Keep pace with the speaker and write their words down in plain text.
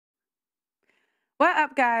What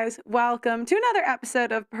up, guys? Welcome to another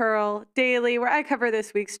episode of Pearl Daily, where I cover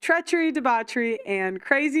this week's treachery, debauchery, and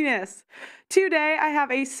craziness. Today, I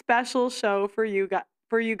have a special show for you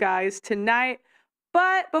guys tonight.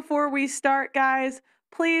 But before we start, guys,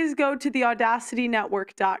 please go to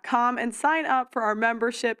theaudacitynetwork.com and sign up for our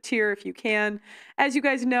membership tier if you can. As you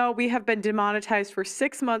guys know, we have been demonetized for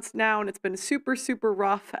 6 months now, and it's been super, super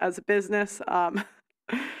rough as a business.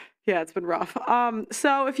 Yeah, it's been rough.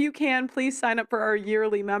 So if you can, please sign up for our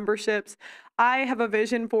yearly memberships. I have a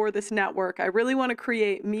vision for this network. I really want to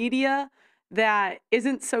create media that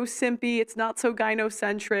isn't so simpy, it's not so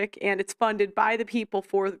gynocentric, and it's funded by the people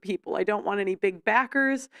for the people. I don't want any big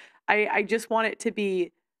backers. I just want it to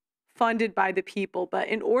be funded by the people. But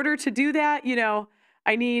in order to do that,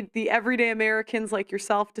 I need the everyday Americans like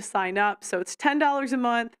yourself to sign up. So it's $10 a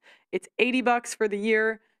month. It's $80 for the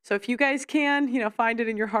year. So if you guys can, find it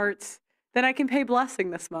in your hearts, then I can pay Blessing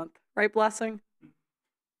this month. Right, Blessing?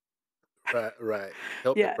 Right.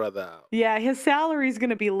 Help the brother out. Yeah, his salary's going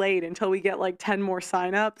to be late until we get like 10 more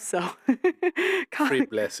signups. So Free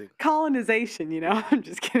Blessing. Colonization, I'm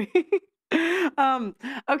just kidding.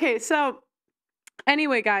 Okay, so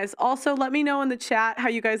anyway, guys, also let me know in the chat how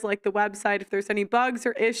you guys like the website. If there's any bugs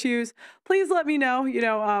or issues, please let me know.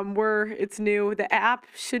 It's new. The app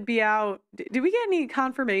should be out. Did we get any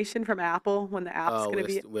confirmation from Apple when the app's going to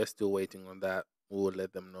be? We're still waiting on that. We'll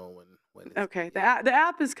let them know when it's okay. The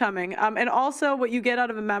app is coming. And also what you get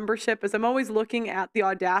out of a membership is I'm always looking at the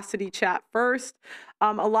Audacity chat first.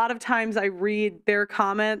 A lot of times I read their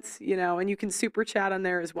comments, and you can super chat on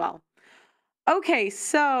there as well. Okay,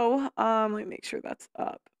 so let me make sure that's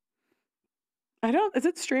up. Is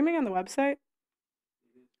it streaming on the website?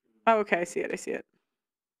 Oh, okay, I see it.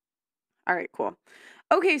 All right, cool.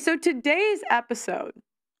 Okay, so today's episode,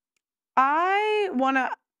 I want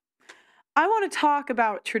to talk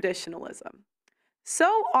about traditionalism.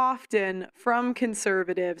 So often from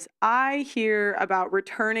conservatives, I hear about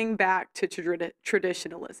returning back to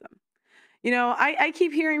traditionalism. I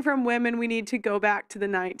keep hearing from women we need to go back to the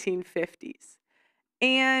 1950s.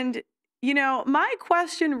 And, my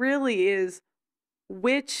question really is,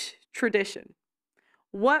 which tradition?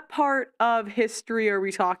 What part of history are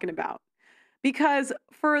we talking about? Because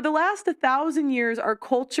for the last 1,000 years, our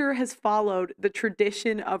culture has followed the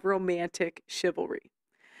tradition of romantic chivalry.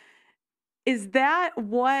 Is that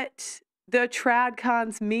what the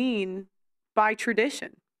tradcons mean by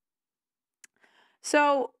tradition?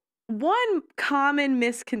 So, one common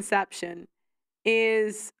misconception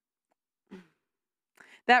is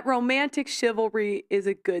that romantic chivalry is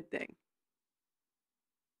a good thing.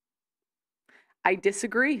 I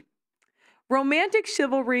disagree. Romantic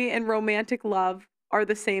chivalry and romantic love are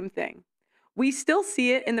the same thing. We still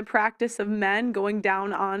see it in the practice of men going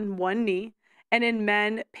down on one knee and in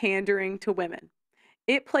men pandering to women.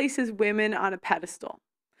 It places women on a pedestal.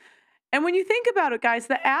 And when you think about it, guys,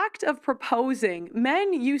 the act of proposing,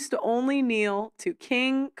 men used to only kneel to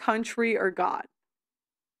king, country, or God.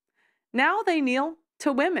 Now they kneel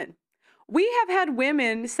to women. We have had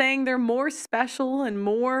women saying they're more special and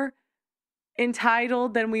more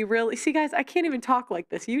entitled than we really... See, guys, I can't even talk like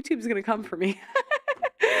this. YouTube's going to come for me.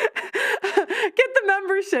 Get the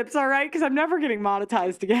memberships, all right? Because I'm never getting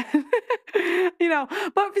monetized again.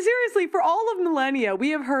 But seriously, for all of millennia, we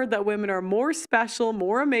have heard that women are more special,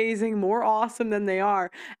 more amazing, more awesome than they are.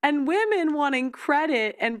 And women wanting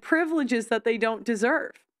credit and privileges that they don't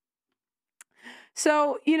deserve.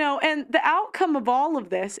 So, and the outcome of all of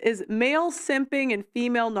this is male simping and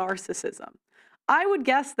female narcissism. I would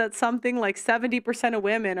guess that something like 70% of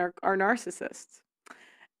women are narcissists.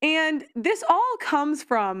 And this all comes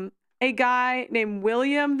from a guy named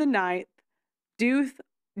William the Ninth, Duke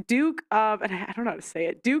of, and I don't know how to say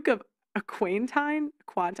it, Duke of Aquitaine?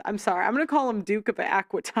 I'm sorry, I'm going to call him Duke of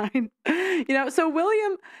Aquitaine. So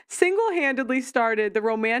William single-handedly started the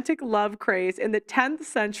romantic love craze in the 10th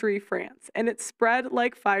century France, and it spread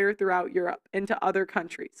like fire throughout Europe into other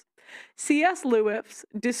countries. C.S. Lewis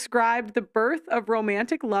described the birth of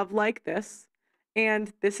romantic love like this,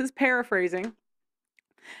 and this is paraphrasing.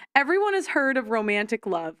 Everyone has heard of romantic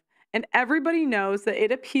love, and everybody knows that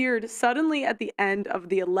it appeared suddenly at the end of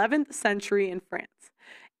the 11th century in France.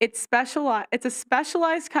 It's a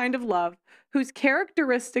specialized kind of love whose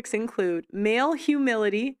characteristics include male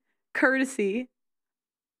humility, courtesy,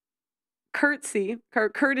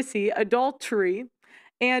 adultery,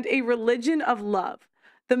 and a religion of love.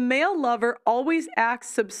 The male lover always acts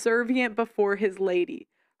subservient before his lady.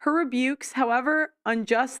 Her rebukes, however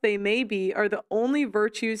unjust they may be, are the only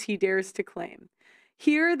virtues he dares to claim.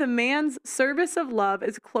 Here, the man's service of love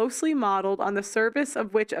is closely modeled on the service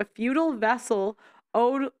of which a feudal vassal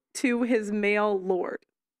owed to his male lord.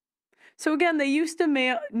 So again, they used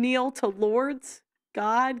to kneel to lords,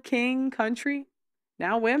 God, king, country,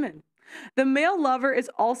 now women. The male lover is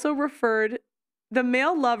referred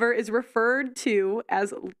to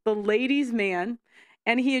as the lady's man,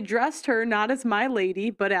 and he addressed her not as my lady,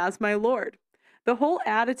 but as my lord. The whole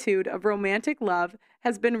attitude of romantic love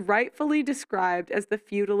has been rightfully described as the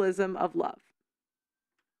feudalism of love.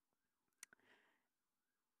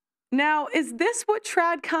 Now, is this what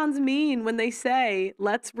tradcons mean when they say,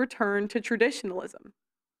 let's return to traditionalism?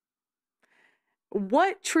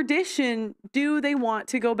 What tradition do they want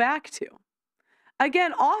to go back to?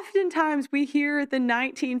 Again, oftentimes we hear the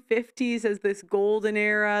 1950s as this golden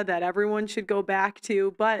era that everyone should go back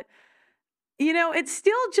to, but, you know, it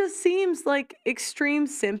still just seems like extreme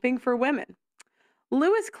simping for women.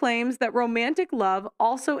 Lewis claims that romantic love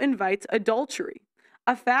also invites adultery,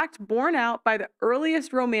 a fact borne out by the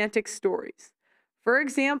earliest romantic stories. For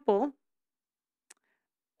example,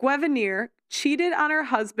 Guinevere cheated on her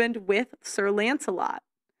husband with Sir Lancelot.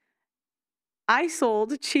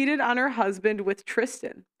 Isolde cheated on her husband with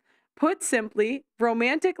Tristan. Put simply,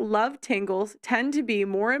 romantic love tangles tend to be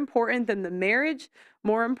more important than the marriage,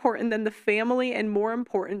 more important than the family, and more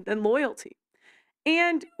important than loyalty.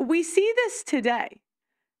 And we see this today.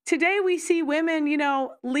 Today we see women, you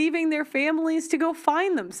know, leaving their families to go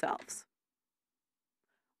find themselves.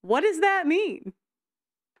 What does that mean?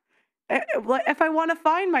 If I want to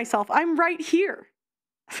find myself, I'm right here.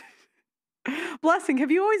 Blessing, have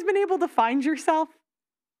you always been able to find yourself?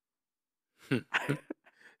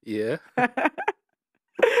 Yeah. What does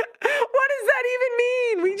that even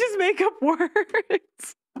mean? We just make up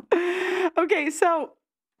words. Okay, so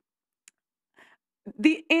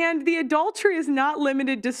the adultery is not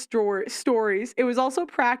limited to stories. It was also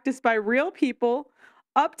practiced by real people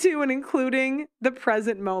up to and including the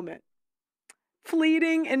present moment.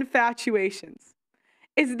 Fleeting infatuations.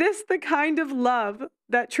 Is this the kind of love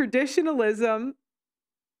that traditionalism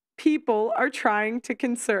people are trying to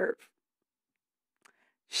conserve?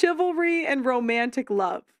 Chivalry and romantic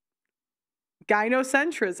love.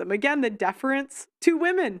 Gynocentrism. Again, the deference to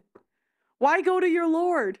women. Why go to your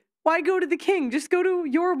lord? Why go to the king? Just go to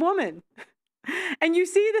your woman. And you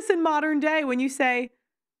see this in modern day when you say,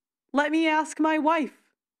 let me ask my wife.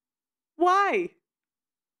 Why?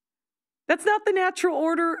 That's not the natural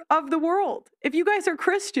order of the world. If you guys are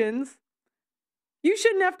Christians, you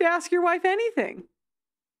shouldn't have to ask your wife anything.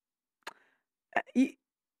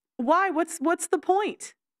 Why? What's the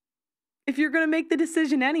point? If you're going to make the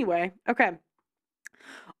decision anyway. Okay.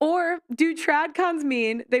 Or do tradcons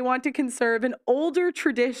mean they want to conserve an older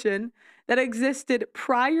tradition that existed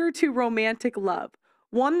prior to romantic love,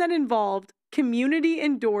 one that involved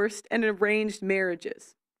community-endorsed and arranged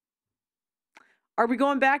marriages? Are we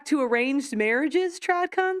going back to arranged marriages,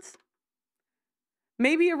 tradcons?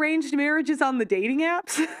 Maybe arranged marriages on the dating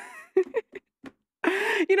apps?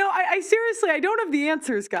 You know, I seriously, I don't have the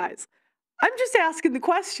answers, guys. I'm just asking the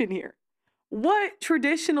question here. What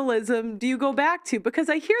traditionalism do you go back to? Because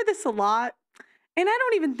I hear this a lot, and I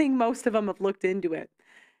don't even think most of them have looked into it.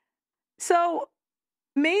 So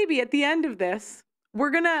maybe at the end of this,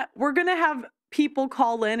 we're gonna have people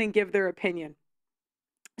call in and give their opinion.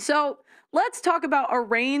 So let's talk about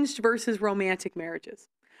arranged versus romantic marriages.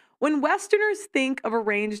 When Westerners think of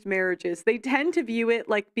arranged marriages, they tend to view it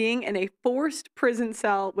like being in a forced prison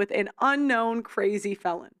cell with an unknown crazy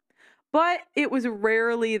felon. But it was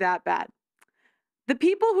rarely that bad. The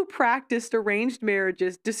people who practiced arranged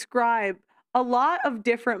marriages describe a lot of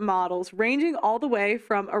different models, ranging all the way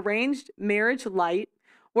from arranged marriage light,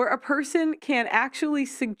 where a person can actually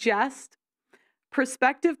suggest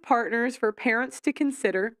prospective partners for parents to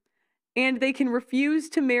consider, and they can refuse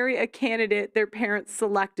to marry a candidate their parents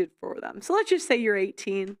selected for them. So let's just say you're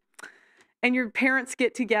 18 and your parents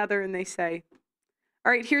get together and they say,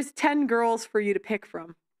 all right, here's 10 girls for you to pick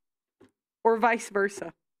from, or vice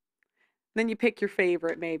versa. Then you pick your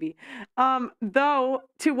favorite, maybe. Though,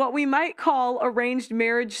 to what we might call arranged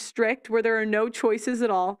marriage strict, where there are no choices at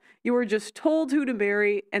all, you are just told who to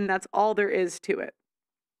marry, and that's all there is to it.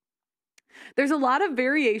 There's a lot of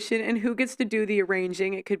variation in who gets to do the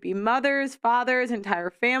arranging. It could be mothers, fathers, entire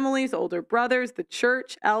families, older brothers, the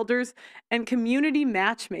church, elders, and community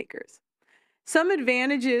matchmakers. Some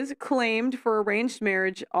advantages claimed for arranged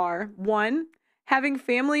marriage are: 1, having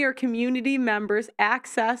family or community members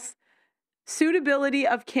access suitability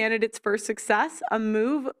of candidates for success, a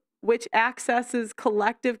move which accesses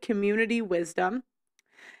collective community wisdom.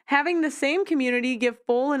 Having the same community give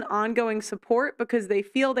full and ongoing support because they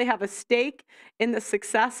feel they have a stake in the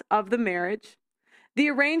success of the marriage. The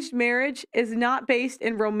arranged marriage is not based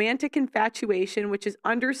in romantic infatuation, which is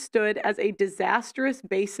understood as a disastrous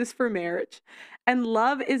basis for marriage, and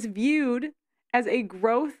love is viewed as a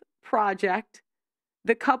growth project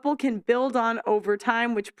the couple can build on over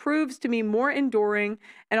time, which proves to be more enduring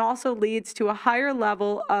and also leads to a higher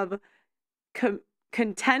level of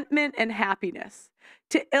contentment and happiness.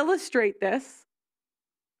 To illustrate this,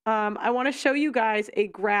 I want to show you guys a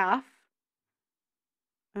graph.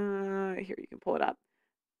 Here, you can pull it up.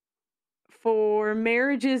 For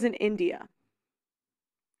marriages in India.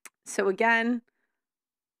 So again,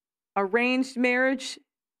 arranged marriage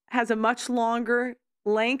has a much longer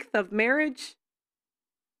length of marriage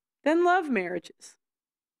than love marriages.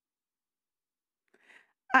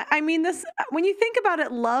 I mean, this, when you think about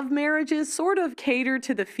it, love marriages sort of cater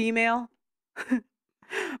to the female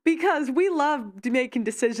because we love making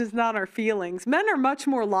decisions, not our feelings. Men are much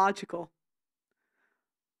more logical.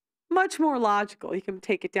 Much more logical. You can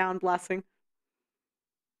take it down, blessing.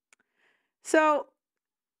 So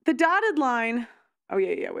the dotted line, oh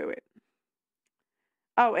yeah, wait.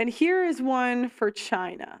 Oh, and here is one for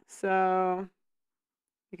China. So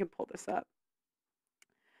you can pull this up.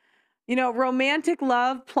 You know, romantic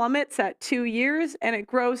love plummets at 2 years and it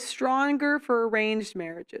grows stronger for arranged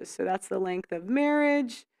marriages. So that's the length of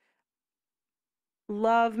marriage.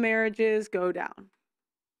 Love marriages go down.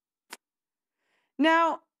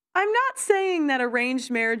 Now, I'm not saying that arranged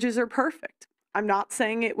marriages are perfect. I'm not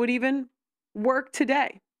saying it would even work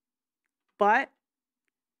today. But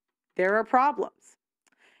there are problems.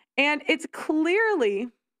 And it's clearly,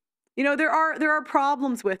 you know, there are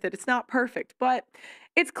problems with it. It's not perfect, but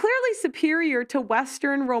it's clearly superior to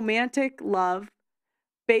Western romantic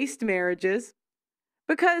love-based marriages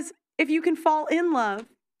because if you can fall in love,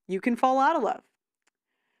 you can fall out of love.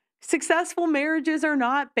 Successful marriages are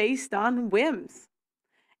not based on whims.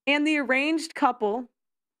 And the arranged couple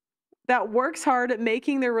that works hard at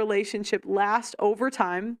making their relationship last over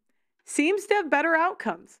time seems to have better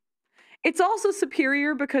outcomes. It's also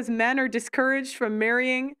superior because men are discouraged from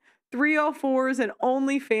marrying 304s and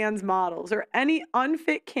OnlyFans models or any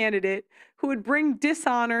unfit candidate who would bring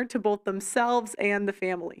dishonor to both themselves and the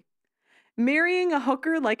family. Marrying a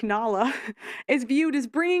hooker like Nala is viewed as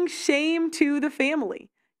bringing shame to the family,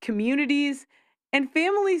 communities, and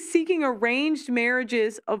families seeking arranged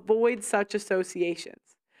marriages avoid such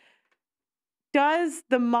associations. Does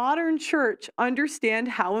the modern church understand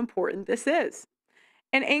how important this is?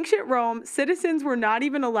 In ancient Rome, citizens were not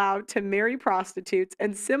even allowed to marry prostitutes,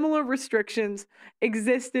 and similar restrictions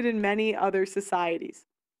existed in many other societies.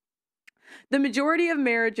 The majority of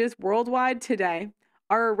marriages worldwide today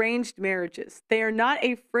are arranged marriages. They are not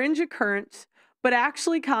a fringe occurrence, but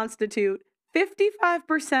actually constitute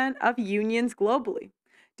 55% of unions globally.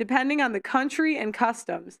 Depending on the country and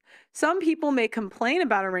customs, some people may complain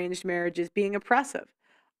about arranged marriages being oppressive.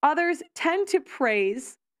 Others tend to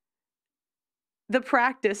praise the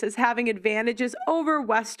practice as having advantages over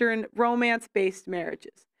Western romance-based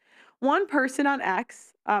marriages. One person on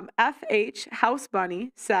X, FH House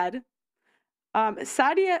Bunny, said,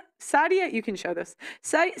 Sadia, you can show this.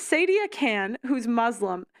 Sadia Khan, who's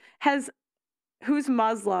Muslim, had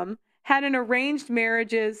an arranged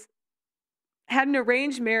marriage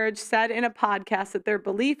said in a podcast that their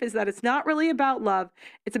belief is that it's not really about love.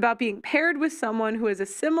 It's about being paired with someone who has a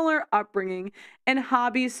similar upbringing and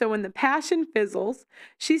hobbies. So when the passion fizzles,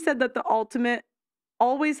 she said that the ultimate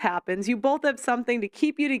always happens. You both have something to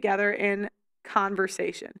keep you together in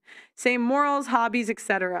conversation. Same morals, hobbies,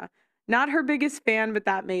 etc. Not her biggest fan, but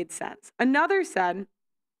that made sense. Another said,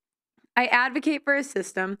 I advocate for a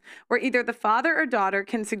system where either the father or daughter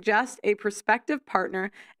can suggest a prospective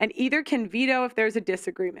partner and either can veto if there's a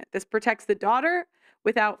disagreement. This protects the daughter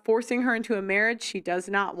without forcing her into a marriage she does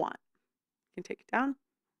not want. You can take it down.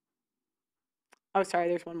 Oh, sorry,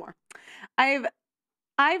 there's one more. I've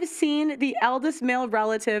seen the eldest male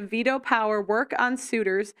relative veto power work on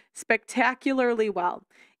suitors spectacularly well.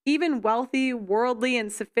 Even wealthy, worldly,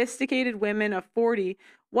 and sophisticated women of 40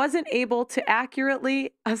 wasn't able to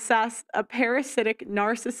accurately assess a parasitic,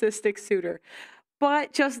 narcissistic suitor,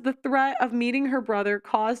 but just the threat of meeting her brother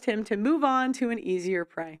caused him to move on to an easier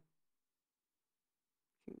prey.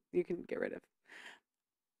 You can get rid of.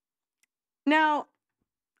 Now,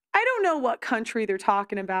 I don't know what country they're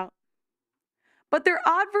talking about, but their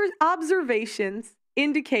observations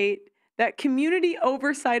indicate that community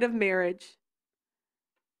oversight of marriage,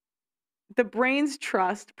 the brain's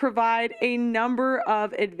trust, provide a number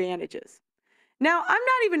of advantages. Now, I'm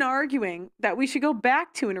not even arguing that we should go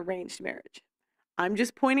back to an arranged marriage. I'm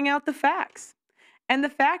just pointing out the facts. And the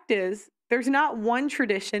fact is, there's not one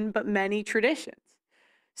tradition, but many traditions.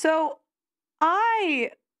 So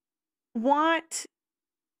I want,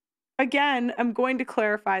 again, I'm going to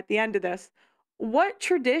clarify at the end of this. What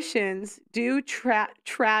traditions do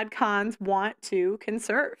trad cons want to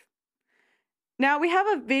conserve? Now, we have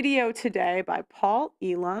a video today by Paul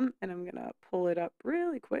Elam, and I'm going to pull it up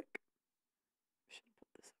really quick. Should have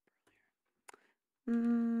pulled this up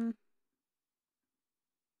earlier.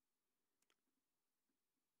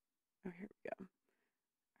 Oh, here we go.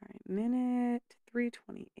 All right, minute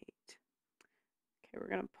 3:28. Okay, we're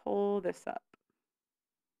going to pull this up.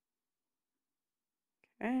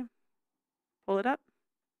 Okay, pull it up.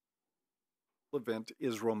 Event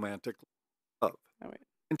is romantic love. Oh, wait.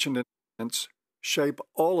 Mentioned events shape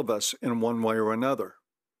all of us in one way or another.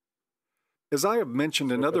 As I have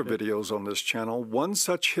mentioned in other videos on this channel, one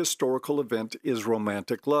such historical event is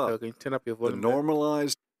romantic love. Okay, turn up your The volume.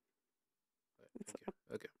 normalized. It's up.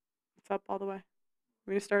 Okay. It's up all the way. Want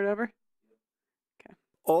me to start over? Okay.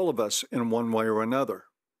 All of us in one way or another.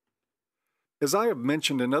 As I have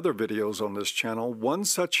mentioned in other videos on this channel, one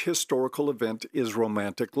such historical event is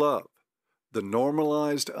romantic love. The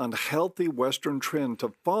normalized, unhealthy Western trend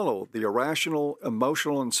to follow the irrational,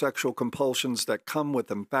 emotional, and sexual compulsions that come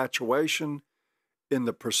with infatuation in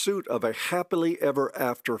the pursuit of a happily ever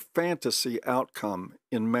after fantasy outcome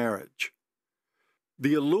in marriage.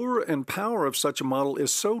 The allure and power of such a model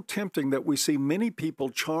is so tempting that we see many people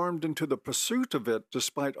charmed into the pursuit of it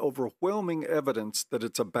despite overwhelming evidence that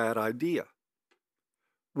it's a bad idea.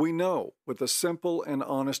 We know, with a simple and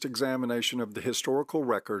honest examination of the historical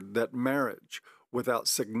record, that marriage, without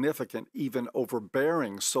significant, even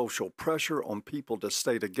overbearing social pressure on people to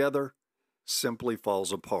stay together, simply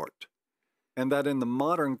falls apart. And that in the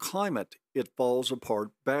modern climate, it falls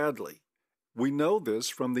apart badly. We know this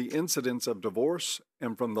from the incidence of divorce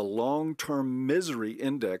and from the long-term misery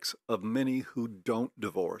index of many who don't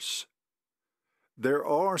divorce. There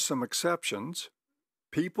are some exceptions.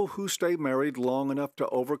 People who stay married long enough to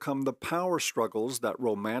overcome the power struggles that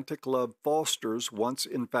romantic love fosters once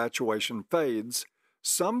infatuation fades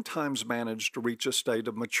sometimes manage to reach a state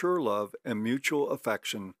of mature love and mutual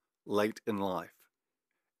affection late in life.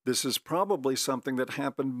 This is probably something that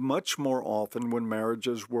happened much more often when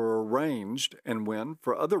marriages were arranged and when,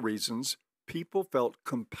 for other reasons, people felt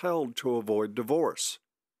compelled to avoid divorce.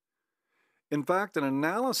 In fact, an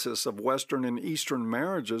analysis of Western and Eastern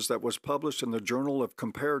marriages that was published in the Journal of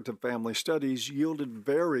Comparative Family Studies yielded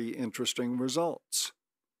very interesting results.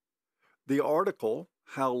 The article,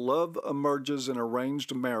 How Love Emerges in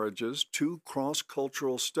Arranged Marriages, Two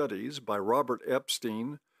Cross-Cultural Studies by Robert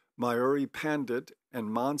Epstein, Mayuri Pandit, and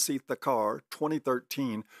Mansi Thakkar,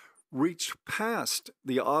 2013, reached past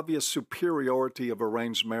the obvious superiority of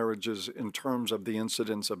arranged marriages in terms of the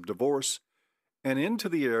incidence of divorce and into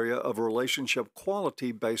the area of relationship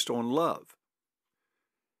quality based on love.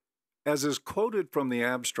 As is quoted from the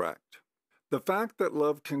abstract, the fact that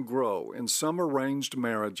love can grow in some arranged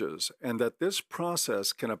marriages and that this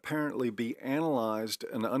process can apparently be analyzed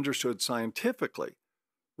and understood scientifically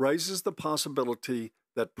raises the possibility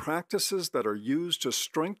that practices that are used to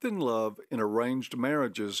strengthen love in arranged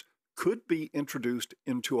marriages could be introduced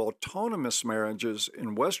into autonomous marriages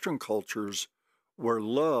in Western cultures where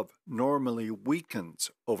love normally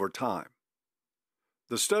weakens over time.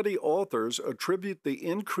 The study authors attribute the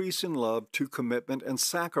increase in love to commitment and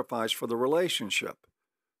sacrifice for the relationship,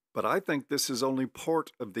 but I think this is only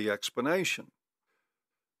part of the explanation.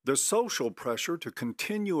 The social pressure to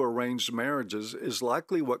continue arranged marriages is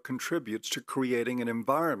likely what contributes to creating an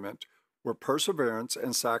environment where perseverance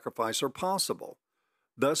and sacrifice are possible,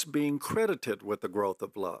 thus being credited with the growth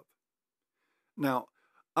of love. Now,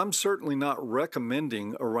 I'm certainly not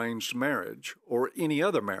recommending arranged marriage, or any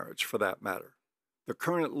other marriage for that matter. The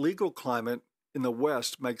current legal climate in the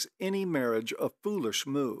West makes any marriage a foolish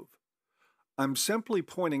move. I'm simply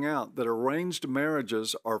pointing out that arranged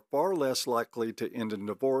marriages are far less likely to end in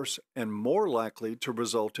divorce and more likely to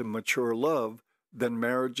result in mature love than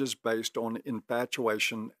marriages based on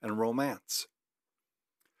infatuation and romance.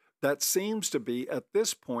 That seems to be, at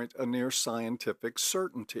this point, a near scientific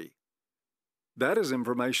certainty. That is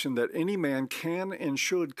information that any man can and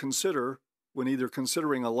should consider when either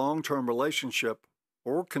considering a long-term relationship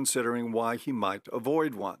or considering why he might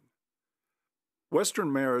avoid one.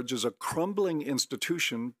 Western marriage is a crumbling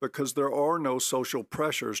institution because there are no social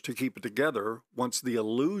pressures to keep it together once the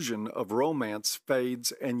illusion of romance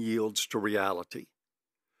fades and yields to reality.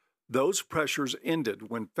 Those pressures ended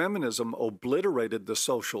when feminism obliterated the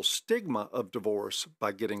social stigma of divorce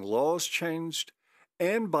by getting laws changed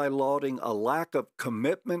and by lauding a lack of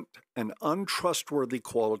commitment and untrustworthy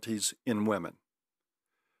qualities in women.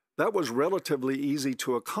 That was relatively easy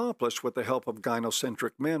to accomplish with the help of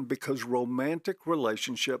gynocentric men because romantic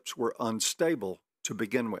relationships were unstable to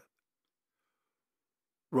begin with.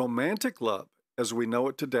 Romantic love, as we know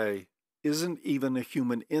it today, isn't even a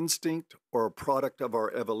human instinct or a product of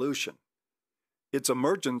our evolution. Its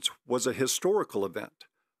emergence was a historical event,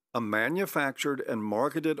 a manufactured and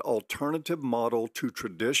marketed alternative model to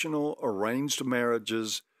traditional arranged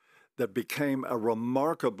marriages that became a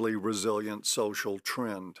remarkably resilient social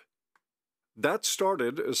trend. That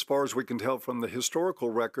started, as far as we can tell from the historical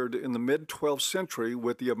record, in the mid-12th century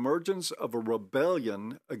with the emergence of a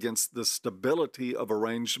rebellion against the stability of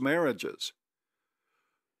arranged marriages.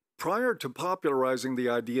 Prior to popularizing the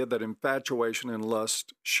idea that infatuation and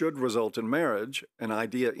lust should result in marriage, an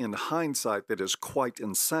idea in hindsight that is quite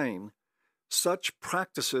insane, such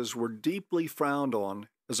practices were deeply frowned on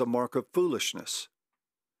as a mark of foolishness.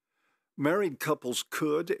 Married couples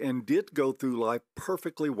could and did go through life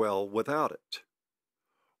perfectly well without it.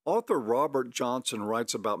 Author Robert Johnson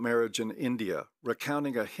writes about marriage in India,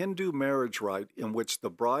 recounting a Hindu marriage rite in which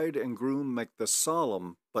the bride and groom make the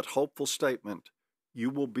solemn but hopeful statement,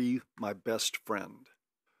 "You will be my best friend."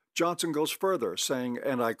 Johnson goes further, saying,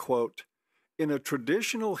 and I quote, "In a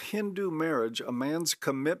traditional Hindu marriage, a man's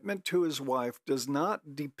commitment to his wife does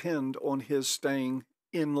not depend on his staying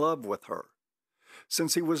in love with her.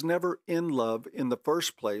 Since he was never in love in the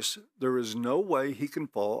first place, there is no way he can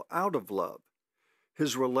fall out of love.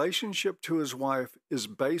 His relationship to his wife is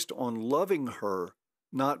based on loving her,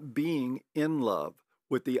 not being in love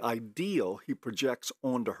with the ideal he projects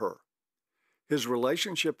onto her. His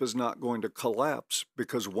relationship is not going to collapse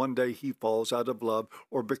because one day he falls out of love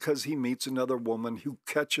or because he meets another woman who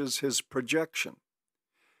catches his projection.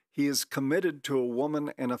 He is committed to a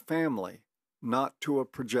woman and a family, not to a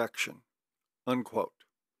projection." Unquote.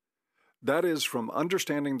 That is from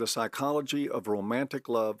Understanding the Psychology of Romantic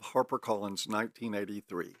Love, HarperCollins,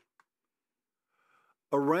 1983.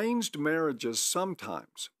 Arranged marriages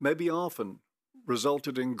sometimes, maybe often,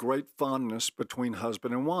 resulted in great fondness between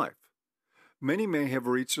husband and wife. Many may have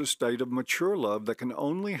reached a state of mature love that can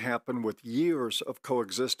only happen with years of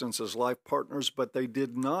coexistence as life partners, but they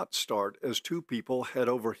did not start as two people head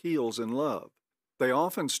over heels in love. They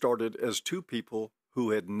often started as two people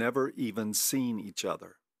who had never even seen each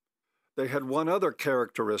other. They had one other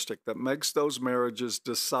characteristic that makes those marriages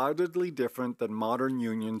decidedly different than modern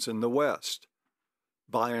unions in the West.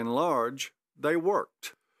 By and large, they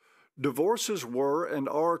worked. Divorces were and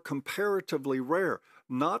are comparatively rare,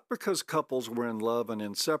 not because couples were in love and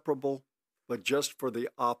inseparable, but just for the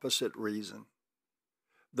opposite reason.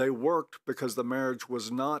 They worked because the marriage was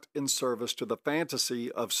not in service to the fantasy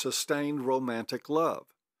of sustained romantic love.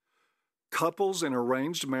 Couples in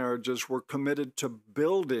arranged marriages were committed to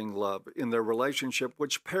building love in their relationship,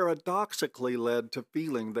 which paradoxically led to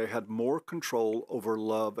feeling they had more control over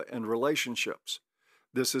love and relationships.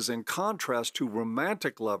 This is in contrast to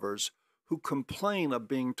romantic lovers who complain of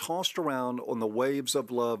being tossed around on the waves of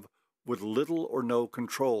love with little or no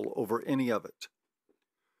control over any of it.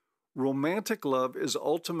 Romantic love is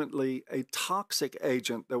ultimately a toxic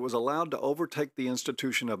agent that was allowed to overtake the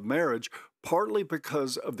institution of marriage, partly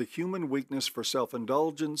because of the human weakness for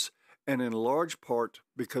self-indulgence and in large part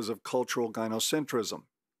because of cultural gynocentrism.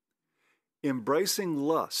 Embracing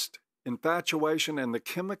lust, infatuation, and the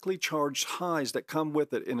chemically charged highs that come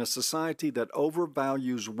with it in a society that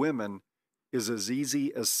overvalues women is as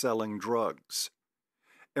easy as selling drugs.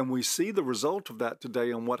 And we see the result of that today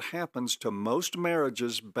in what happens to most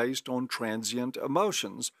marriages based on transient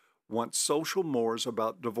emotions once social mores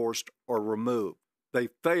about divorce are removed. They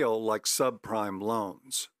fail like subprime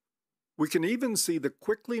loans. We can even see the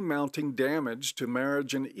quickly mounting damage to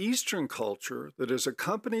marriage in Eastern culture that has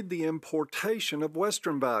accompanied the importation of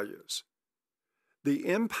Western values. The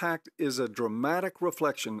impact is a dramatic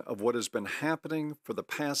reflection of what has been happening for the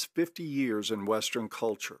past 50 years in Western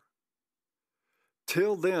culture.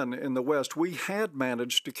 Till then, in the West, we had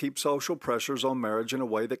managed to keep social pressures on marriage in a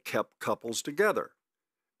way that kept couples together.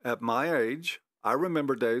 At my age, I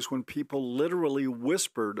remember days when people literally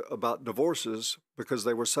whispered about divorces because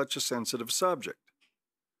they were such a sensitive subject.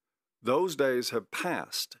 Those days have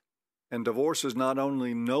passed, and divorce is not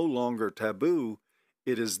only no longer taboo,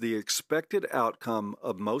 it is the expected outcome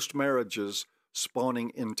of most marriages,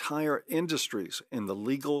 spawning entire industries in the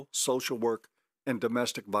legal, social work, and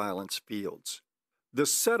domestic violence fields. The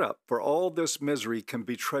setup for all this misery can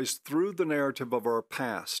be traced through the narrative of our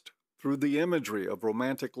past, through the imagery of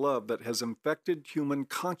romantic love that has infected human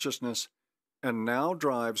consciousness and now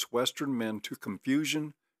drives Western men to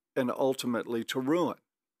confusion and ultimately to ruin.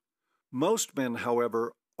 Most men,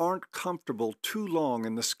 however, aren't comfortable too long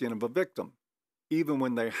in the skin of a victim. even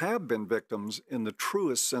when they have been victims in the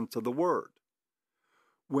truest sense of the word.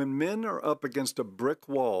 When men are up against a brick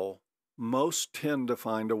wall, most tend to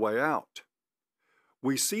find a way out.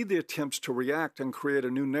 We see the attempts to react and create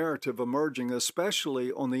a new narrative emerging,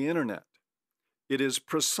 especially on the internet. It is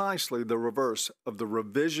precisely the reverse of the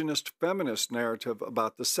revisionist feminist narrative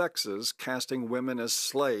about the sexes, casting women as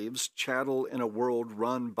slaves, chattel in a world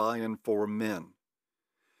run by and for men.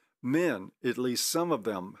 Men, at least some of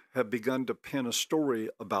them, have begun to pen a story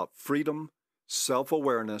about freedom,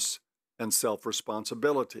 self-awareness, and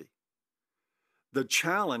self-responsibility. The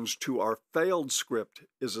challenge to our failed script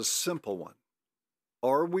is a simple one.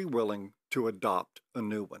 Are we willing to adopt a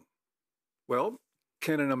new one? Well,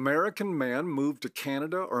 can an American man move to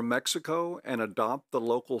Canada or Mexico and adopt the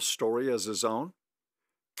local story as his own?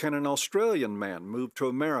 Can an Australian man move to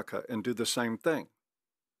America and do the same thing?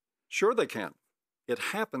 Sure they can. It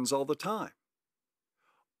happens all the time.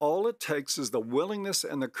 All it takes is the willingness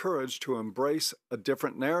and the courage to embrace a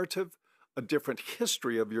different narrative, a different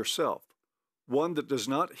history of yourself, one that does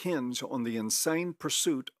not hinge on the insane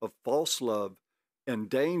pursuit of false love and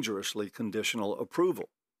dangerously conditional approval.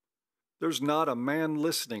 There's not a man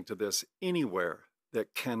listening to this anywhere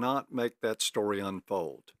that cannot make that story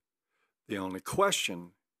unfold. The only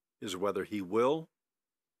question is whether he will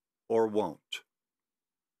or won't.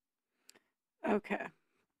 Okay.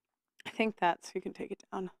 I think that's, you can take it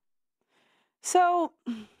down. So,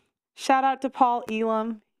 shout out to Paul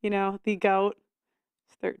Elam, the GOAT.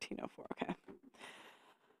 It's 1304, okay.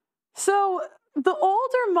 So, the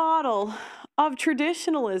older model of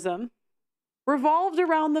traditionalism revolved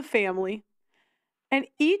around the family, and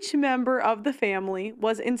each member of the family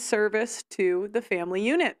was in service to the family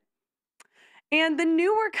unit. And the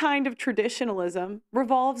newer kind of traditionalism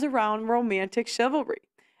revolves around romantic chivalry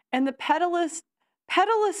and the I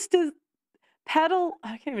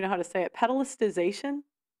can't even know how to say it, pedalistization?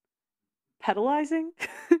 Pedalizing?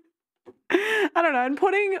 I don't know, and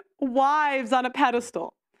putting wives on a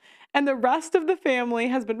pedestal. And the rest of the family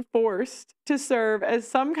has been forced to serve as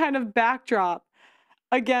some kind of backdrop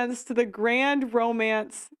against the grand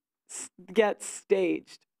romance gets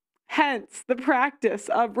staged. Hence, the practice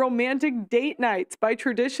of romantic date nights by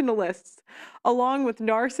traditionalists, along with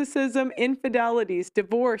narcissism, infidelities,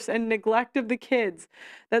 divorce, and neglect of the kids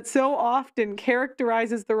that so often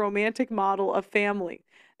characterizes the romantic model of family.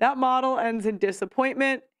 That model ends in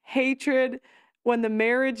disappointment, hatred, when the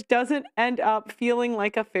marriage doesn't end up feeling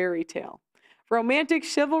like a fairy tale. Romantic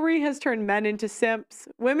chivalry has turned men into simps,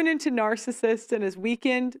 women into narcissists, and has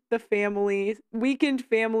weakened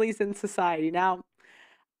families in society. Now,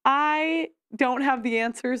 I don't have the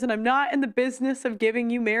answers, and I'm not in the business of giving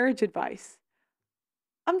you marriage advice.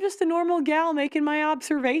 I'm just a normal gal making my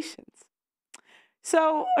observations.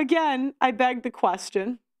 So, again, I beg the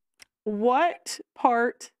question, what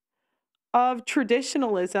part of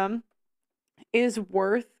traditionalism is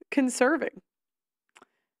worth conserving?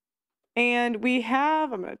 And we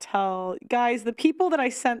have, I'm going to tell guys, the people that I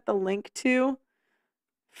sent the link to,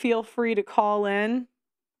 feel free to call in.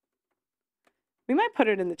 We might put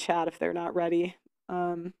it in the chat if they're not ready.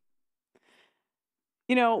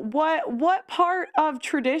 What part of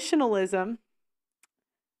traditionalism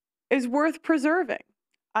is worth preserving?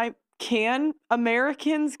 Can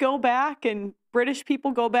Americans go back and British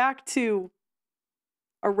people go back to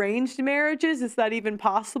arranged marriages? Is that even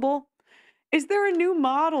possible? Is there a new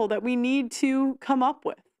model that we need to come up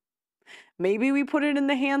with? Maybe we put it in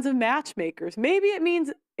the hands of matchmakers. Maybe it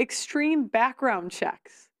means extreme background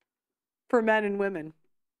checks for men and women.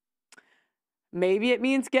 Maybe it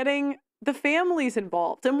means getting the families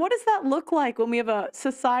involved. And what does that look like when we have a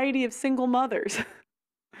society of single mothers?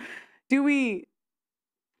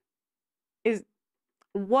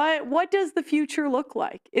 What does the future look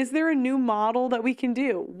like? Is there a new model that we can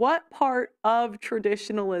do? What part of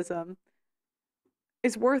traditionalism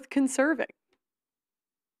is worth conserving?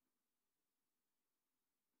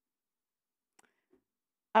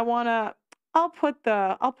 I'll put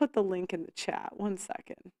the link in the chat. 1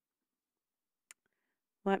 second.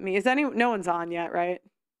 No one's on yet, right?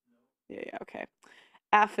 Yeah, okay.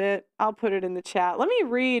 F it. I'll put it in the chat. Let me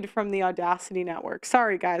read from the Audacity Network.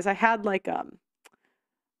 Sorry, guys. I had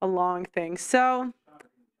a long thing. So,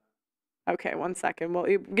 okay, 1 second. Well,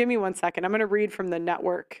 give me 1 second. I'm going to read from the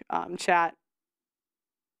network chat.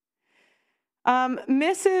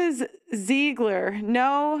 Mrs. Ziegler,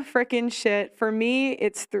 no frickin' shit. For me,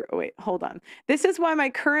 it's wait, hold on. This is why my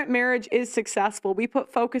current marriage is successful. We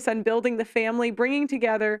put focus on building the family, bringing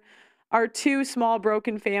together our two small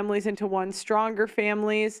broken families into one stronger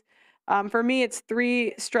families. For me, it's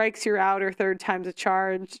 3 strikes you're out or third time's a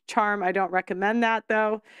charm. I don't recommend that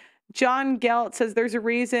though. John Gelt says there's a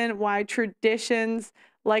reason why traditions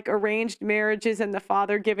like arranged marriages and the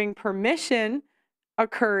father giving permission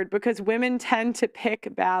occurred because women tend to pick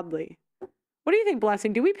badly. What do you think,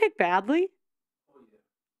 Blessing? Do we pick badly?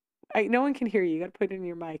 No one can hear you. You got to put it in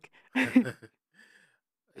your mic.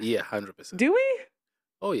 Yeah, 100%. Do we?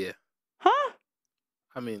 Oh yeah. Huh?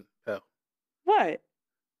 I mean, hell. What?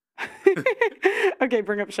 Okay,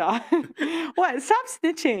 bring up Shaw. What? Stop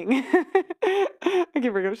snitching. Okay,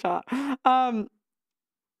 bring up Shaw. Hi,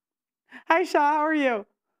 Shaw. How are you?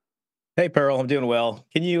 Hey, Pearl, I'm doing well.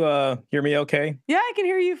 Can you hear me okay? Yeah, I can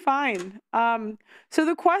hear you fine. So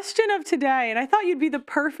the question of today, and I thought you'd be the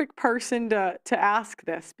perfect person to ask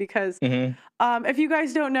this because if you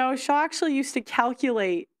guys don't know, Shaw actually used to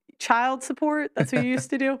calculate child support. That's what you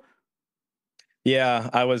used to do. Yeah,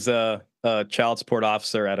 I was a child support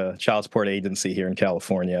officer at a child support agency here in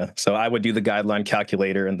California. So I would do the guideline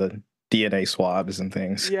calculator and the DNA swabs and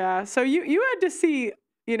things. Yeah. So you had to see,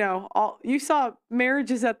 you saw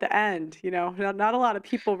marriages at the end, not a lot of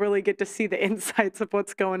people really get to see the insights of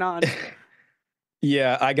what's going on.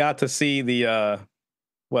 Yeah, I got to see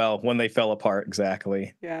when they fell apart,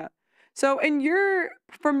 exactly. Yeah. So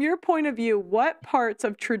from your point of view, what parts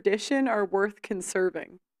of tradition are worth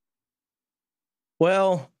conserving?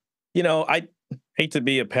 Well, I hate to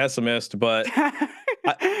be a pessimist, but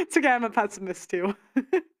It's okay, I'm a pessimist too.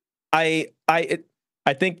 I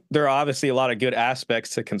think there are obviously a lot of good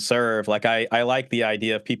aspects to conserve. Like I like the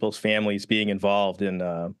idea of people's families being involved in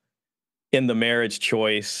the marriage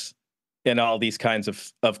choice and all these kinds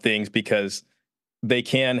of things because they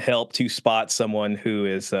can help to spot someone who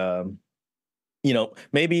is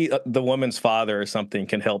maybe the woman's father or something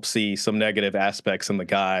can help see some negative aspects in the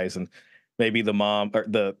guys, and maybe the mom or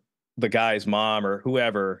the guy's mom or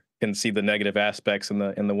whoever can see the negative aspects in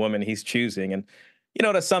the woman he's choosing. And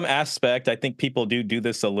to some aspect, I think people do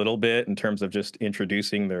this a little bit in terms of just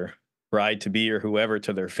introducing their bride to be or whoever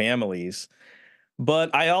to their families.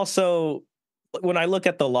 But I also, when I look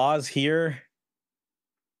at the laws here,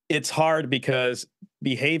 it's hard because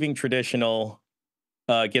behaving traditional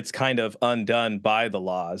gets kind of undone by the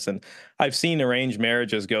laws. And I've seen arranged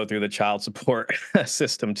marriages go through the child support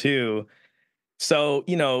system too. So,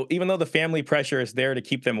 even though the family pressure is there to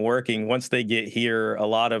keep them working, once they get here, a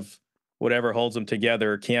lot of whatever holds them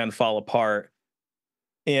together can fall apart.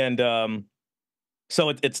 And so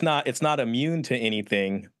it's not immune to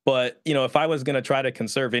anything. But, if I was going to try to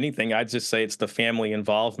conserve anything, I'd just say it's the family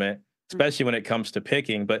involvement, especially when it comes to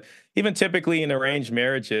picking. But even typically in arranged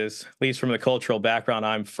marriages, at least from the cultural background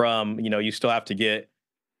I'm from, you still have to get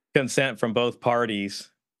consent from both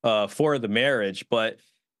parties for the marriage. But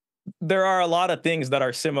there are a lot of things that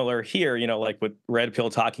are similar here, like with red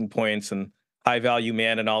pill talking points and high value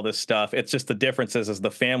man and all this stuff. It's just the differences is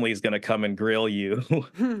the family is going to come and grill you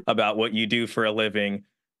about what you do for a living.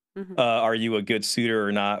 Are you a good suitor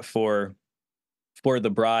or not for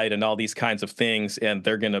the bride and all these kinds of things? And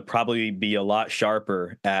they're going to probably be a lot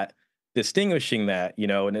sharper at distinguishing that,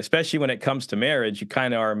 and especially when it comes to marriage, you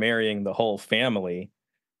kind of are marrying the whole family.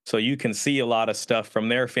 So you can see a lot of stuff from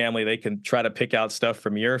their family. They can try to pick out stuff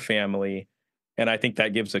from your family. And I think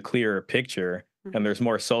that gives a clearer picture and there's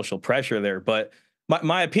more social pressure there. But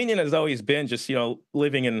my opinion has always been just,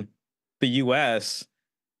 living in the US,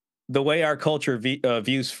 the way our culture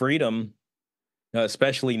views freedom,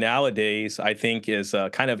 especially nowadays, I think is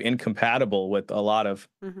kind of incompatible with a lot of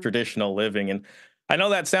traditional living. And I know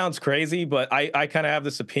that sounds crazy, but I kind of have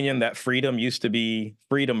this opinion that freedom used to be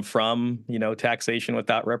freedom from, taxation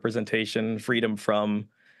without representation, freedom from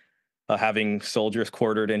having soldiers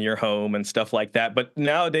quartered in your home and stuff like that. But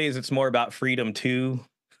nowadays, it's more about freedom to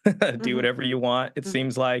do whatever you want, it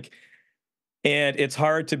seems like. And it's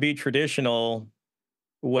hard to be traditional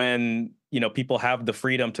when, people have the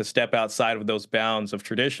freedom to step outside of those bounds of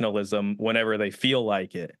traditionalism whenever they feel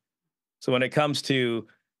like it. So when it comes to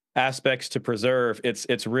aspects to preserve,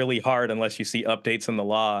 it's really hard unless you see updates in the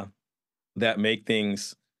law that make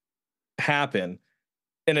things happen.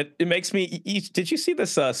 And it makes me. Did you see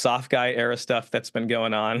this soft guy era stuff that's been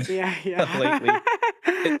going on Yeah.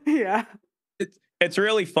 lately? Yeah. It's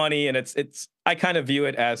really funny, and it's I kind of view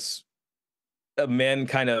it as men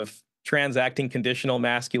kind of transacting conditional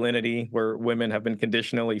masculinity, where women have been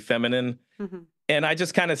conditionally feminine. And I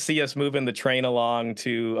just kind of see us moving the train along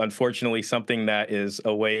to, unfortunately, something that is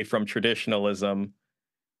away from traditionalism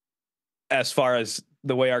as far as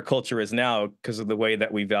the way our culture is now because of the way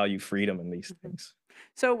that we value freedom in these things.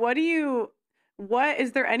 So what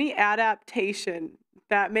is there any adaptation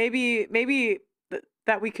that maybe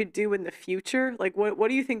that we could do in the future? Like what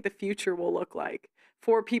do you think the future will look like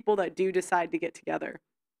for people that do decide to get together?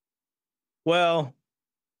 Well,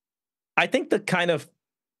 I think the kind of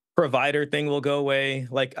provider thing will go away.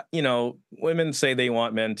 Like, women say they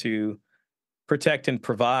want men to protect and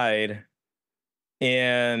provide.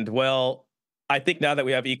 And well, I think now that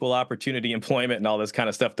we have equal opportunity employment and all this kind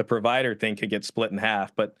of stuff, the provider thing could get split in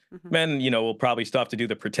half. But Mhm. men, will probably still have to do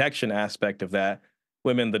the protection aspect of that,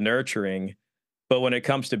 women, the nurturing. But when it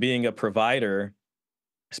comes to being a provider,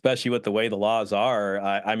 especially with the way the laws are,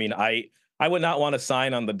 I would not want to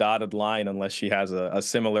sign on the dotted line unless she has a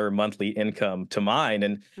similar monthly income to mine.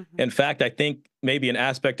 And Mhm. in fact, I think maybe an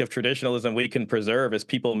aspect of traditionalism we can preserve is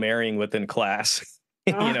people marrying within class.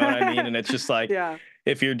 You know what I mean? And it's just like, Yeah.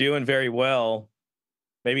 if you're doing very well,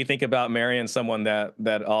 maybe think about marrying someone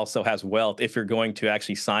that also has wealth if you're going to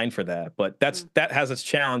actually sign for that. But Mm. that has its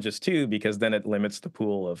challenges too, because then it limits the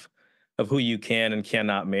pool of who you can and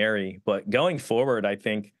cannot marry. But going forward, I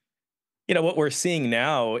think, what we're seeing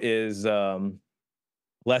now is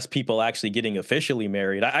less people actually getting officially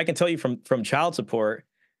married. I can tell you from child support,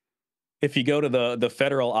 if you go to the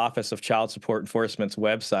Federal Office of Child Support Enforcement's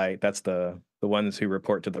website, that's the ones who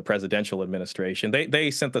report to the presidential administration.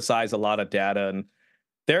 They synthesize a lot of data, and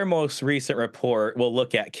their most recent report will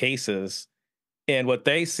look at cases. And what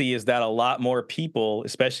they see is that a lot more people,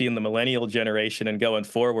 especially in the millennial generation and going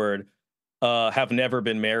forward, have never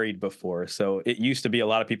been married before. So it used to be a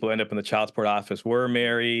lot of people end up in the child support office were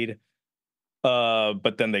married,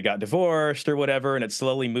 but then they got divorced or whatever, and it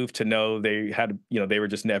slowly moved to no, they had, they were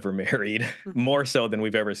just never married, Mhm. more so than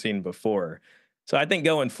we've ever seen before. So I think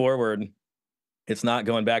going forward, it's not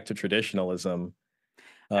going back to traditionalism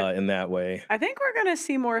I in that way. I think we're gonna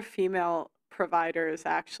see more female providers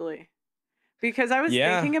actually. Because I was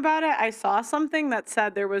Yeah. thinking about it, I saw something that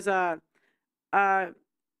said there was a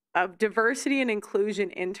a diversity and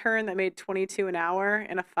inclusion intern that made 22 an hour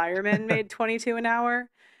and a fireman made 22 an hour.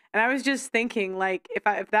 And I was just thinking, like,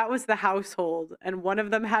 if that was the household and one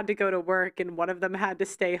of them had to go to work and one of them had to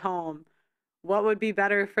stay home, what would be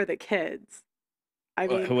better for the kids? I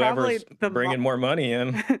mean, Whoever's probably the bringing more money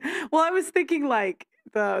in. well, I was thinking like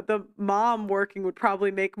the mom working would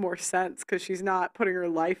probably make more sense because she's not putting her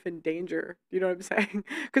life in danger. You know what I'm saying?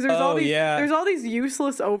 Because Oh yeah. there's all these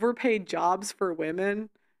useless overpaid jobs for women.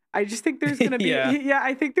 I just think there's gonna be Yeah. yeah,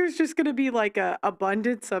 I think there's just gonna be like a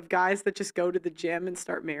abundance of guys that just go to the gym and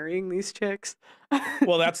start marrying these chicks.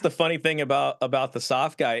 Well, that's the funny thing about the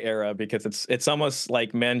soft guy era, because it's almost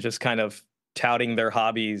like men just kind of touting their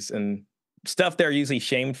hobbies and stuff they're usually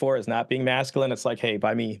shamed for is not being masculine. It's like, hey,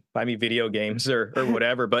 buy me video games or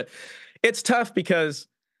whatever. But it's tough because,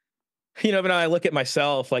 when I look at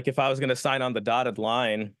myself, like if I was going to sign on the dotted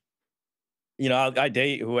line, I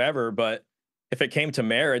date whoever, but if it came to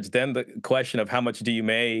marriage, then the question of how much do you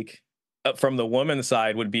make from the woman's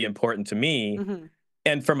side would be important to me. Mhm.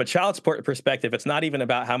 And from a child support perspective, it's not even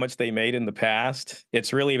about how much they made in the past.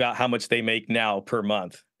 It's really about how much they make now per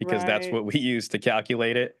month, because that's Right. what we use to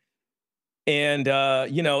calculate it. And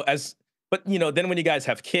then when you guys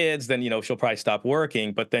have kids, then she'll probably stop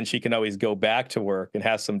working, but then she can always go back to work and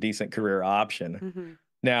has some decent career option. Mhm.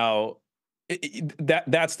 Now,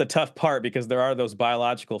 that's the tough part, because there are those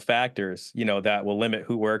biological factors, that will limit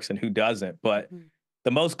who works and who doesn't. But Mhm.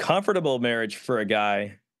 the most comfortable marriage for a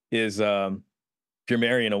guy is if you're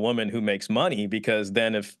marrying a woman who makes money, because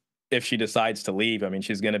then if she decides to leave, I mean,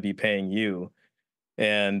 she's going to be paying you.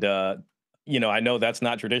 And I know that's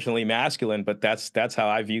not traditionally masculine, but that's how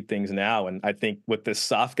I view things now. And I think with this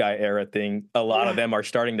soft guy era thing, a lot of Yeah. them are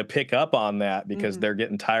starting to pick up on that because Mhm. they're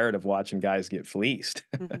getting tired of watching guys get fleeced.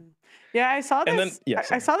 Mhm. Yeah, I saw And then, this. yeah, I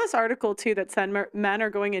sorry. saw this article too that said men are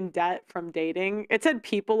going in debt from dating. It said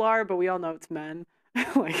people are, but we all know it's men.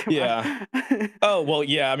 Like, come Yeah. on. Oh, well,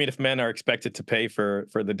 yeah. I mean, if men are expected to pay for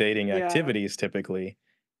the dating Yeah. activities, typically,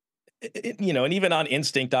 and even on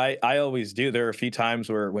instinct, I always do. There are a few times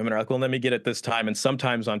where women are like, "Well, let me get it this time," and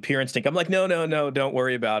sometimes on pure instinct, I'm like, "No, no, no, don't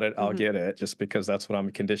worry about it. I'll Mhm. get it," just because that's what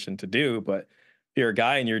I'm conditioned to do. But if you're a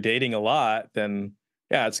guy and you're dating a lot, then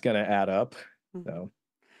yeah, it's gonna add up. Mhm. So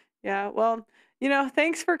Yeah. Well,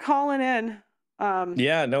 thanks for calling in. Um,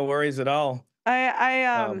 yeah, no worries at all. I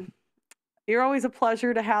Um, you're always a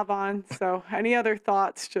pleasure to have on. So, any other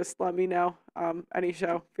thoughts, just let me know. Any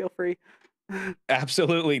show, feel free.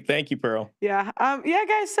 Absolutely, thank you, Pearl. Yeah. Yeah,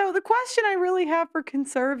 guys. So the question I really have for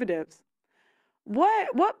conservatives: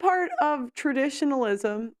 what part of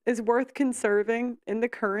traditionalism is worth conserving in the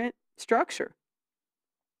current structure?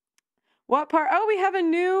 What part? Oh, we have a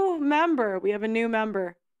new member. We have a new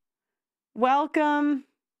member. Welcome,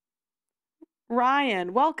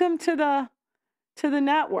 Ryan. Welcome to the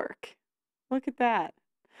network. Look at that.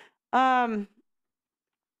 Um,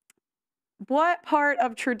 what part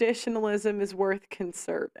of traditionalism is worth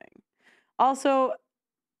conserving? Also,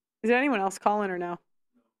 Is there anyone else calling or no?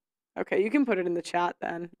 Okay, you can put it in the chat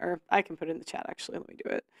then, or I can put it in the chat actually. Let me do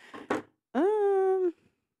it.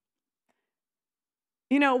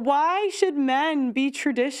 You know, why should men be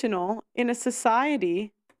traditional in a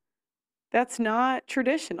society that's not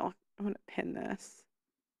traditional? I'm gonna pin this.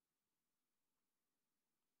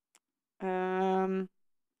 I'm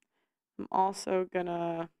also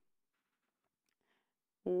gonna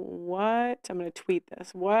I'm gonna tweet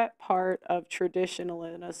this. What part of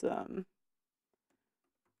traditionalism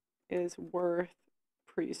is worth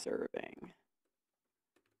preserving?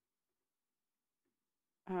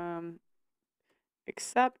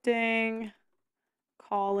 Accepting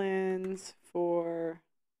call-ins for,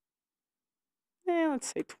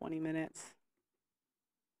 let's say 20 minutes.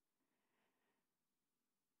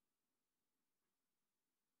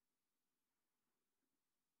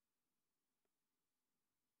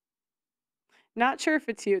 Not sure if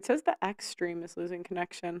it's you. It says the X stream is losing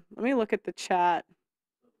connection. Let me look at the chat.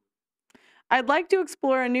 I'd like to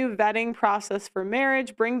explore a new vetting process for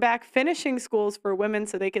marriage, bring back finishing schools for women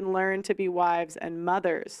so they can learn to be wives and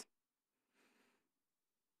mothers.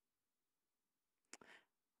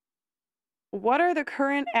 What are the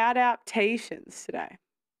current adaptations today?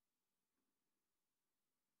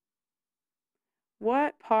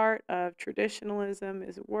 What part of traditionalism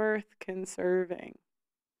is worth conserving?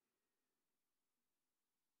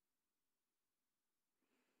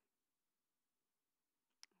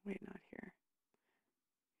 Wait, not here.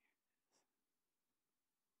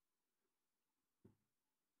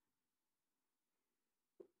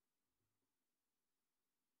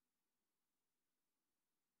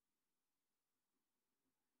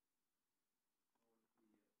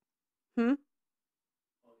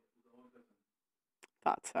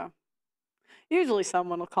 Thought so. Usually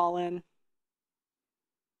someone will call in.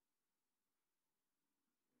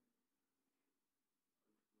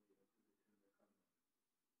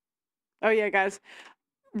 Oh yeah, guys.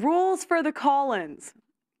 Rules for the call-ins.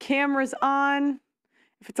 Cameras on.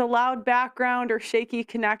 If it's a loud background or shaky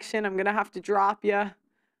connection, I'm gonna have to drop you.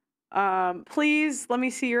 Please let me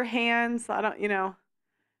see your hands. I don't,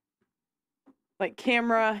 like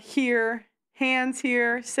camera here, hands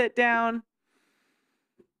here, sit down.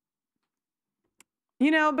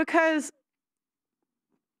 Because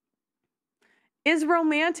is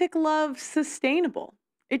romantic love sustainable?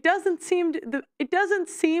 It doesn't seem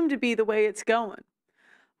to be the way it's going.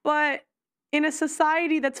 But in a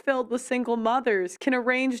society that's filled with single mothers, can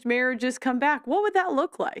arranged marriages come back? What would that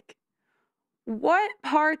look like? What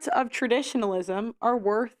parts of traditionalism are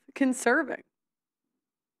worth conserving?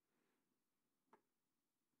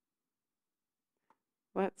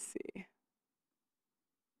 Let's see.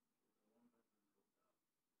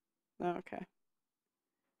 Okay.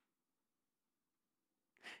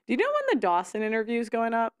 Do you know when the Dawson interview is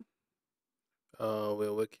going up?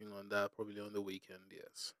 We're working on that probably on the weekend,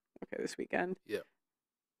 yes. Okay, this weekend. Yeah.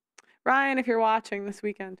 Ryan, if you're watching this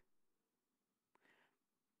weekend.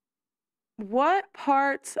 What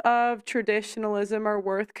parts of traditionalism are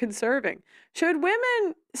worth conserving? Should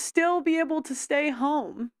women still be able to stay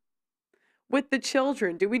home with the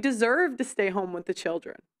children? Do we deserve to stay home with the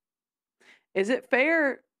children? Is it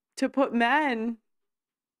fair to put men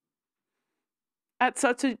at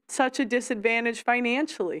such a disadvantage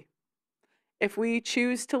financially if we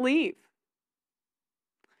choose to leave?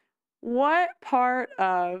 What part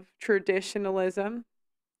of traditionalism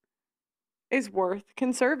is worth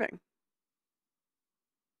conserving?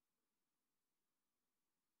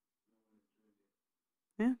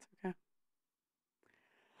 Yeah, it's okay.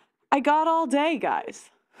 I got all day,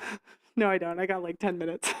 guys. No, I don't. I got like 10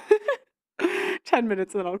 minutes. 10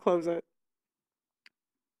 minutes, and then I'll close it.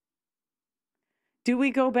 Do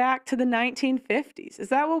we go back to the 1950s? Is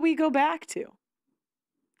that what we go back to?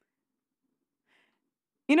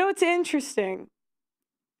 It's interesting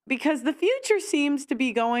because the future seems to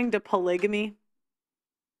be going to polygamy.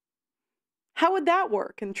 How would that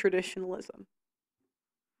work in traditionalism?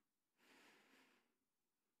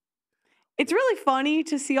 It's really funny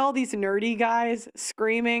to see all these nerdy guys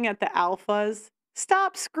screaming at the alphas,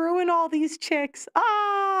 "Stop screwing all these chicks!"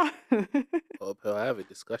 Ah! Well, Pearl, I have a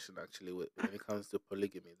discussion actually when it comes to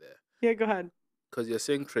polygamy there. Yeah, go ahead. Because you're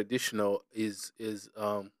saying traditional is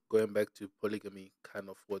going back to polygamy kind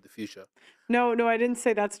of for the future. No, I didn't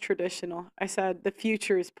say that's traditional. I said the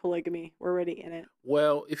future is polygamy. We're already in it.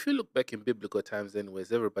 Well, if you look back in biblical times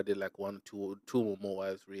anyways, everybody like one, two or more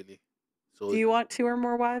wives really. So Do you want 2 or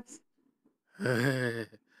more wives?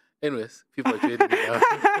 anyways, people are joining me now.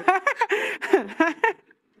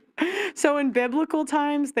 So in biblical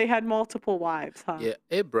times, they had multiple wives, huh? Yeah,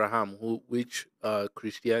 Abraham, which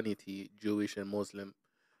Christianity, Jewish and Muslim,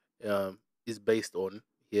 is based on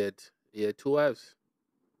he had 2 wives.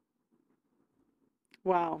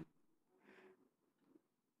 Wow.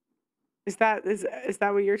 Is that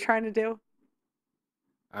what you're trying to do?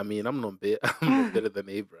 I mean, I'm not better than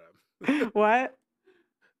Abraham. What?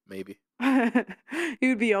 Maybe.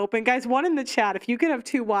 You'd be open. Guys, one in the chat. If you could have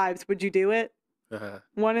 2 wives, would you do it?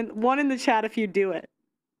 One in the chat if you do it.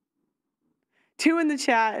 2 in the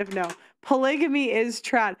chat if no. Polygamy is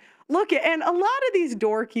trad. Look, and a lot of these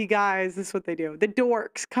dorky guys, this is what they do. The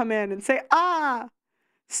dorks come in and say,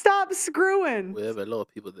 stop screwing. We have a lot of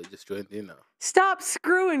people that just joined in now. Stop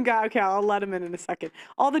screwing, guy. Okay, I'll let them in a second.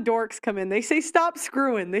 All the dorks come in. They say, stop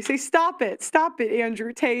screwing. They say, stop it,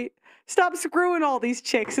 Andrew Tate. Stop screwing all these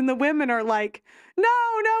chicks. And the women are like, no,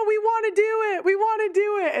 we want to do it. We want to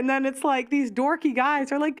do it. And then it's like these dorky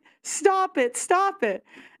guys are like, stop it.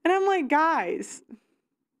 And I'm like, guys,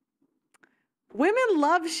 women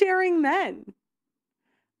love sharing men.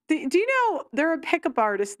 Do you know there are pickup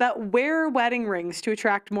artists that wear wedding rings to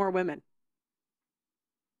attract more women?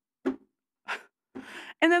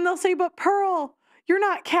 And then they'll say, but Pearl, you're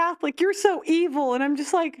not Catholic. You're so evil. And I'm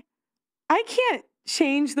just like, I can't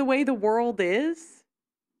change the way the world is.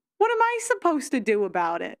 What am I supposed to do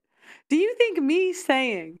about it? Do you think me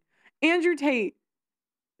saying, Andrew Tate,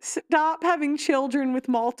 stop having children with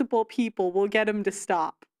multiple people will get him to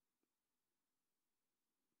stop?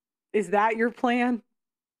 Is that your plan?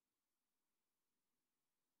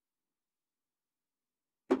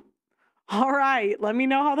 All right, let me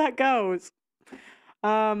know how that goes.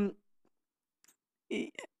 All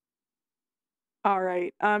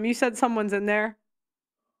right. You said someone's in there.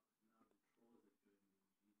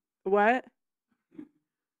 What?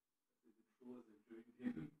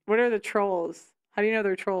 What are the trolls? How do you know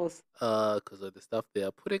they're trolls? Because of the stuff they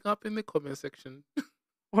are putting up in the comment section.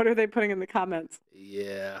 What are they putting in the comments?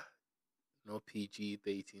 Yeah. No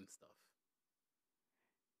PG-13 stuff.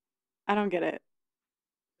 I don't get it.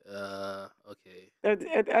 Okay.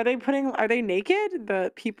 Are they naked?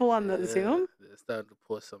 The people on the Zoom? They're starting to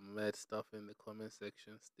post some mad stuff in the comment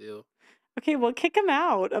section still. Okay, well, kick them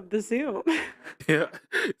out of the Zoom. Yeah,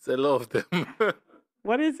 it's a lot of them.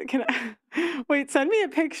 What is it? Wait, send me a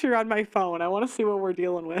picture on my phone. I want to see what we're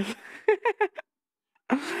dealing with.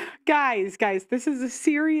 Guys, this is a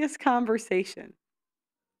serious conversation.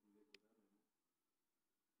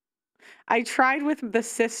 I tried with the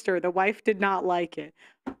sister. The wife did not like it.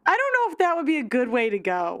 I don't know if that would be a good way to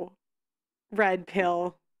go. Red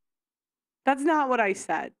pill. That's not what I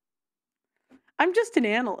said. I'm just an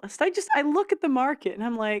analyst. I look at the market and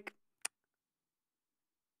I'm like,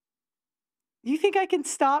 you think I can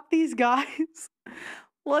stop these guys?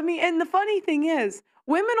 And the funny thing is,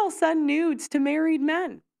 women will send nudes to married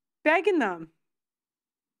men, begging them.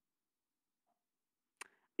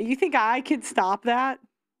 You think I could stop that?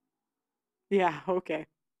 Yeah, okay.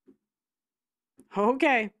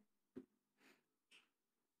 Okay.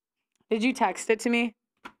 Did you text it to me?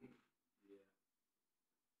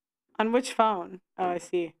 On which phone? Oh, I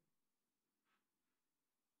see.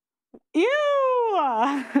 Ew!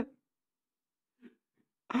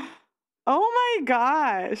 Oh my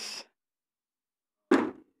gosh.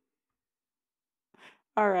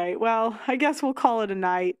 All right, well, I guess we'll call it a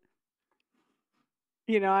night.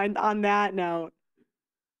 You know, on that note.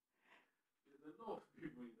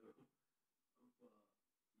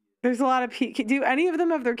 There's a lot of people. Do any of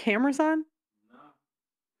them have their cameras on? No.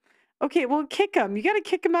 Okay, well, kick them. You got to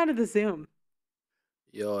kick them out of the Zoom.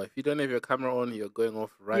 Yo, if you don't have your camera on, you're going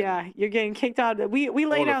off right. Yeah, you're getting kicked out. We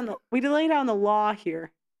lay down the law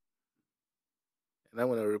here. And I'm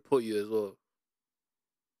gonna report you as well.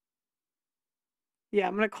 Yeah,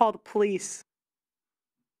 I'm gonna call the police.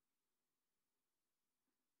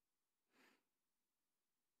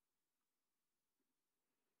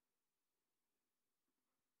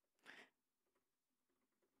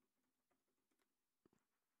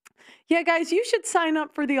 Yeah, guys, you should sign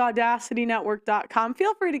up for the audacitynetwork.com.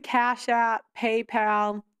 Feel free to Cash App,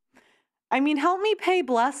 PayPal. I mean, help me pay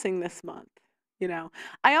Blessing this month. You know,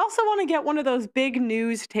 I also want to get one of those big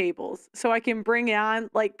news tables so I can bring on,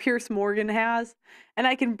 like Pierce Morgan has, and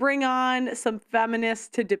I can bring on some feminists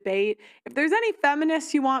to debate. If there's any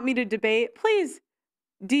feminists you want me to debate, please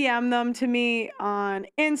DM them to me on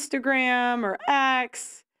Instagram or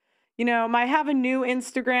X. You know, I have a new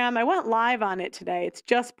Instagram. I went live on it today. It's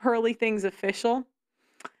just PearlyThings Official.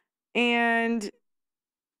 And,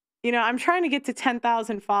 you know, I'm trying to get to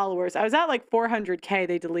 10,000 followers. I was at like 400K.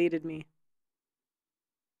 They deleted me.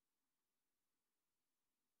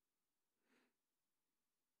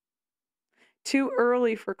 Too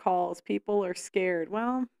early for calls. People are scared.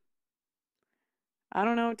 Well, I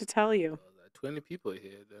don't know what to tell you. 20 people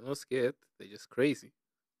here. They're not scared. They're just crazy.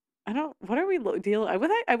 I don't. What are we dealing?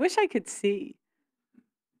 I wish I could see.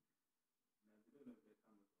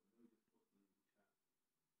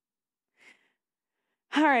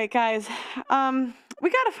 All right, guys. We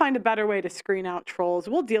got to find a better way to screen out trolls.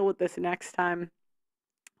 We'll deal with this next time.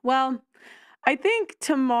 Well, I think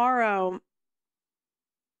tomorrow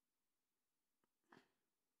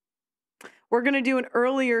we're going to do an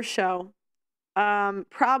earlier show,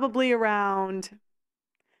 probably around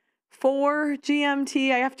 4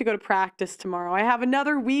 GMT. I have to go to practice tomorrow. I have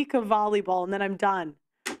another week of volleyball, and then I'm done.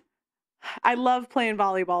 I love playing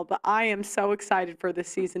volleyball, but I am so excited for this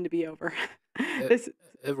season to be over. This,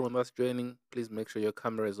 Everyone that's joining, please make sure your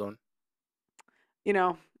camera is on. you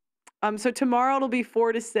know, so tomorrow it'll be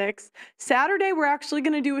 4 to 6. Saturday, we're actually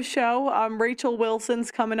going to do a show. Rachel Wilson's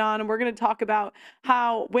coming on, and we're going to talk about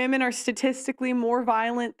how women are statistically more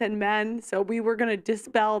violent than men. So we were going to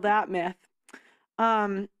dispel that myth.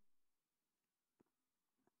 And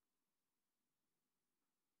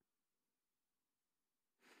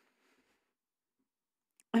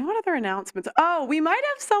what other announcements? Oh, we might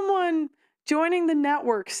have someone joining the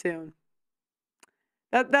network soon.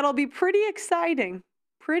 That'll be pretty exciting.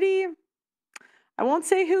 I won't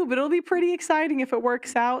say who, but it'll be pretty exciting if it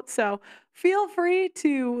works out. So feel free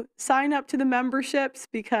to sign up to the memberships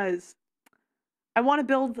because I want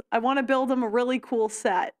to build them a really cool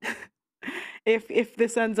set if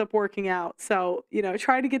this ends up working out. So,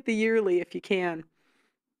 try to get the yearly if you can.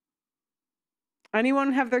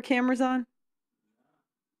 Anyone have their cameras on?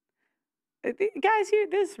 Guys,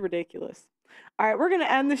 this is ridiculous. All right, we're going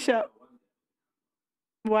to end the show.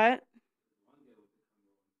 What?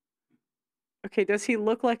 Okay, does he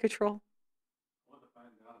look like a troll?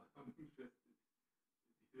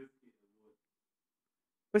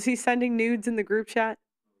 Was he sending nudes in the group chat?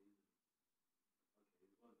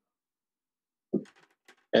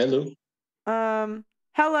 Hello.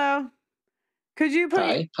 Hello. Could you put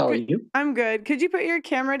Hi, how are you? I'm good. Could you put your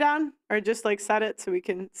camera down or just set it so we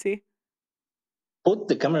can see? Put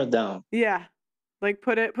the camera down. Yeah.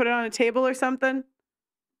 Put it on a table or something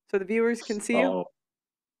so the viewers can see you.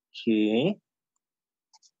 Okay.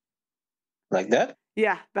 Like that?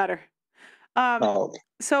 Yeah, better. Okay.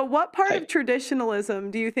 So what part Hi. of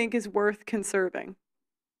traditionalism do you think is worth conserving?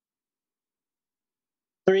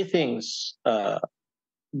 3 things.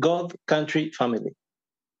 God, country, family.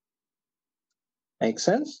 Make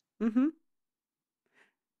sense? Mm-hmm.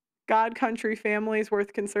 God, country, family is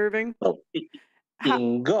worth conserving. Well,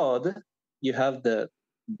 in God, you have the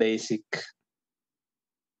basic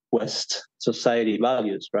West society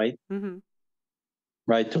values, right? Mm-hmm.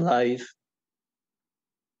 Right to life,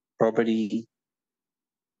 property.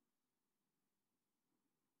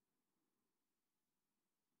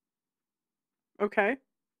 Okay.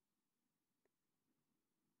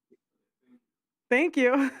 Thank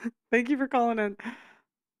you. Thank you for calling in.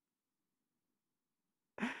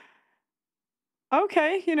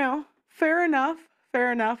 Okay, fair enough.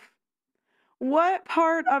 Fair enough. What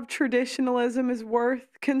part of traditionalism is worth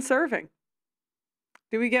conserving?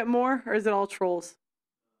 Do we get more or is it all trolls?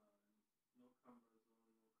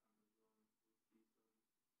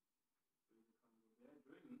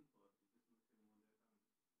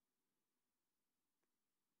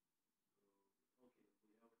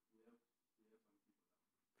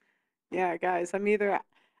 Yeah, guys,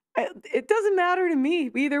 it doesn't matter to me.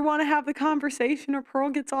 We either want to have the conversation or Pearl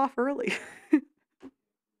gets off early.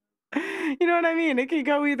 You know what I mean? It could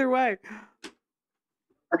go either way.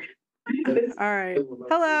 All right.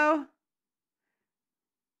 Hello.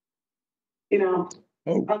 Hello.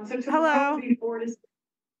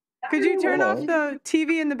 Could you turn off the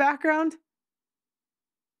TV in the background?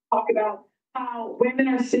 Talk about how women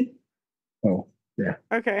are. Oh, yeah.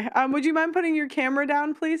 Okay. Would you mind putting your camera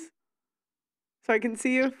down, please? So I can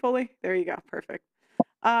see you fully? There you go. Perfect.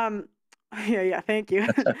 Yeah, thank you.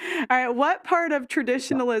 All right. What part of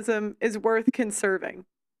traditionalism is worth conserving?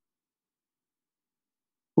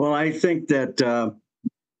 Well, I think that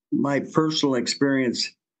my personal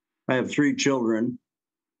experience, I have 3 children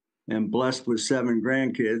and blessed with 7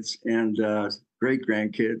 grandkids and great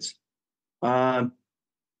grandkids. One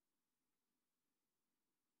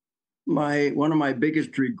of my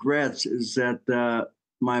biggest regrets is that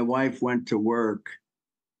my wife went to work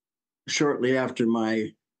shortly after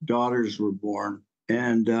my daughters were born.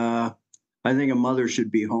 And I think a mother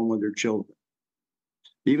should be home with her children.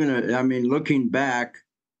 Looking back,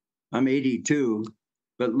 I'm 82,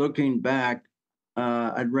 but looking back,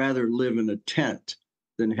 I'd rather live in a tent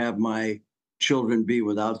than have my children be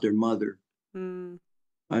without their mother. Mm.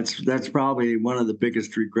 That's probably one of the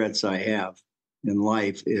biggest regrets I have in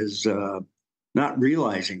life is not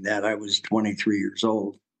realizing that I was 23 years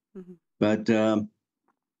old. Mm-hmm. But,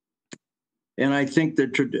 and I think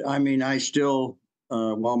that, I mean, I still,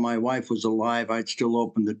 while my wife was alive, I'd still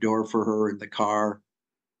open the door for her in the car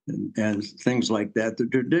and things like that, the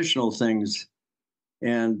traditional things,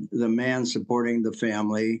 and the man supporting the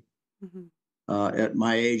family. Mm-hmm. At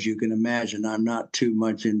my age, you can imagine I'm not too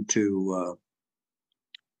much into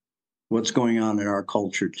what's going on in our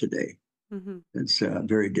culture today. Mm-hmm. It's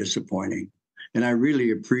very disappointing. And I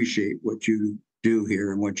really appreciate what you do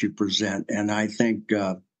here and what you present. And I think,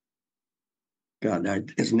 God,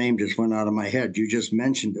 his name just went out of my head. You just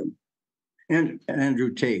mentioned him. And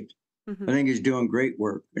Andrew Tate. Mm-hmm. I think he's doing great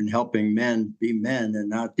work in helping men be men and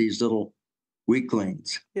not these little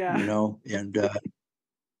weaklings, Yeah. you know, and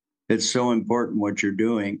it's so important what you're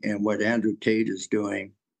doing and what Andrew Tate is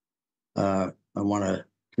doing. I want to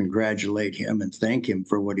congratulate him and thank him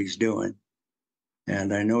for what he's doing.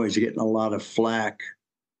 And I know he's getting a lot of flack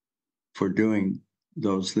for doing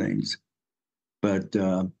those things, but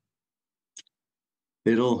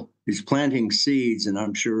he's planting seeds, and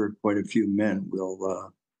I'm sure quite a few men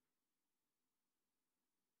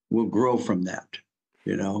will grow from that,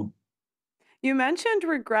 you know. You mentioned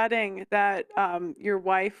regretting that your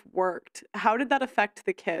wife worked. How did that affect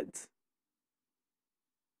the kids?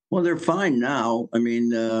 Well, they're fine now. I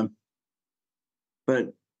mean,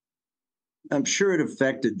 but I'm sure it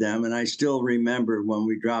affected them. And I still remember when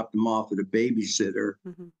we dropped them off at a babysitter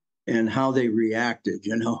Mm-hmm. and how they reacted,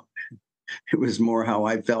 you know. It was more how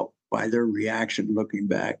I felt by their reaction looking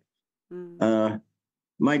back. Mm-hmm.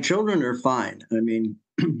 My children are fine. I mean,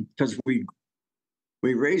 because we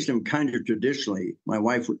raised them kind of traditionally. My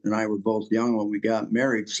wife and I were both young when we got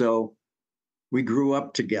married, so we grew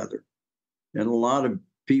up together. And a lot of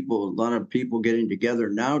people getting together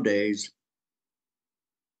nowadays,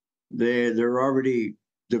 they're already,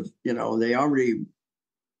 you know, they already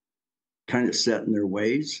kind of set in their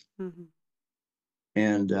ways, Mm-hmm.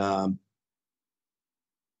 and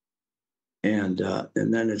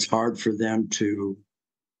then it's hard for them to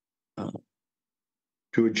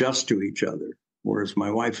adjust to each other. Whereas my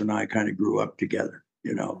wife and I kind of grew up together,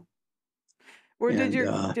 you know. Where And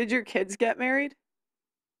did your kids get married?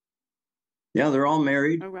 yeah, they're all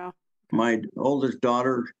married. Oh wow. Okay. My oldest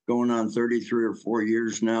daughter going on 33 or 4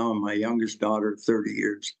 years now, and my youngest daughter 30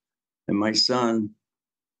 years, and my son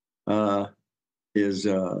is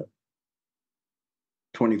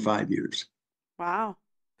 25 years. Wow.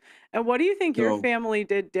 And what do you think your So family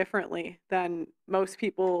did differently than most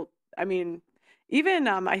people? I mean, even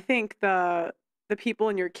I think the people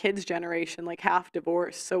in your kids' generation, like half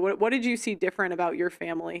divorced. So what did you see different about your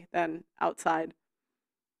family than outside?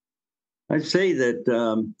 I'd say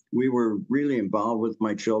that we were really involved with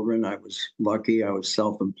my children. I was lucky. I was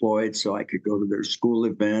self-employed, so I could go to their school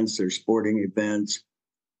events, their sporting events.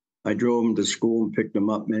 I drove them to school and picked them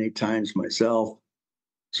up many times myself.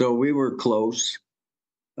 So we were close.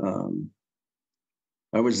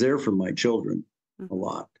 I was there for my children a Mm-hmm.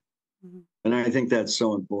 lot. Mm-hmm. And I think that's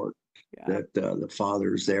so important Yeah. that the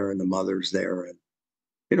father's there and the mother's there. And,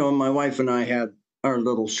 you know, my wife and I had our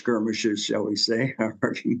little skirmishes, shall we say, our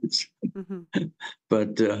arguments. Mm-hmm.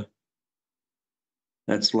 But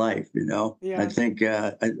that's life, you know. I Yeah. think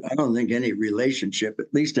I don't think any relationship,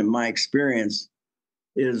 at least in my experience,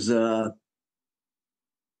 is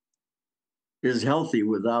healthy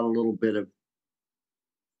without a little bit of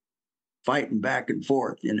fighting back and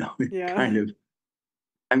forth, you know. Yeah. Kind of.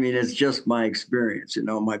 I mean, it's just my experience, you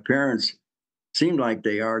know. My parents seemed like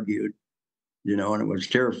they argued, you know, and it was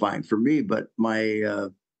terrifying for me. But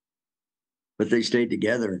but they stayed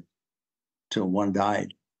together till one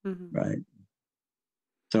died, Mm-hmm. right?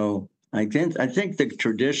 So I think the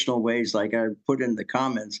traditional ways, like I put in the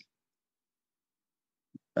comments,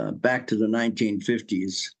 back to the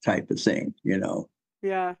 1950s type of thing, you know.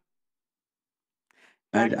 Yeah.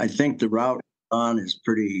 Back. I think the route on is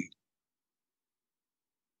pretty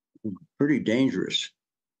dangerous.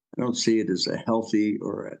 I don't see it as a healthy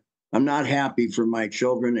I'm not happy for my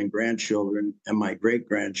children and grandchildren and my great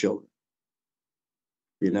grandchildren.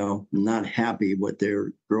 You know, I'm not happy what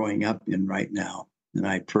they're growing up in right now. And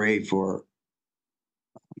I pray for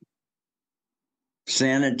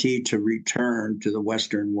sanity to return to the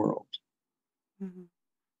Western world. Mm-hmm.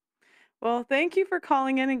 Well, thank you for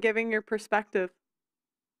calling in and giving your perspective.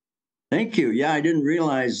 Thank you. Yeah, I didn't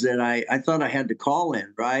realize that I thought I had to call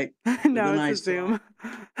in, right? But No, then it's a Zoom.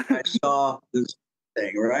 I saw this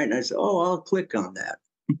thing, right? And I said, oh, I'll click on that.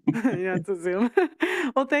 Yeah, it's a Zoom.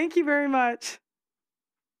 Well, thank you very much.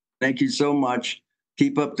 Thank you so much.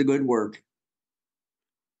 Keep up the good work.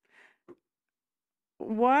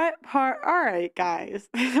 What part? All right, guys.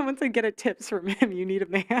 Someone said get a tips from him. You need a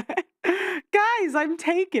man. Guys, I'm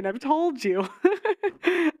taken. I've told you.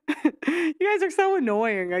 You guys are so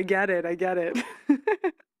annoying. I get it. I get it.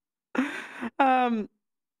 um,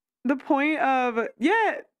 the point of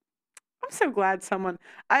yeah, I'm so glad someone.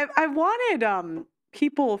 I wanted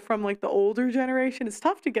people from like the older generation. It's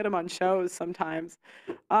tough to get them on shows sometimes.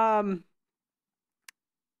 Um,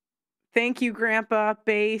 thank you, Grandpa.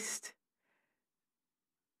 Based.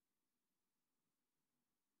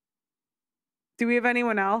 Do we have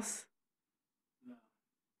anyone else?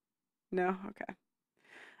 No? Okay.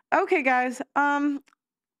 Okay, guys.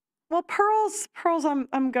 Well, Pearls,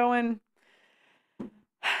 I'm going. I'm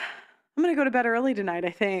gonna go to bed early tonight, I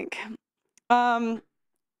think.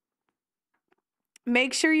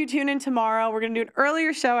 Make sure you tune in tomorrow. We're gonna do an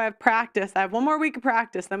earlier show. I have practice. I have one more week of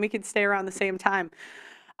practice, then we can stay around the same time.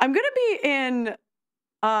 I'm gonna be in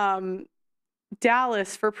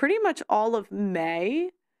Dallas for pretty much all of May.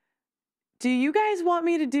 Do you guys want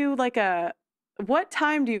me to do like what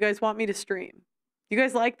time do you guys want me to stream? You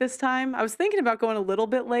guys like this time? I was thinking about going a little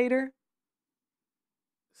bit later.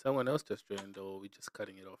 Someone else just joined, or we just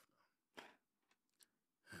cutting it off?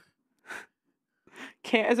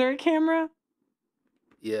 Is there a camera?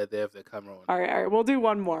 Yeah, they have the camera on. All right. We'll do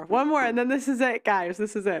one more. One more, and then this is it, guys.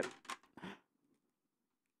 This is it.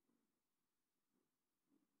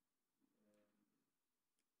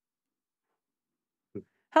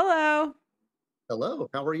 Hello. Hello,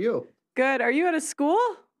 how are you? Good. Are you at a school?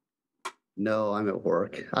 No, I'm at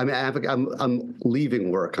work. I'm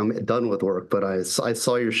leaving work. I'm done with work, but I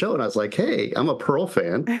saw your show and I was like, hey, I'm a Pearl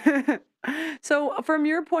fan. So from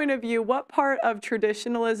your point of view, what part of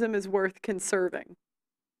traditionalism is worth conserving?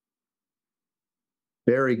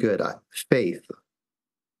 Very good. Faith.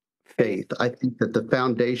 Faith. I think that the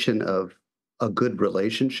foundation of a good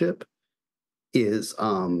relationship is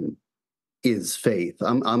faith.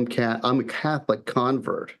 I'm a Catholic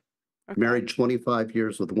convert. Okay. Married 25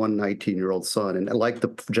 years with one 19-year-old son. And like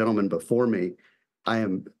the gentleman before me, I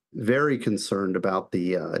am very concerned about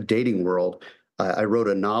the dating world. I wrote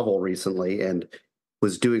a novel recently and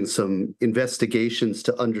was doing some investigations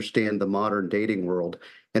to understand the modern dating world.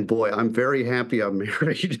 And boy, I'm very happy I'm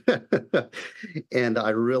married. And I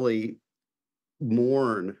really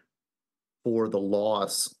mourn for the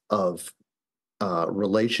loss of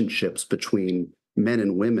relationships between men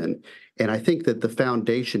and women. And I think that the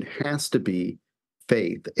foundation has to be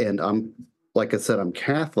faith. And like I said, I'm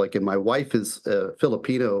Catholic, and my wife is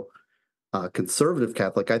Filipino conservative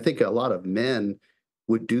Catholic. I think a lot of men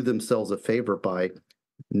would do themselves a favor by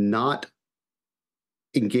not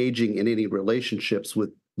engaging in any relationships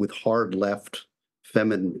with hard left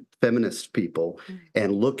feminist people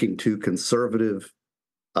and looking to conservative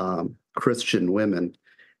Christian women.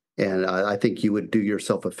 And I think you would do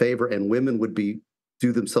yourself a favor, and women would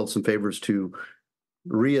do themselves some favors to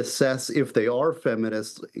reassess if they are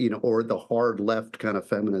feminists, or the hard left kind of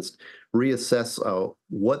feminist, reassess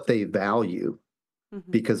what they value.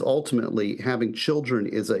 Because ultimately having children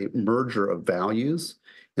is a merger of values,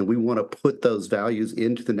 and we want to put those values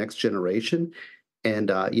into the next generation. And,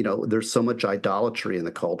 there's so much idolatry in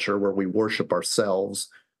the culture where we worship ourselves,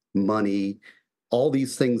 money, all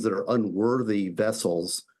these things that are unworthy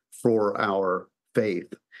vessels for our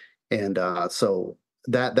faith. And so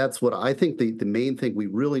that's what I think the main thing. We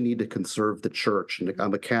really need to conserve the church. And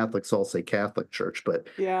I'm a Catholic, so I'll say Catholic Church, but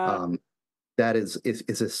yeah. That is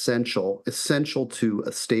essential to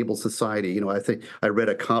a stable society. I think I read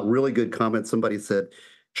a really good comment. Somebody said,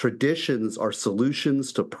 traditions are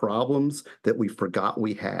solutions to problems that we forgot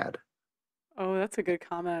we had. Oh, that's a good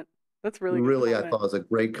comment. That's really Really, good I thought it was a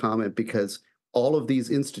great comment, because all of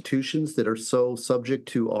these institutions that are so subject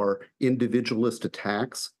to our individualist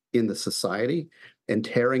attacks in the society and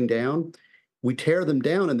tearing down, we tear them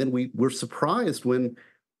down, and then we're surprised when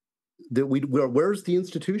where's the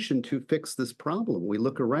institution to fix this problem? We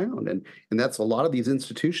look around, and that's a lot of these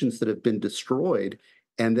institutions that have been destroyed,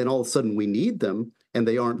 and then all of a sudden we need them, and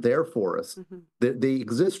they aren't there for us. They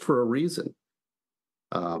exist for a reason.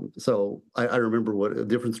 So I remember what a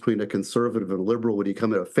difference between a conservative and a liberal. When you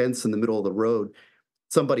come at a fence in the middle of the road,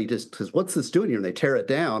 somebody just says, "What's this doing here?" And they tear it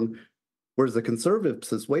down. Whereas the conservative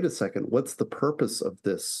says, "Wait a second, what's the purpose of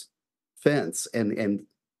this fence?" And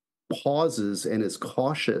pauses and is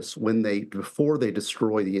cautious before they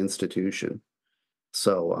destroy the institution.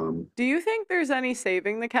 So, Do you think there's any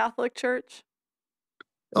saving the Catholic Church?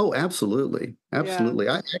 oh, absolutely, absolutely.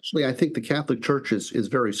 Yeah. I think the Catholic Church is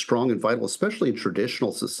very strong and vital, especially in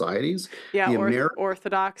traditional societies. Yeah, The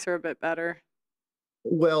Orthodox are a bit better.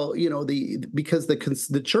 Well, because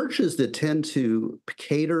the churches that tend to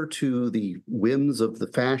cater to the whims of the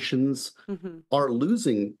fashions Mhm. are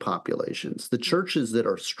losing populations. The churches that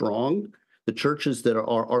are strong, the churches that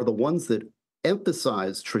are the ones that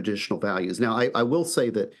emphasize traditional values. Now, I will say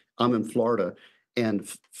that I'm in Florida, and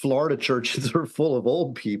Florida churches are full of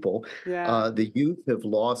old people. Yeah. The youth have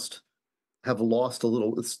lost a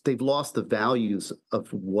little. They've lost the values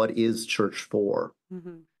of what is church for.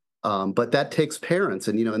 Mhm. But that takes parents,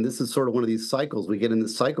 and this is sort of one of these cycles. We get in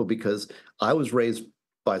this cycle because I was raised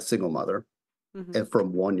by a single mother Mhm. and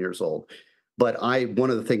from 1 years old. But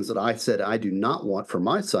one of the things that I said I do not want for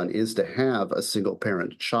my son is to have a single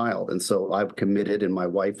parent child. And so I've committed, and my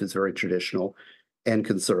wife is very traditional and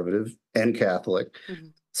conservative and Catholic.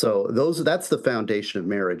 Mhm. So that's the foundation of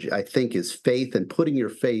marriage, I think, is faith, and putting your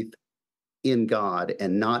faith in God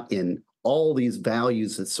and not in all these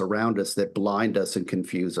values that surround us that blind us and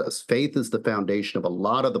confuse us. Faith is the foundation of a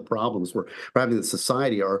lot of the problems we're having in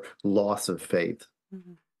society, are loss of faith.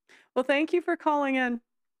 Mhm. Well, thank you for calling in.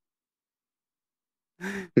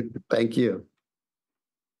 Thank you.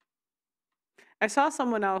 I saw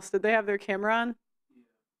someone else. Did they have their camera on?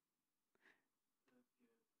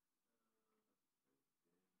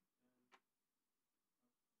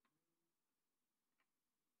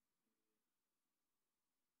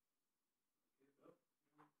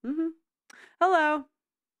 Mhm. Hello.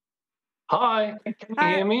 Hi, can you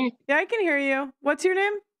Hi. hear me? Yeah, I can hear you. What's your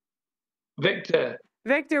name? Victor.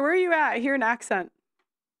 Victor, where are you at? I hear an accent.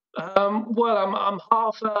 Well, I'm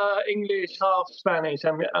half English, half Spanish.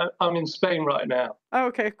 I'm in Spain right now. Oh,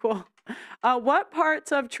 okay, cool. What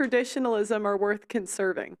parts of traditionalism are worth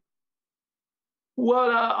conserving?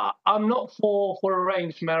 Well, I'm not for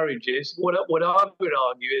arranged marriages. What I would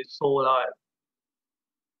argue is for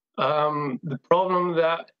the problem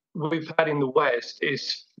that we've had in the West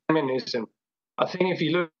is feminism. I think if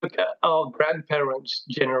you look at our grandparents'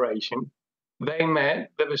 generation, they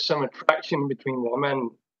met. There was some attraction between them,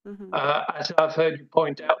 and Mhm. as I've heard you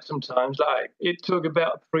point out sometimes, like it took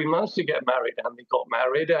about 3 months to get married, and they got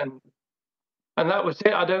married, and that was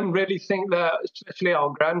it. I don't really think that, especially our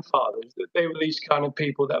grandfathers, that they were these kind of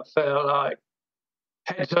people that felt like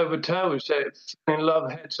heads over toes, fell in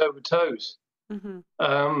love heads over toes. Mhm.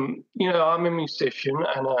 I'm a musician,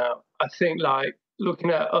 and I think like looking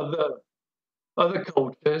at other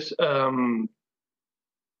cultures,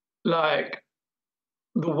 like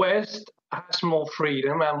the West has more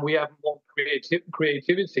freedom, and we have more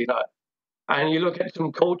creativity. Like, and you look at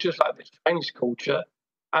some cultures like the Chinese culture,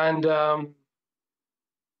 and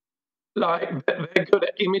like they're good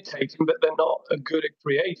at imitating, but they're not good at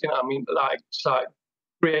creating. I mean, like it's like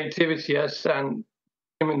creativity has, and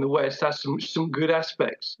in the West has some good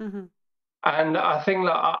aspects. Mhm. And I think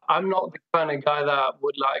that I'm not the kind of guy that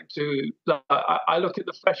would like to. Like, I look at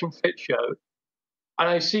the Fashion Fit show, and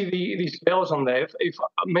I see these girls on there. If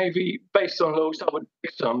maybe based on looks, I would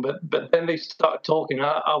pick some, but then they start talking.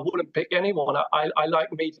 I wouldn't pick anyone. I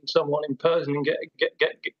like meeting someone in person and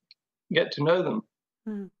get to know them.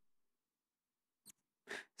 Mhm.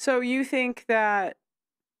 So you think that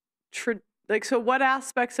so what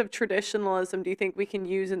aspects of traditionalism do you think we can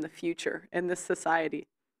use in the future in this society?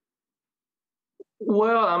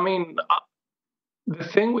 Well, I mean, the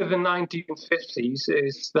thing with the 1950s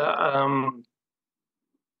is that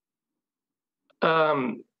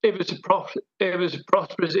it was a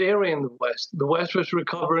prosperous era in the West. The West was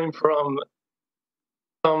recovering from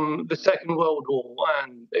the Second World War,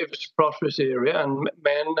 and it was a prosperous era, and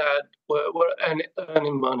men were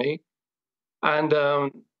earning money, and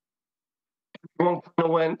everyone kind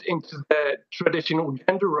of went into their traditional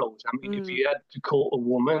gender roles. I mean, if Mm. you had to court a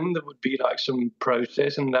woman, there would be like some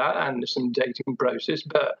process and that, and some dating process,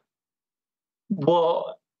 but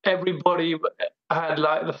what everybody had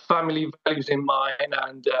like the family values in mind,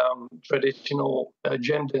 and traditional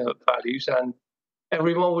gender values, and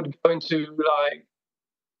everyone would go into like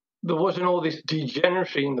there wasn't all this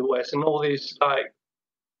degeneracy in the West and all these like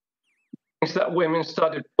things that women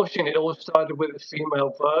started pushing. It all started with the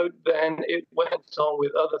female vote, then it went on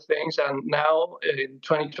with other things, and now in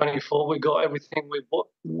 2024 we got everything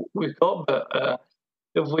we've got. But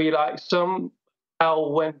if we like somehow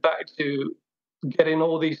went back to getting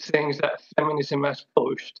all these things that feminism has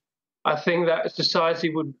pushed, I think that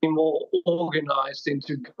society would be more organized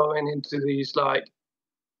into going into these like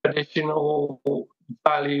traditional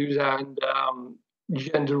values and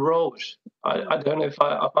gender roles. I don't know if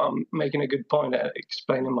I'm making a good point at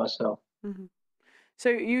explaining myself. Mhm. So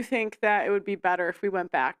you think that it would be better if we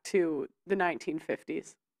went back to the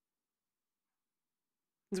 1950s?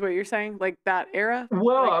 Is what you're saying? Like that era?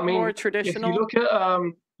 Well, Like I more mean, if you traditional? look at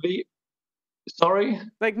the Sorry?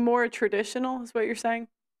 Like more traditional is what you're saying?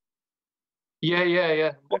 Yeah.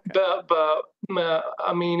 Okay. But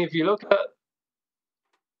I mean, if you look at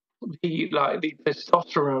the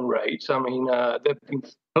testosterone rates, I mean, they've been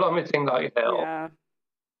plummeting like hell. Yeah.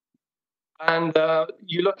 And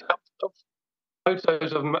you look at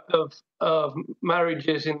photos of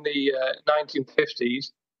marriages in the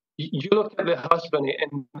 1950s. You look at the husband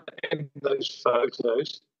in those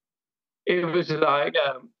photos. It was like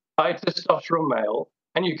high testosterone male,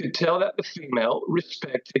 and you could tell that the female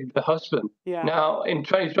respected the husband. Yeah. Now, in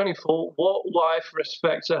 2024, what wife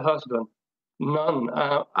respects her husband? None.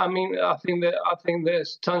 I mean, I think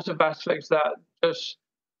there's tons of aspects that just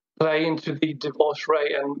play into the divorce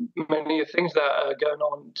rate and many things that are going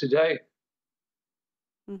on today.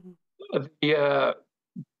 Mm-hmm. The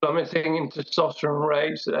plummeting in testosterone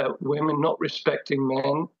rates, women not respecting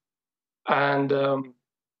men, and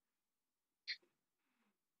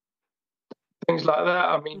things like that.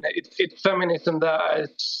 I mean, it's feminism that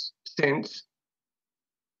has since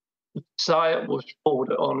society was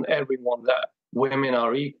forward on everyone that women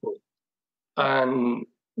are equal. And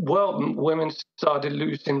well, women started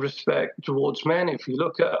losing respect towards men. If you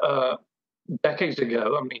look at decades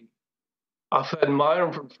ago, I mean, I've heard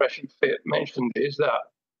Myron from Fresh and Fit mention this, that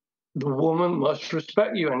the woman must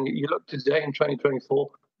respect you. And you look today in 2024,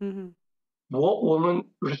 what woman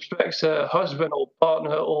respects her husband or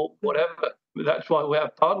partner or whatever? That's why we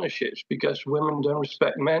have partnerships, because women don't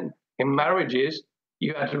respect men. In marriages,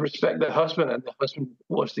 you had to respect the husband, and the husband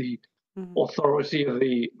was the authority of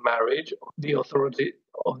the marriage, the authority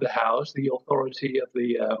of the house, the authority of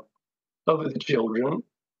the over the children.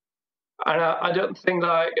 And I don't think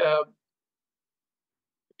like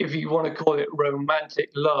if you want to call it romantic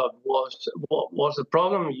love was what was the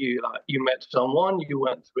problem. You met someone, you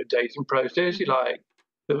went through a dating process,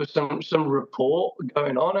 there was some rapport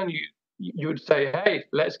going on, and you would say, hey,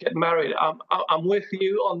 let's get married. I'm with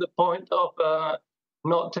you on the point of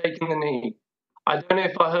not taking the knee. I don't know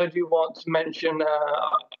if I heard you once mention,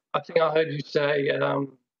 I think I heard you say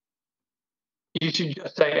you should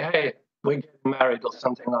just say, hey, we're getting married or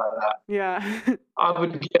something like that. Yeah. I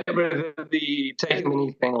would get rid of the taking the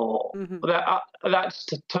knee thing, or that's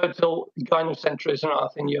total gynocentrism. I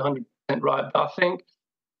think you're 100% right. But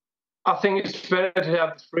I think it's better to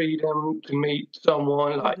have the freedom to meet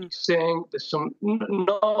someone, like you sing. There's some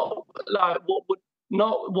not like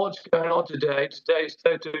not what's going on today. Today's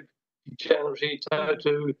total degeneracy,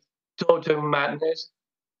 total madness.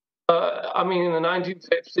 I mean, in the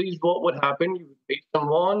 1950s, what would happen? You would meet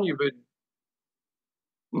someone, you would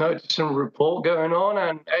notice some rapport going on,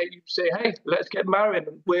 and you'd say, hey, let's get married.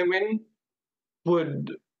 And women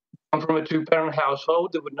would come from a two-parent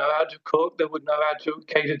household. They would know how to cook. They would know how to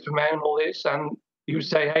cater to men and all this. And you would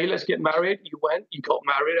say, hey, let's get married. You went, you got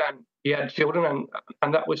married, and you had children,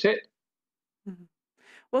 and that was it.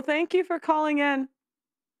 Well, thank you for calling in.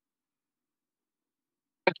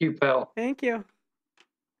 Thank you, Pearl. Thank you.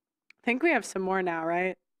 I think we have some more now,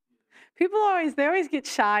 right? People always get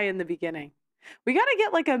shy in the beginning. We got to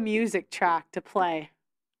get like a music track to play,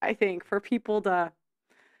 I think, for people to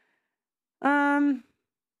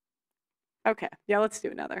okay, yeah, let's do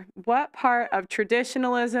another. What part of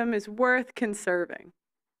traditionalism is worth conserving?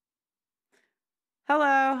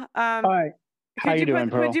 Hello. Hi. How you doing,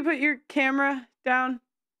 Pearl? Could you put your camera down?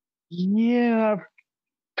 Yeah,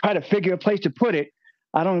 try to figure a place to put it.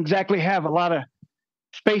 I don't exactly have a lot of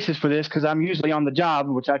spaces for this because I'm usually on the job,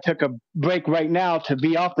 which I took a break right now to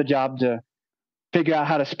be off the job to figure out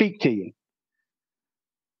how to speak to you.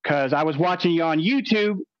 Because I was watching you on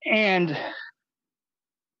YouTube, and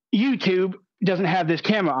YouTube doesn't have this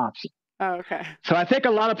camera option. Oh, okay. So I think a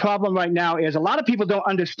lot of problem right now is a lot of people don't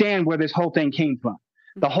understand where this whole thing came from.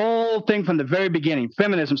 The whole thing from the very beginning,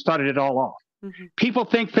 feminism started it all off. People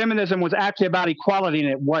think feminism was actually about equality, and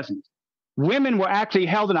it wasn't. Women were actually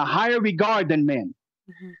held in a higher regard than men.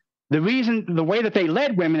 The way that they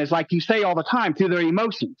led women is, like you say all the time, through their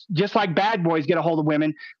emotions. Just like bad boys get a hold of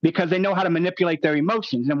women because they know how to manipulate their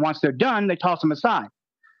emotions. And once they're done, they toss them aside.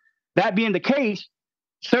 That being the case,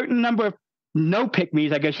 certain number of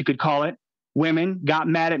no-pick-me's, I guess you could call it, women got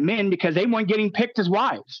mad at men because they weren't getting picked as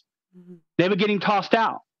wives. They were getting tossed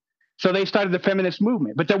out. So they started the feminist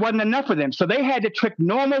movement. But there wasn't enough of them. So they had to trick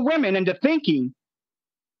normal women into thinking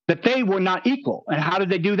that they were not equal. And how did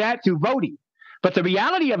they do that? Through voting. But the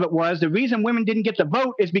reality of it was the reason women didn't get to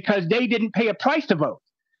vote is because they didn't pay a price to vote.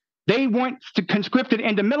 They weren't conscripted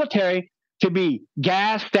into military to be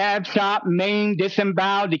gassed, stabbed, shot, maimed,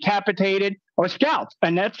 disemboweled, decapitated, or scalped.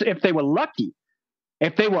 And that's if they were lucky.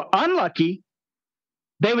 If they were unlucky,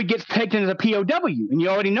 they would get taken as a POW. And you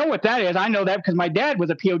already know what that is. I know that because my dad was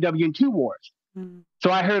a POW in 2 wars. So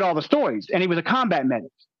I heard all the stories, and he was a combat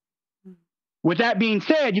medic. With that being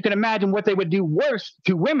said, you can imagine what they would do worse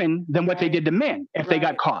to women than what they did to men if they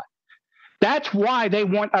got caught. That's why they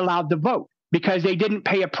weren't allowed to vote, because they didn't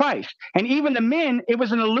pay a price. And even the men, it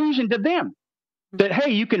was an illusion to them that,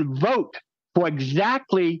 hey, you can vote for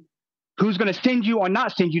exactly who's going to send you or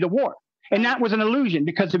not send you to war. And that was an illusion,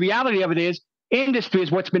 because the reality of it is industry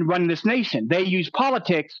is what's been running this nation. They use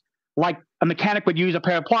politics like a mechanic would use a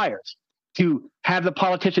pair of pliers to have the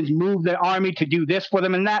politicians move their army to do this for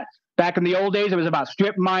them and that. Back in the old days, it was about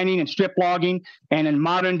strip mining and strip logging. And in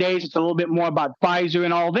modern days, it's a little bit more about Pfizer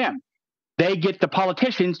and all them. They get the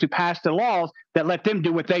politicians to pass the laws that let them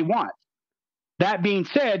do what they want. That being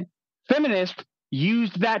said, feminists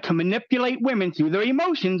used that to manipulate women through their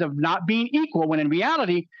emotions of not being equal, when in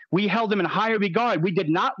reality, we held them in higher regard. We did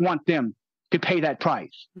not want them to pay that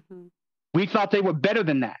price. We thought they were better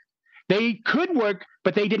than that. They could work,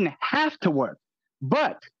 but they didn't have to work.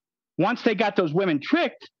 But once they got those women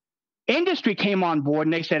tricked, industry came on board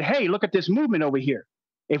and they said, hey, look at this movement over here.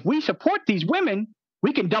 If we support these women,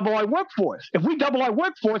 we can double our workforce. If we double our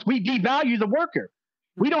workforce, we devalue the worker.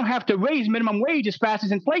 We don't have to raise minimum wage as fast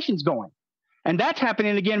as inflation's going. And that's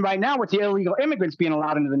happening again right now with the illegal immigrants being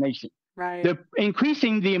allowed into the nation. They're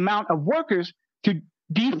increasing the amount of workers to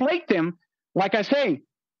deflate them. Like I say,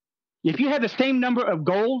 if you have the same number of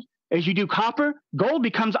gold as you do copper, gold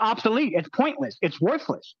becomes obsolete. It's pointless. It's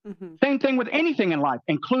worthless. Same thing with anything in life,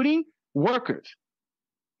 including workers.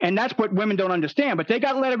 And that's what women don't understand. But they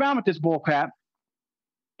got led around with this bull crap.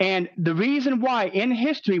 And the reason why in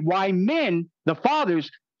history, why men, the fathers,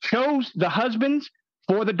 chose the husbands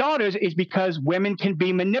for the daughters is because women can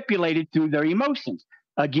be manipulated through their emotions.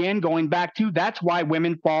 Again, going back to that's why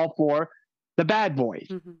women fall for the bad boys,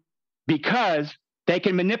 because they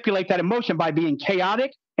can manipulate that emotion by being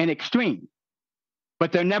chaotic and extreme,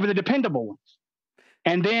 but they're never the dependable ones.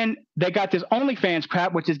 And then they got this OnlyFans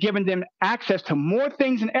crap, which has given them access to more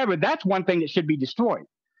things than ever. That's one thing that should be destroyed,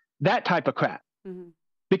 that type of crap.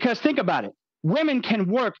 Because think about it. Women can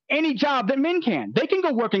work any job that men can. They can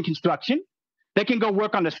go work in construction. They can go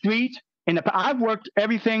work on the streets. And I've worked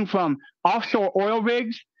everything from offshore oil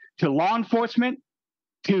rigs to law enforcement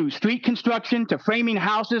to street construction to framing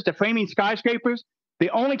houses to framing skyscrapers.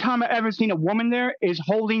 The only time I've ever seen a woman there is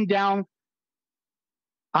holding down,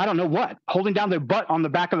 I don't know what, holding down their butt on the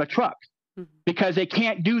back of a truck because they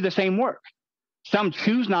can't do the same work. Some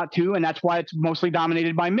choose not to, and that's why it's mostly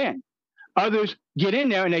dominated by men. Others get in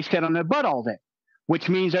there and they sit on their butt all day, which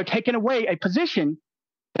means they're taking away a position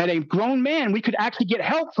that a grown man we could actually get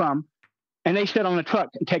help from, and they sit on the truck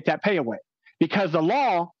and take that pay away because the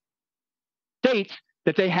law states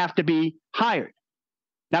that they have to be hired.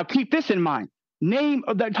 Now, keep this in mind.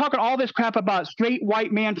 They're talking all this crap about straight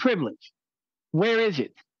white man privilege. Where is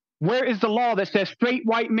it? Where is the law that says straight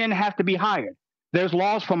white men have to be hired? There's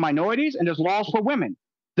laws for minorities and there's laws for women.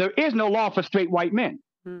 There is no law for straight white men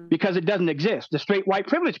because it doesn't exist. The straight white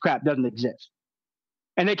privilege crap doesn't exist.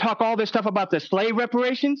 And they talk all this stuff about the slave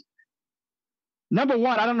reparations. Number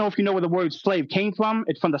one, I don't know if you know where the word slave came from.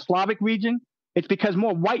 It's from the Slavic region. It's because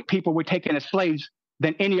more white people were taken as slaves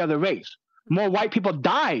than any other race. More white people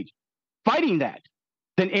died fighting that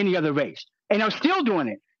than any other race. And are still doing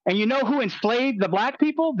it. And you know who enslaved the black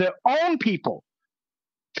people? Their own people.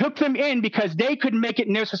 Took them in because they couldn't make it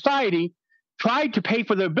in their society, tried to pay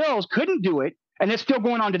for their bills, couldn't do it. And it's still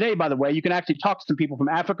going on today, by the way. You can actually talk to some people from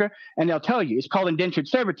Africa and they'll tell you. It's called indentured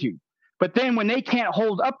servitude. But then when they can't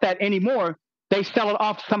hold up that anymore, they sell it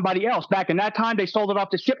off to somebody else. Back in that time, they sold it off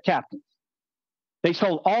to ship captains. They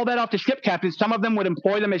sold all that off to ship captains. Some of them would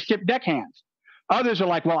employ them as ship deckhands. Others are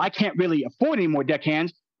like, well, I can't really afford any more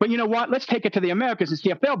deckhands. But you know what? Let's take it to the Americans and see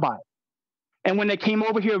if they'll buy it. And when they came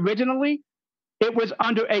over here originally, it was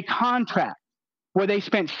under a contract where they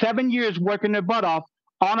spent 7 years working their butt off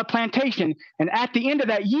on a plantation. And at the end of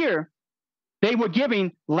that year, they were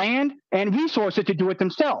giving land and resources to do it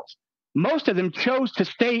themselves. Most of them chose to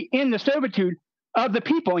stay in the servitude of the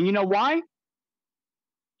people. And you know why?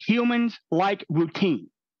 Humans like routine.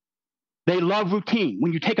 They love routine.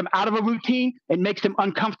 When you take them out of a routine, it makes them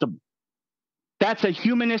uncomfortable. That's a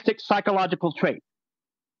humanistic psychological trait.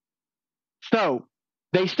 So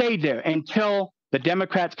they stayed there until the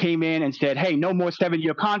Democrats came in and said, hey, no more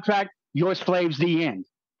 7-year contract. You're slaves, the end.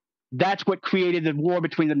 That's what created the war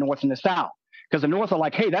between the North and the South. Because the North are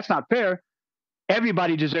like, hey, that's not fair.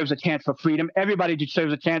 Everybody deserves a chance for freedom. Everybody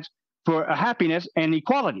deserves a chance for a happiness and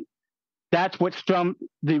equality. That's what stemmed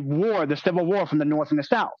the war, the Civil War from the North and the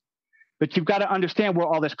South. But you've got to understand where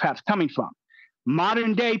all this crap's coming from.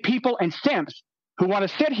 Modern day people and simps who want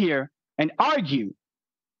to sit here and argue.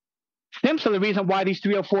 Simps are the reason why these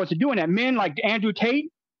 304s are doing that. Men like Andrew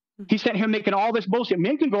Tate, he's sitting here making all this bullshit.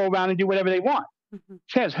 Men can go around and do whatever they want.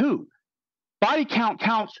 Says who? Body count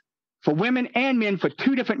counts for women and men for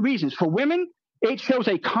two different reasons. For women, it shows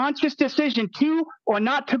a conscious decision to or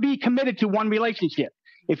not to be committed to one relationship.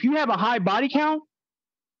 If you have a high body count,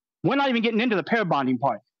 we're not even getting into the pair bonding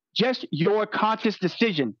part. Just your conscious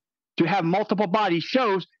decision to have multiple bodies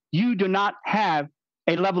shows you do not have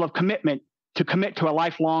a level of commitment to commit to a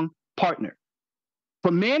lifelong partner.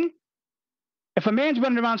 For men, if a man's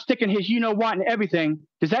running around sticking his you-know-what and everything,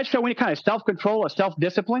 does that show any kind of self-control or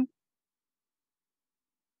self-discipline?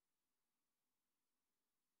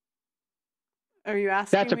 Are you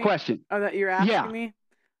asking That's me? a question. Oh, that you're asking me?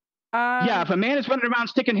 Yeah, if a man is running around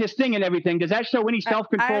sticking his thing and everything, does that show any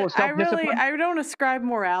self-control or self-discipline? I don't ascribe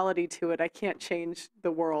morality to it. I can't change the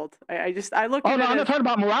world. I look at it. Oh, no, I'm not talking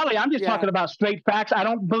about morality. I'm just talking about straight facts. I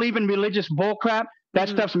don't believe in religious bullcrap. That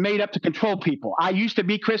stuff's made up to control people. I used to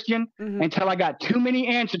be Christian until I got too many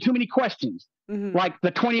answers, too many questions, like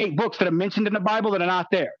the 28 books that are mentioned in the Bible that are not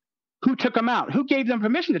there. Who took them out? Who gave them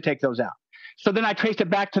permission to take those out? So then I traced it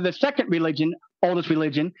back to the second religion, oldest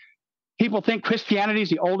religion. People think Christianity is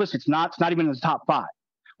the oldest. It's not. It's not even in the top 5.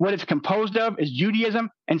 What it's composed of is Judaism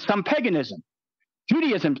and some paganism.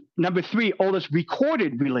 Judaism, number 3, oldest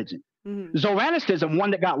recorded religion. Zoroastrianism,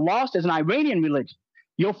 one that got lost, is an Iranian religion.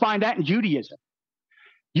 You'll find that in Judaism.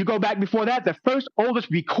 You go back before that, the first oldest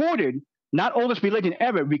recorded, not oldest religion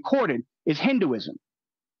ever, recorded, is Hinduism.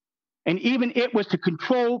 And even it was to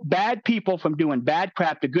control bad people from doing bad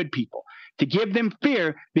crap to good people, to give them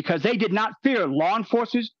fear because they did not fear law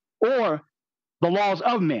enforcers or the laws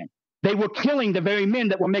of men. They were killing the very men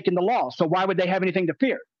that were making the laws. So why would they have anything to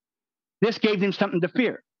fear? This gave them something to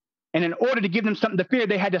fear. And in order to give them something to fear,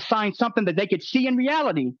 they had to sign something that they could see in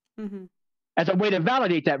reality as a way to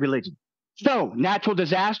validate that religion. So natural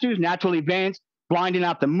disasters, natural events, blinding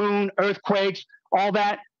out the moon, earthquakes, all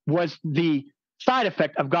that was the side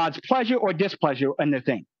effect of God's pleasure or displeasure in the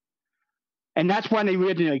thing. And that's when they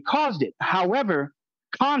originally caused it. However,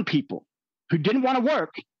 con people who didn't want to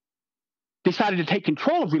work decided to take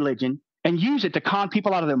control of religion and use it to con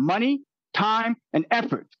people out of their money, time, and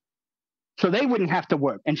effort. So they wouldn't have to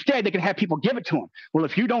work. Instead, they could have people give it to them. Well,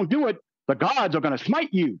 if you don't do it, the gods are going to smite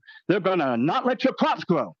you. They're going to not let your crops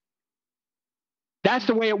grow. That's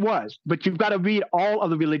the way it was. But you've got to read all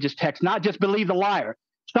of the religious texts, not just believe the liar.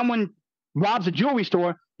 Someone robs a jewelry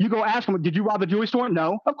store. You go ask them, did you rob a jewelry store?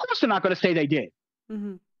 No. Of course they're not going to say they did.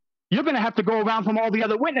 You're going to have to go around from all the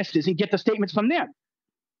other witnesses and get the statements from them.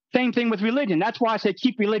 Same thing with religion. That's why I say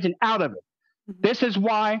keep religion out of it. This is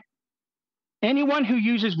why anyone who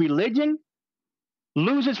uses religion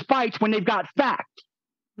loses fights when they've got fact.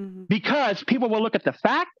 Because people will look at the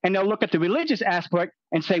fact and they'll look at the religious aspect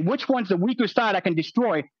and say, which one's the weaker side I can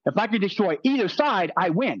destroy? If I can destroy either side, I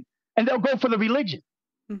win. And they'll go for the religion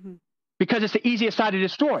because it's the easiest side to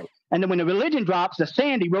destroy. And then when the religion drops, the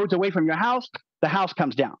sand erodes away from your house, the house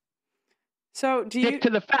comes down. So stick to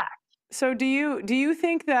the fact. So do you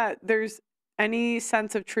think that there's any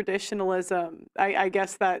sense of traditionalism, I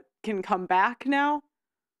guess, that can come back now?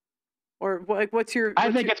 Or what's your...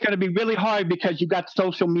 I think it's going to be really hard because you got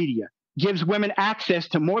social media. Gives women access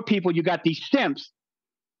to more people. You got these simps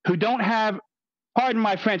who don't have, pardon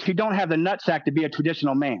my French, who don't have the nutsack to be a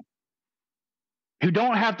traditional man. Who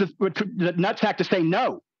don't have the nutsack to say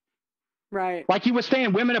no. Right. Like you were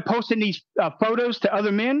saying, women are posting these photos to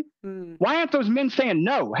other men. Why aren't those men saying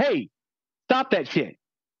no? Hey, stop that shit.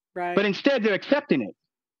 Right. But instead they're accepting it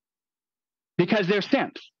because they're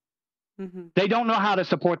simps. They don't know how to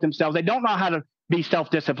support themselves. They don't know how to be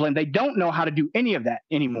self-disciplined. They don't know how to do any of that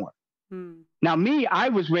anymore. Now, me, I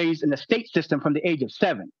was raised in the state system from the age of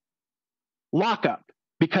 7. Lockup.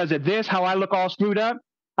 Because of this, how I look all screwed up,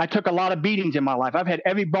 I took a lot of beatings in my life. I've had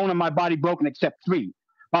every bone in my body broken except 3.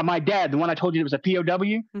 By my dad, the one I told you was a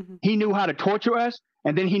POW, he knew how to torture us,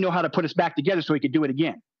 and then he knew how to put us back together so he could do it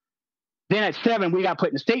again. Then at 7, we got put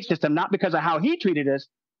in the state system, not because of how he treated us,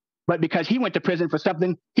 but because he went to prison for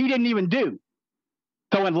something he didn't even do.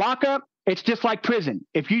 So in lockup, it's just like prison.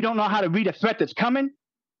 If you don't know how to read a threat that's coming,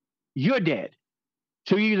 you're dead.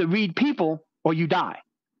 So you either read people or you die.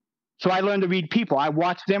 So I learned to read people. I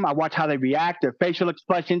watch them. I watch how they react, their facial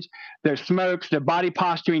expressions, their smirks, their body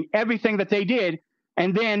posturing, everything that they did,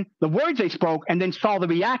 and then the words they spoke, and then saw the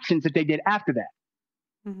reactions that they did after that.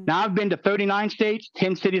 Now, I've been to 39 states,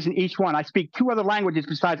 10 cities in each one. I speak 2 other languages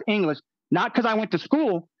besides English, not because I went to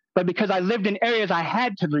school, but because I lived in areas I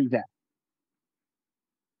had to read that.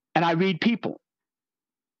 And I read people.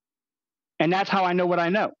 And that's how I know what I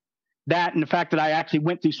know. that and the fact that I actually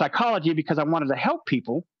went through psychology because I wanted to help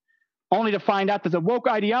people, only to find out that the woke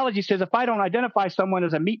ideology says if I don't identify someone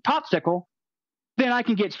as a meat popsicle, then I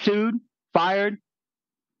can get sued, fired,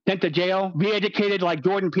 sent to jail, re-educated like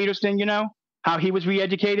Jordan Peterson, you know, how he was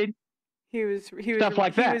re-educated. Stuff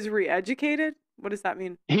like that. He was re-educated? What does that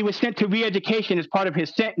mean? He was sent to re-education as part of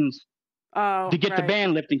his sentence to get the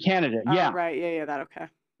ban lifted in Canada. Oh, yeah. Right. Yeah, that okay.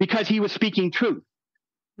 Because he was speaking truth.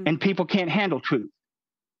 And people can't handle truth.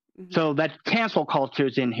 So that cancel culture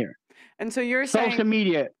is in here. And so you're saying social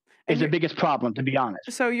media is the biggest problem, to be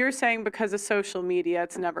honest. So you're saying because of social media,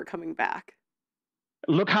 it's never coming back.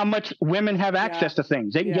 Look how much women have access to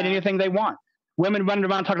things. They can get anything they want. Women running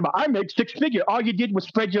around talking about, I make six figure. All you did was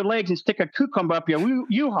spread your legs and stick a cucumber up your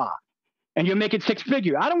yoo-ha. And you're making six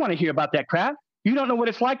figure. I don't want to hear about that crap. You don't know what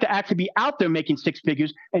it's like to actually be out there making six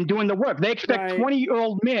figures and doing the work. They expect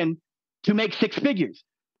 20-year-old men to make six figures.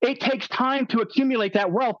 It takes time to accumulate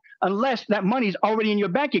that wealth unless that money's already in your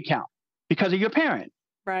bank account because of your parent.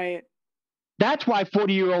 Right. That's why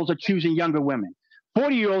 40-year-olds are choosing younger women.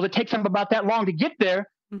 40-year-olds, it takes them about that long to get there.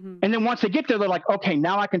 And then once they get there, they're like, okay,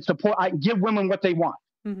 now I can give women what they want.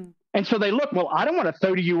 And so they look, well, I don't want a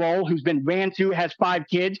 30-year-old who's been ran to, has 5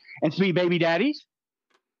 kids and 3 baby daddies.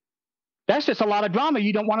 That's just a lot of drama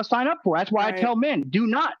you don't want to sign up for. That's why I tell men, do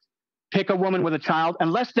not pick a woman with a child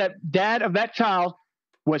unless that dad of that child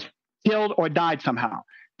was killed or died somehow.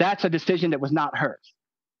 That's a decision that was not hers.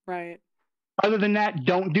 Right. Other than that,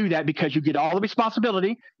 don't do that because you get all the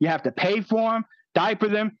responsibility. You have to pay for them, diaper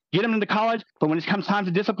them, get them into college. But when it comes time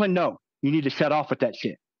to discipline, no, you need to shut off with that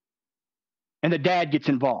shit. And the dad gets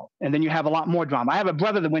involved. And then you have a lot more drama. I have a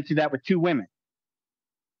brother that went through that with 2 women.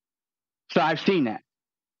 So I've seen that.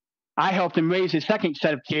 I helped him raise his second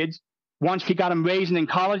set of kids. Once he got them raised and in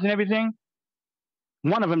college and everything,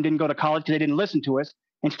 one of them didn't go to college because they didn't listen to us.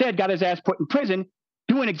 Instead, got his ass put in prison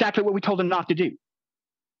doing exactly what we told him not to do.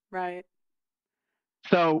 Right.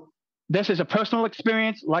 So this is a personal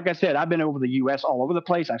experience. Like I said, I've been over the U.S. all over the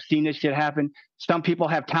place. I've seen this shit happen. Some people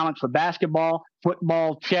have talents for basketball,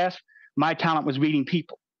 football, chess. My talent was reading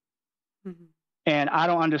people. And I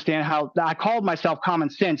don't understand how I called myself common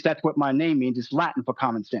sense. That's what my name means. It's Latin for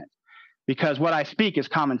common sense. Because what I speak is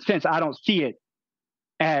common sense. I don't see it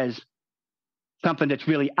as something that's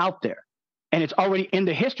really out there. And it's already in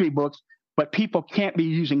the history books, but people can't be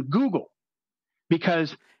using Google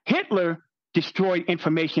because Hitler destroyed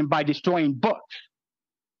information by destroying books.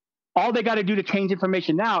 All they got to do to change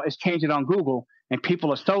information now is change it on Google. And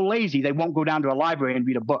people are so lazy, they won't go down to a library and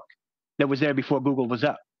read a book that was there before Google was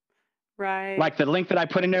up. Right. Like the link that I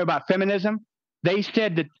put in there about feminism, they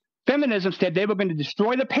said that feminism said they were going to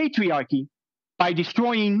destroy the patriarchy by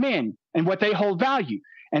destroying men and what they hold value.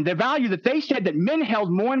 And the value that they said that men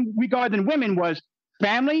held more in regard than women was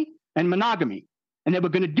family and monogamy. And they were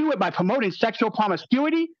going to do it by promoting sexual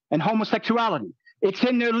promiscuity and homosexuality. It's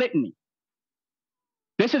in their litany.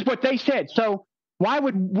 This is what they said. So why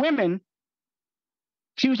would women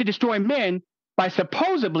choose to destroy men by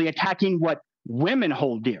supposedly attacking what women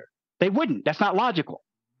hold dear? They wouldn't. That's not logical.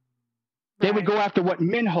 They would go after what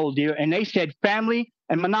men hold dear, and they said family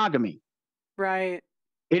and monogamy. Right.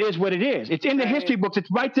 It is what it is. It's in the history books. It's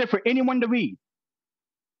right there for anyone to read.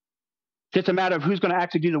 It's just a matter of who's going to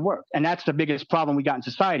actually do the work. And that's the biggest problem we got in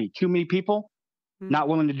society. Too many people not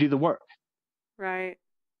willing to do the work. Right.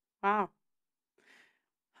 Wow.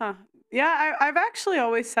 Huh. Yeah, I've actually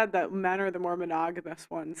always said that men are the more monogamous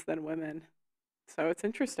ones than women. So it's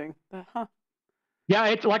interesting. Yeah,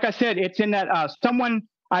 it's like I said, it's in that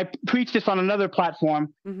I preached this on another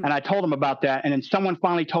platform and I told them about that. And then someone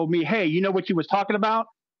finally told me, hey, you know what you was talking about?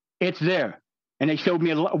 It's there. And they showed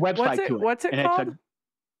me a website to it. What's it and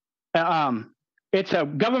called? It's a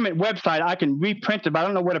government website. I can reprint it, but I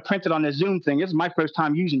don't know where to print it on the Zoom thing. This is my first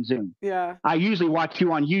time using Zoom. Yeah. I usually watch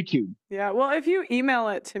you on YouTube. Yeah. Well, if you email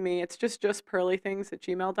it to me, it's just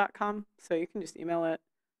PearlyThings@gmail.com. So you can just email it.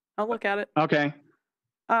 I'll look at it. Okay.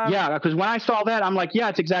 Yeah, because when I saw that, I'm like, yeah,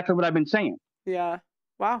 it's exactly what I've been saying. Yeah.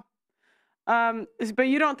 Wow. But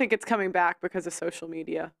you don't think it's coming back because of social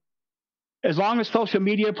media? As long as social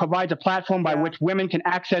media provides a platform by which women can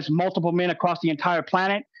access multiple men across the entire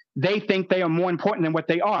planet, they think they are more important than what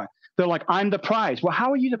they are. They're like, I'm the prize. Well,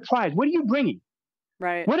 how are you the prize? What are you bringing?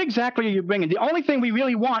 Right. What exactly are you bringing? The only thing we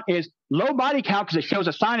really want is low body count because it shows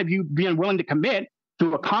a sign of you being willing to commit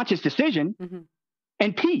through a conscious decision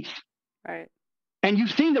and peace. Right. And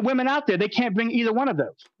you've seen the women out there, they can't bring either one of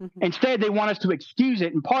those. Instead, they want us to excuse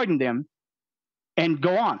it and pardon them and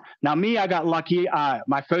go on. Now, me, I got lucky.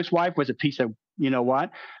 My first wife was a piece of, you know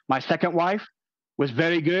what? My second wife was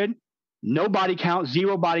very good. No body count,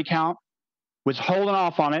 0 body count, was holding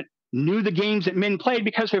off on it. knew the games that men played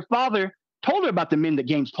because her father told her about the men that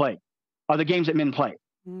games played, or the games that men played.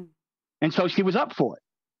 And so she was up for it.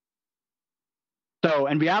 So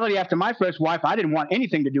in reality, after my first wife, I didn't want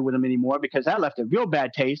anything to do with him anymore because that left a real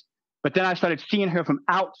bad taste. But then I started seeing her from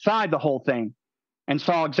outside the whole thing and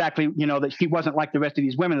saw exactly, that she wasn't like the rest of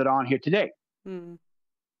these women that are on here today,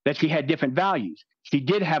 that she had different values. She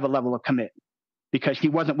did have a level of commitment because she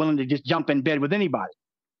wasn't willing to just jump in bed with anybody.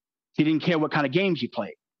 She didn't care what kind of games you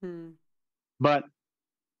played. But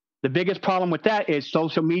the biggest problem with that is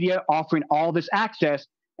social media offering all this access.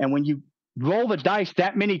 And when you roll the dice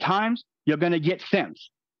that many times, you're going to get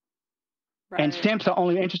simps. Right. And simps are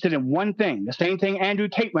only interested in one thing, the same thing Andrew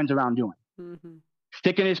Tate runs around doing,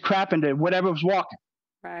 sticking his crap into whatever's walking.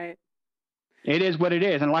 Right. It is what it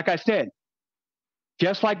is. And like I said,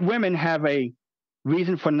 just like women have a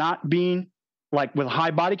reason for not being like with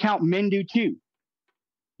high body count, men do too.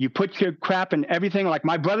 You put your crap in everything. Like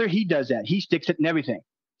my brother, he does that. He sticks it in everything.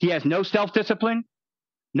 He has no self-discipline,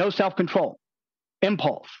 no self-control,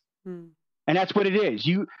 impulse. And that's what it is.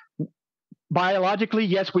 You biologically,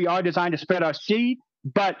 yes, we are designed to spread our seed,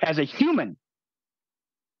 but as a human,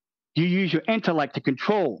 you use your intellect to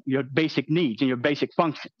control your basic needs and your basic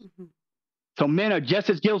functions. So men are just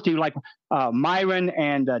as guilty, like Myron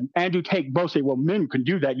and Andrew Tate both say, well, men can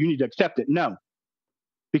do that. You need to accept it. No,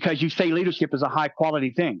 because you say leadership is a high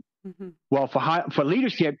quality thing. Well, for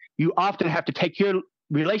leadership, you often have to take your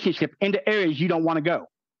relationship into areas you don't want to go.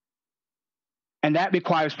 And that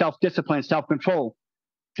requires self-discipline, self-control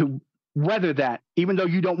to weather that. Even though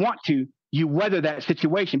you don't want to, you weather that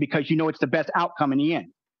situation because you know it's the best outcome in the end.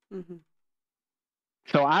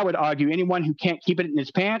 So I would argue anyone who can't keep it in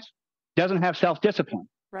his pants doesn't have self-discipline.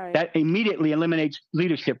 Right. That immediately eliminates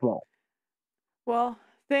leadership role. Well,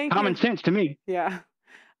 thank you. Common sense to me. Yeah,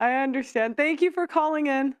 I understand. Thank you for calling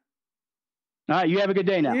in. All right, you have a good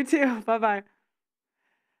day now. You too. Bye-bye.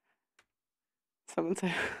 Someone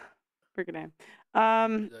said, freaking name.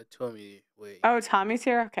 Tommy, wait. Oh, Tommy's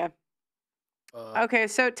here? Okay. Okay,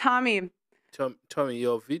 so Tommy. Tommy,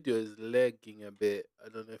 your video is lagging a bit. I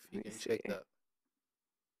don't know if you can check that.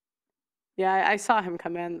 Yeah, I saw him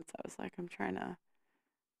come in, so I was like, I'm trying to.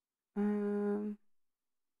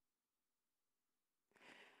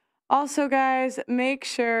 Also, guys, make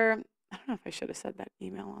sure. I don't know if I should have said that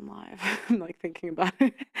email on live. I'm like thinking about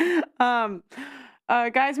it.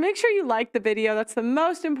 Guys, make sure you like the video. That's the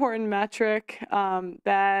most important metric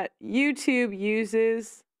that YouTube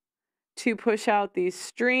uses to push out these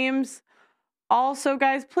streams. Also,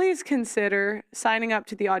 guys, please consider signing up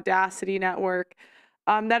to the Audacity Network.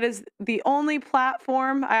 That is the only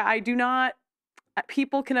platform. I do not,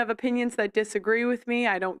 people can have opinions that disagree with me.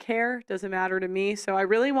 I don't care. Doesn't matter to me. So I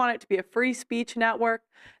really want it to be a free speech network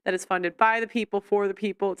that is funded by the people, for the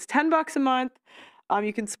people. It's $10 a month.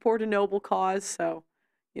 You can support a noble cause. So,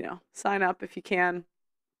 sign up if you can.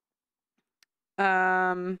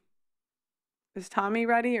 Is Tommy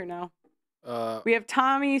ready or no? We have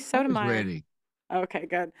Tommy Sotomayor. Ready. Okay,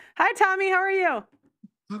 good. Hi, Tommy. How are you?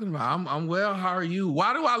 Talking about, I'm well. How are you?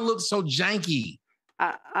 Why do I look so janky?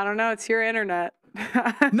 I don't know. It's your internet.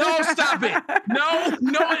 No, stop it. No,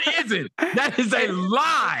 it isn't. That is a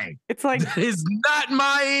lie. It's like that is not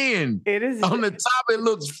my end. It is on the top. It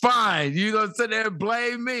looks fine. You gonna sit there and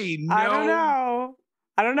blame me? No,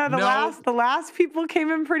 I don't know. The last people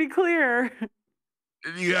came in pretty clear.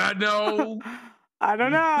 Yeah, no. I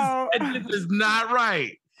don't know. This is not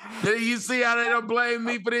right. You see how they don't blame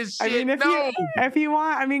me for this shit? I mean, if you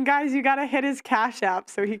want, guys, you got to hit his Cash App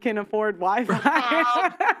so he can afford Wi-Fi.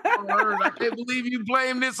 I can't believe you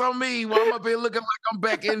blame this on me. Well, I'm up here looking like I'm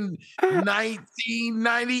back in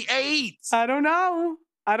 1998. I don't know.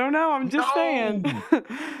 I'm just saying.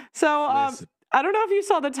 So, I don't know if you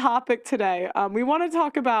saw the topic today. We want to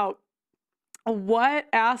talk about what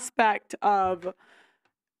aspect of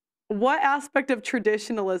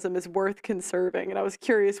traditionalism is worth conserving, and I was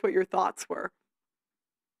curious what your thoughts were.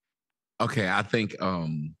 Okay, I think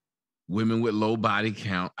women with low body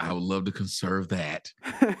count, I would love to conserve that.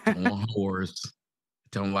 Don't want whores,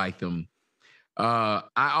 don't like them. I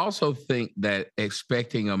also think that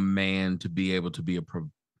expecting a man to be able to be a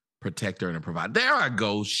protector and a provider. There I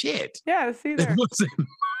go. Shit. Yeah, see there.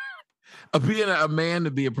 Being a man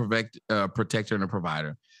to be a protector and a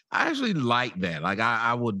provider. I actually like that. Like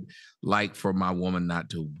I would like for my woman not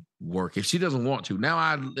to work if she doesn't want to.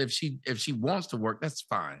 Now, if she wants to work, that's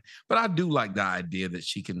fine. But I do like the idea that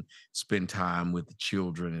she can spend time with the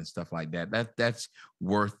children and stuff like that. That's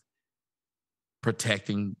worth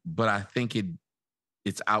protecting. But I think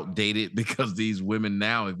it's outdated because these women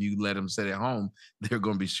now, if you let them sit at home, they're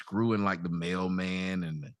going to be screwing like the mailman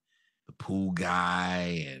and the pool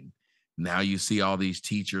guy and Now you see all these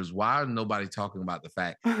teachers. Why is nobody talking about the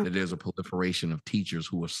fact that there's a proliferation of teachers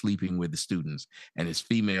who are sleeping with the students, and it's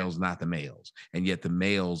females, not the males, and yet the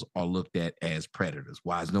males are looked at as predators?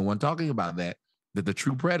 Why is no one talking about that? That the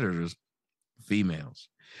true predators, females.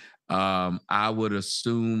 I would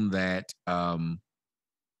assume that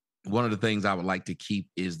one of the things I would like to keep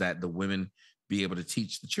is that the women be able to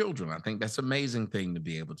teach the children. I think that's an amazing thing to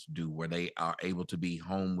be able to do, where they are able to be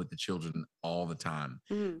home with the children all the time.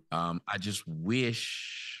 I just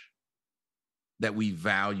wish that we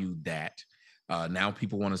valued that. Now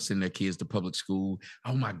people want to send their kids to public school.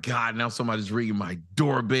 Oh my God, now somebody's ringing my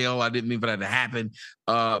doorbell. I didn't mean for that to happen.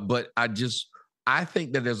 But I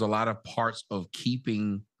think that there's a lot of parts of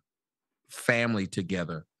keeping family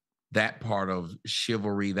together, that part of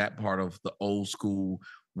chivalry, that part of the old school,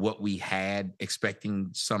 what we had, expecting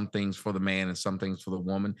some things for the man and some things for the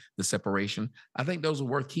woman, the separation. I think those are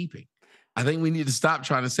worth keeping. I think we need to stop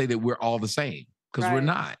trying to say that we're all the same, because we're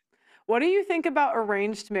not. What do you think about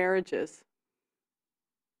arranged marriages?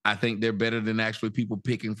 I think they're better than actually people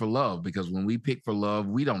picking for love, because when we pick for love,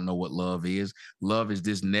 we don't know what love is. Love is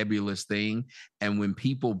this nebulous thing. And when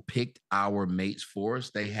people picked our mates for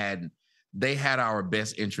us, they had our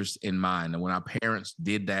best interest in mind. And when our parents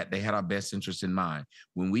did that, they had our best interest in mind.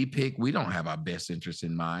 When we pick, we don't have our best interest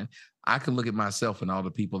in mind. I can look at myself and all the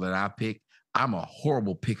people that I picked. I'm a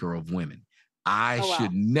horrible picker of women. I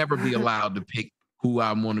should never be allowed to pick who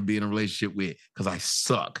I want to be in a relationship with, because I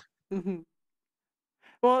suck.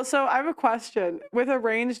 Well, so I have a question. With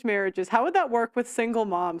arranged marriages, how would that work with single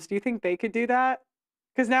moms? Do you think they could do that?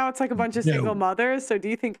 Because now it's like a bunch of single mothers. So do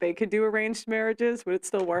you think they could do arranged marriages? Would it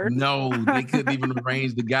still work? No, they couldn't even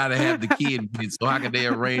arrange the guy to have the kid with. So how could they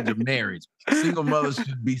arrange a marriage? Single mothers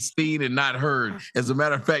should be seen and not heard. As a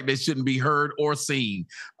matter of fact, they shouldn't be heard or seen.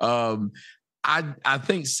 I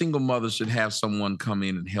think single mothers should have someone come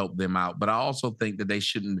in and help them out. But I also think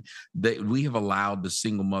that we have allowed the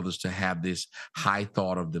single mothers to have this high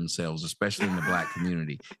thought of themselves, especially in the Black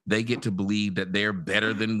community. They get to believe that they're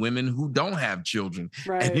better than women who don't have children.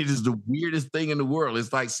 Right. And it is the weirdest thing in the world.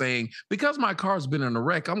 It's like saying, because my car's been in a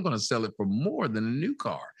wreck, I'm going to sell it for more than a new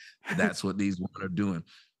car. That's what these women are doing.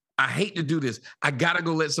 I hate to do this. I got to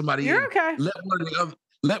go let somebody in. You're okay.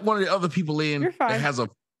 Let one of the other people in that has a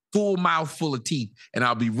full mouth full of teeth, and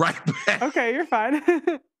I'll be right back. Okay, you're fine.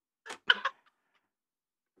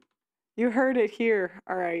 You heard it here.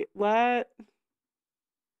 All right. You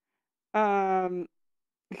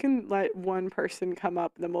can let one person come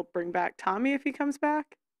up, and then we'll bring back Tommy if he comes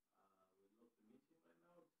back.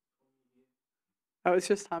 Oh, it's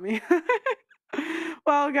just Tommy.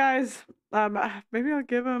 Well, guys, maybe I'll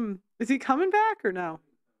give him. Is he coming back or no?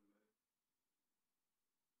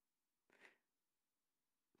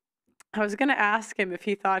 I was going to ask him if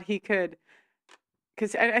he thought he could,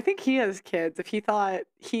 because I think he has kids, if he thought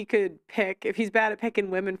he could pick, if he's bad at picking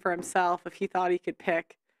women for himself, if he thought he could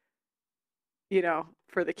pick,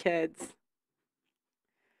 for the kids.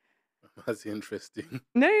 That's interesting.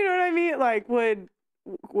 No, you know what I mean? Like,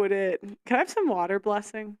 would it, can I have some water,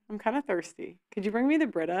 Blessing? I'm kind of thirsty. Could you bring me the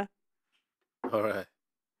Brita? All right.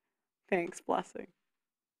 Thanks, Blessing.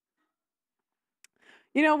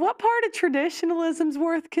 What part of traditionalism is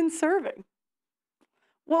worth conserving?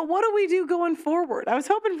 Well, what do we do going forward? I was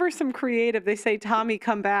hoping for some creative. They say, Tommy,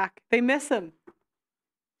 come back. They miss him.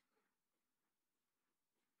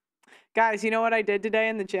 Guys, you know what I did today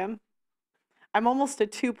in the gym? I'm almost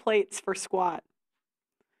at 2 plates for squat.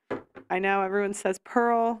 I know everyone says,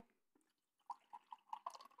 Pearl,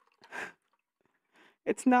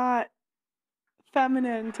 it's not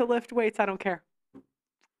feminine to lift weights. I don't care.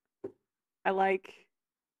 I like,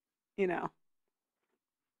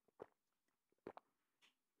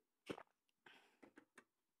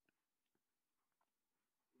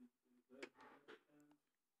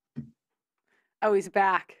 Oh, he's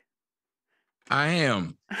back. I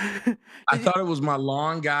am. I thought it was my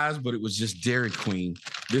lawn, guys, but it was just Dairy Queen.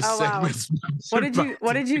 This segment's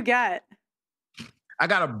What did you get? I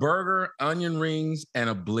got a burger, onion rings, and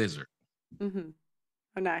a blizzard. Mm-hmm.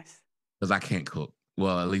 Oh, nice. Because I can't cook.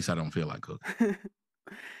 Well, at least I don't feel like cooking.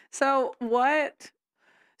 So I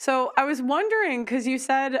was wondering, because you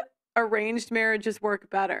said arranged marriages work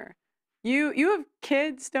better. You have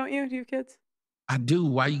kids, don't you? Do you have kids? I do.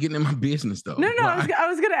 Why are you getting in my business, though? No. I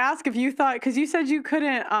was going to ask if you thought, because you said you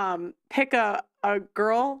couldn't pick a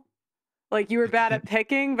girl, like you were bad at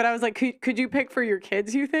picking, but I was like, could you pick for your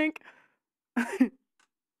kids, you think?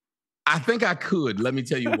 I think I could. Let me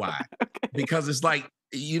tell you why. Okay. Because it's like,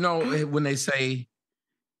 when they say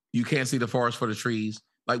you can't see the forest for the trees,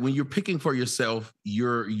 like when you're picking for yourself,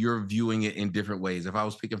 you're viewing it in different ways. If I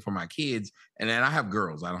was picking for my kids, and then I have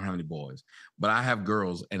girls, I don't have any boys, but I have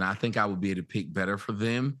girls, and I think I would be able to pick better for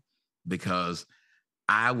them because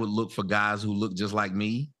I would look for guys who look just like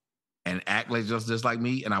me and act like just like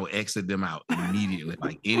me, and I would exit them out immediately.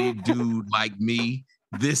 Like any dude like me,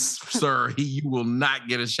 this sir, you will not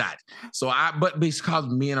get a shot. But because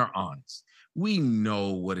men are honest, we know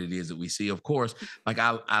what it is that we see. Of course, like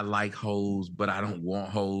I like hoes, but I don't want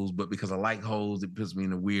hoes. But because I like hoes, it puts me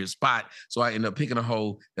in a weird spot. So I end up picking a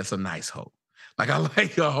hoe that's a nice hoe. Like I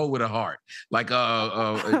like a hoe with a heart, like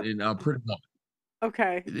a pretty woman.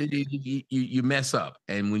 Okay. You mess up,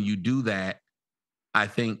 and when you do that, I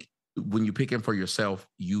think when you're picking for yourself,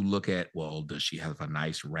 you look at, well, does she have a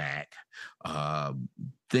nice rack?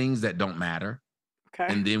 Things that don't matter.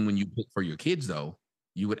 Okay. And then when you pick for your kids, though,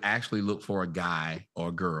 you would actually look for a guy or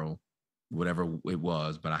a girl, whatever it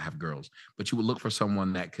was, but I have girls. But you would look for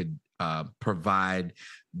someone that could provide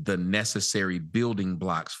the necessary building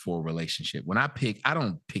blocks for a relationship. When I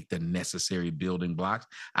don't pick the necessary building blocks.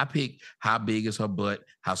 I pick how big is her butt,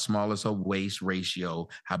 how small is her waist ratio,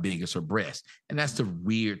 how big is her breast. And that's the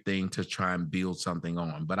weird thing to try and build something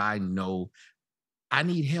on. But I know I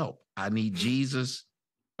need help. I need Jesus,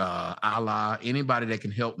 Allah, anybody that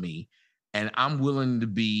can help me. And I'm willing to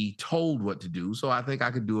be told what to do. So I think I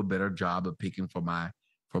could do a better job of picking for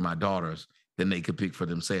my daughters than they could pick for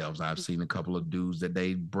themselves. I've seen a couple of dudes that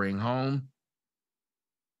they bring home.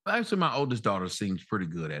 Actually, my oldest daughter seems pretty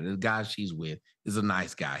good at it. The guy she's with is a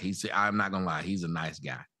nice guy. I'm not gonna lie, he's a nice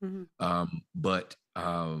guy. But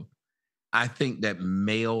I think that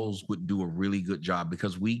males would do a really good job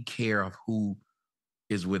because we care of who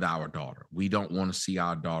is with our daughter. We don't want to see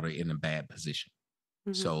our daughter in a bad position.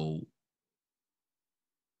 So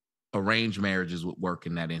arranged marriages would work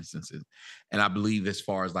in that instance. And I believe as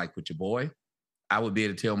far as like with your boy, I would be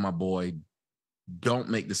able to tell my boy, don't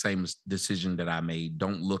make the same decision that I made.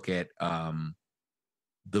 Don't look at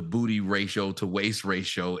the booty ratio to waist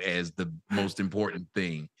ratio as the most important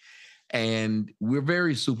thing. And we're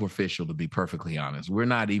very superficial, to be perfectly honest. We're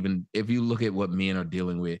not even, if you look at what men are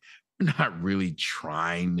dealing with, we're not really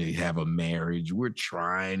trying to have a marriage. We're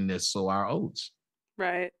trying to sow our oats.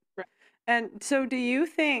 Right. And so do you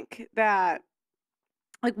think that,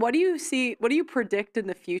 like, what do you predict in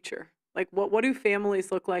the future? Like, what do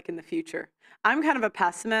families look like in the future? I'm kind of a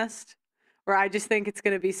pessimist, where I just think it's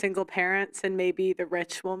going to be single parents and maybe the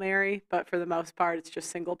rich will marry, but for the most part, it's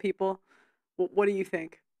just single people. What do you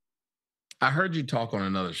think? I heard you talk on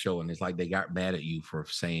another show, and it's like they got mad at you for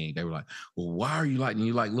saying, they were like, well, why are you like, and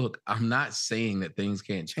you're like, look, I'm not saying that things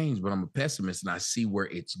can't change, but I'm a pessimist and I see where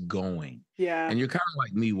it's going. Yeah. And you're kind of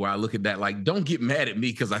like me, where I look at that, like, don't get mad at me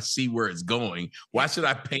because I see where it's going. Why should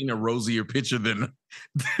I paint a rosier picture than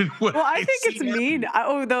what Well, I think it's mean.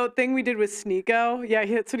 The thing we did with Sneeko, yeah,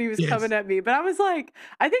 that's what he was coming at me. But I was like,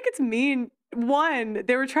 I think it's mean. One,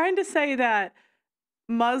 they were trying to say that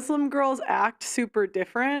Muslim girls act super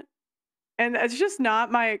different. And it's just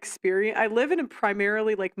not my experience. I live in a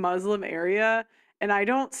primarily like Muslim area, and I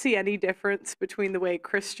don't see any difference between the way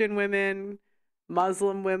Christian women,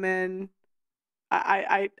 Muslim women,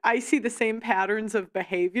 I see the same patterns of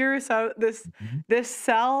behavior. So this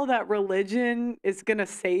sell that religion is gonna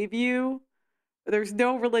save you. There's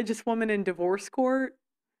no religious woman in divorce court.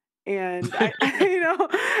 And I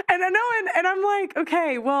and I'm like,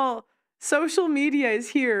 okay, well, social media is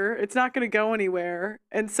here. It's not going to go anywhere.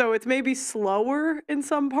 And so it's maybe slower in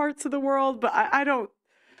some parts of the world, but I don't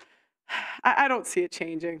see it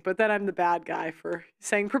changing. But then I'm the bad guy for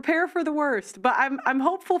saying prepare for the worst. But I'm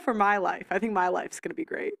hopeful for my life. I think my life's going to be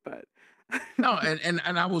great, but no, and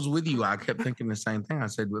I was with you. I kept thinking the same thing. I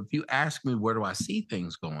said, well, if you ask me where do I see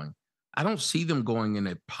things going, I don't see them going in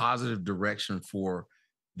a positive direction for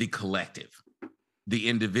the collective. The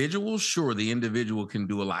individual, sure, the individual can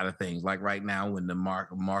do a lot of things. Like right now, when the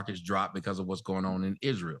markets drop because of what's going on in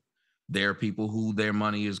Israel, there are people who their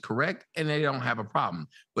money is correct and they don't have a problem.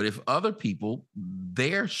 But if other people,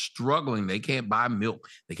 they're struggling, they can't buy milk,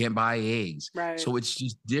 they can't buy eggs. Right. So it's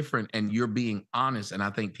just different, and you're being honest. And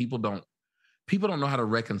I think people don't know how to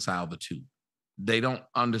reconcile the two. They don't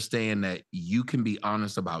understand that you can be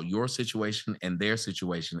honest about your situation and their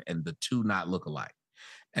situation and the two not look alike.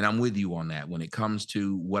 And I'm with you on that. When it comes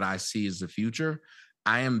to what I see as the future,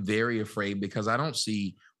 I am very afraid because I don't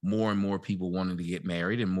see more and more people wanting to get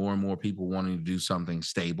married and more people wanting to do something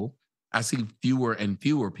stable. I see fewer and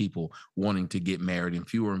fewer people wanting to get married and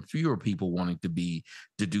fewer people wanting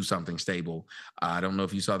to do something stable. I don't know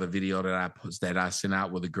if you saw the video that I sent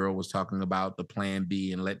out where the girl was talking about the plan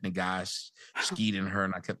B and letting the guy skeet in her.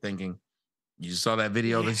 And I kept thinking, You saw that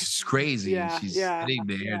video? This is crazy. And Yeah, she's yeah, sitting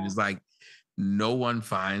there and it's like, no one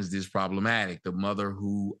finds this problematic. The mother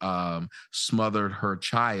who smothered her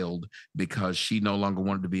child because she no longer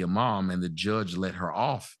wanted to be a mom, and the judge let her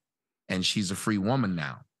off, and she's a free woman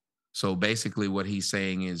now. So basically what he's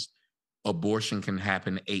saying is abortion can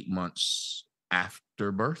happen 8 months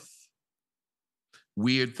after birth.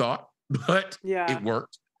 Weird thought, but it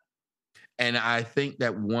worked. And I think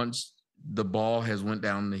that once the ball has went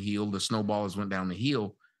down the hill, the snowball has went down the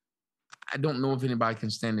hill, I don't know if anybody can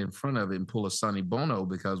stand in front of it and pull a Sonny Bono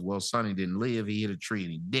because, well, Sonny didn't live. He hit a tree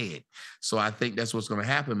and he dead. So I think that's what's going to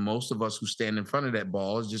happen. Most of us who stand in front of that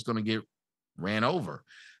ball is just going to get ran over.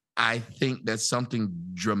 I think that something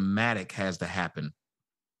dramatic has to happen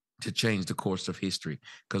to change the course of history,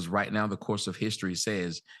 because right now the course of history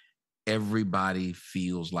says everybody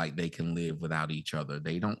feels like they can live without each other.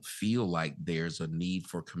 They don't feel like there's a need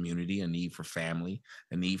for community, a need for family,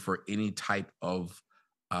 a need for any type of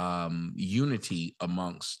unity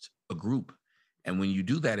amongst a group. And when you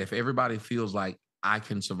do that, if everybody feels like I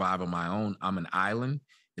can survive on my own, I'm an island,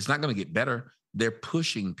 it's not going to get better. They're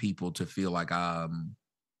pushing people to feel like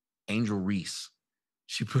Angel Reese.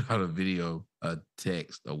 She put out a video, a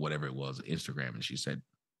text or whatever it was, Instagram, and she said,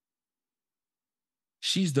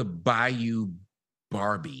 she's the Bayou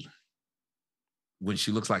Barbie when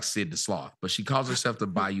she looks like Sid the Sloth, but she calls herself the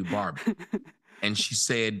Bayou Barbie. And she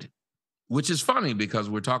said, which is funny because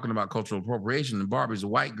we're talking about cultural appropriation and Barbie's a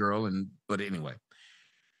white girl. But anyway,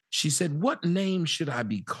 she said, what name should I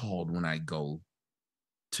be called when I go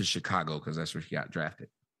to Chicago? Because that's where she got drafted.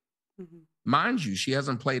 Mm-hmm. Mind you, she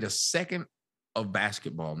hasn't played a second of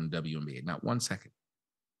basketball in the WNBA, not 1 second.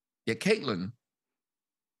 Yet Caitlin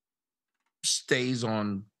stays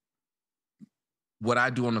on what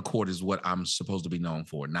I do on the court is what I'm supposed to be known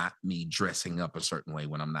for, not me dressing up a certain way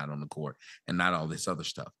when I'm not on the court and not all this other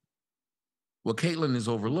stuff. Well, Caitlin is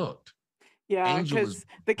overlooked. Yeah, because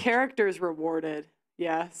the character is rewarded.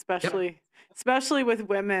 Yeah, especially with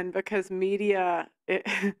women, because media,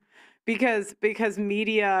 because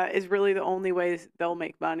media is really the only way they'll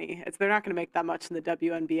make money. They're not going to make that much in the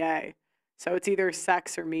WNBA. So it's either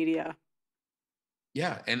sex or media.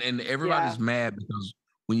 Yeah, and everybody's mad because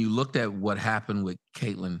when you looked at what happened with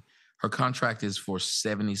Caitlin, her contract is for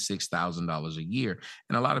 $76,000 a year.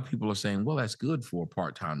 And a lot of people are saying, well, that's good for a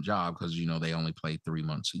part-time job because, you know, they only play 3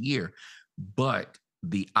 months a year. But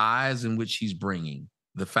the eyes in which she's bringing,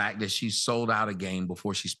 the fact that she's sold out a game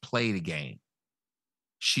before she's played a game,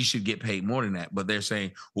 she should get paid more than that. But they're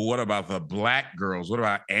saying, well, what about the black girls? What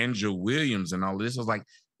about Angela Williams and all this? I was like,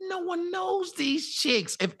 no one knows these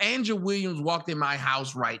chicks. If Angela Williams walked in my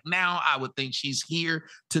house right now, I would think she's here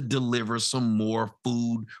to deliver some more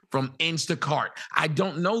food from Instacart. I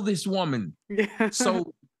don't know this woman.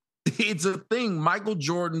 So it's a thing. Michael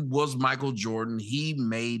Jordan was Michael Jordan. He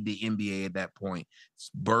made the NBA at that point. It's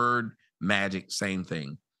Bird, Magic, same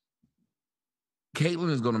thing. Caitlin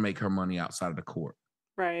is going to make her money outside of the court.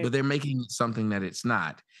 Right. But they're making it something that it's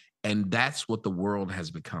not. And that's what the world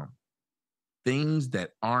has become. Things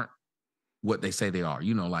that aren't what they say they are,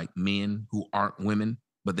 you know, like men who aren't women,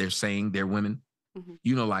 but they're saying they're women,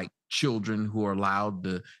 you know, like children who are allowed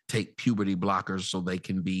to take puberty blockers so they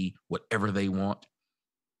can be whatever they want.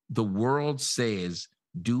 The world says,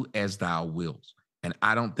 do as thou wills. And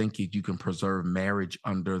I don't think you can preserve marriage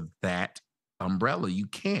under that umbrella. You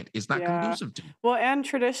can't. It's not conducive to. Well, and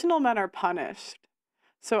traditional men are punished.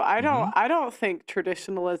 So I don't think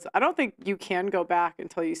traditionalism, I don't think you can go back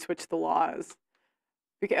until you switch the laws.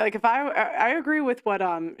 Because, like, if I agree with what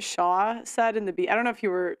Shaw said in I don't know if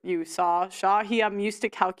you saw Shaw. He used to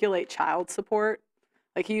calculate child support.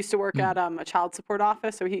 Like, he used to work at a child support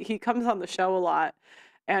office, so he comes on the show a lot.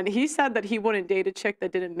 And he said that he wouldn't date a chick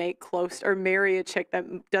that didn't make close, or marry a chick that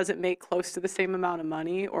doesn't make close to the same amount of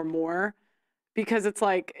money or more. Because it's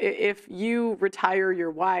like, if you retire your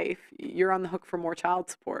wife, you're on the hook for more child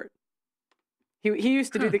support. He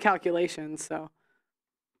used to do the calculations, so.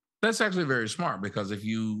 That's actually very smart, because if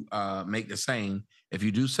you make the same, if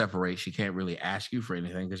you do separate, she can't really ask you for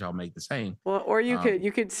anything because y'all make the same. Well, or you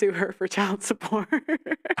could sue her for child support.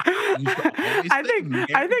 I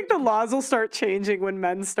think the laws will start changing when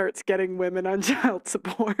men starts getting women on child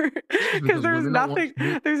support, because there's nothing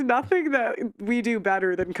that we do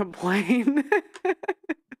better than complain.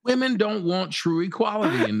 Women don't want true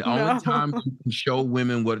equality, and the only time you can show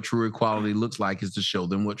women what true equality looks like is to show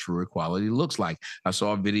them what true equality looks like. I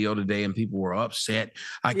saw a video today and people were upset.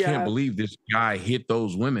 I can't believe this guy hit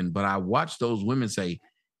those women, but I watched those women say,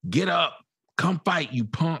 "Get up, come fight, you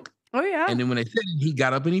punk." Oh yeah. And then when they said it, he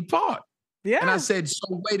got up and he fought. Yeah. And I said,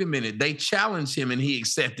 so wait a minute, they challenged him and he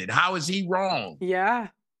accepted. How is he wrong? Yeah.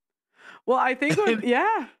 Well, I think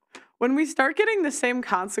when we start getting the same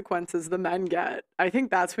consequences the men get, I think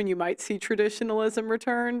that's when you might see traditionalism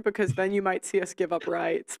return, because then you might see us give up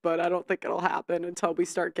rights. But I don't think it'll happen until we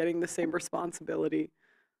start getting the same responsibility.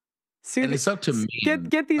 And it's up to me.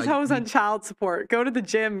 Get these hoes on child support. Go to the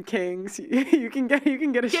gym, kings. You can get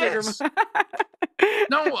a sugar mama.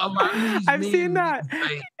 No, a lot of these I've seen that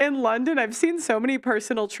in London. I've seen so many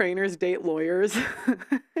personal trainers date lawyers.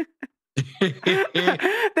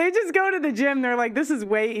 They just go to the gym. They're like, this is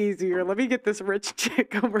way easier. Let me get this rich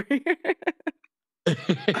chick over here.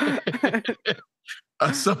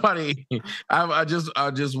 Somebody, I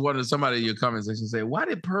just wanted somebody in your comment section to say, why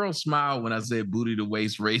did Pearl smile when I said booty to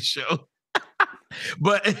waist ratio?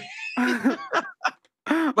 but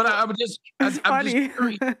I'm just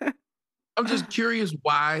curious. I'm just curious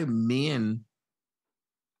why men.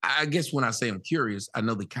 I guess when I say I'm curious, I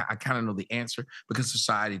kind of know the answer, because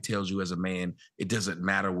society tells you as a man, it doesn't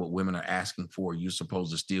matter what women are asking for. You're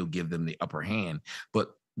supposed to still give them the upper hand. But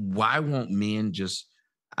why won't men just,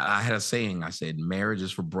 I had a saying, I said, marriage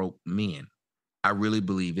is for broke men. I really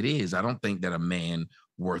believe it is. I don't think that a man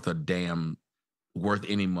worth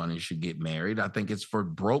any money should get married. I think it's for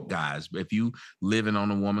broke guys. If you living on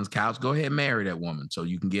a woman's couch, go ahead and marry that woman so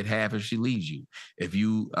you can get half if she leaves you. If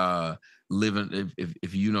you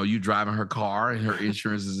if you know you driving her car and her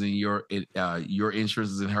insurance is in your insurance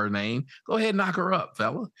is in her name, go ahead and knock her up,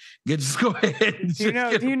 fella. Just go ahead. And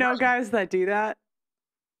do you know guys that do that?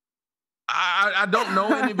 I don't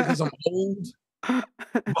know any because I'm old.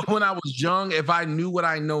 But when I was young, if I knew what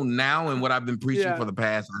I know now and what I've been preaching for the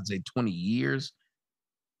past, I'd say 20 years,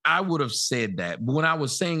 I would have said that. But when I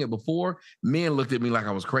was saying it before, men looked at me like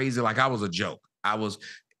I was crazy, like I was a joke. I was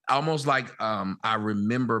almost like I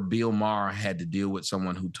remember Bill Maher had to deal with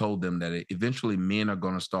someone who told them that eventually men are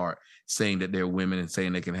going to start saying that they're women and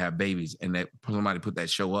saying they can have babies. And that somebody put that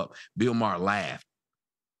show up. Bill Maher laughed.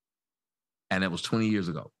 And that was 20 years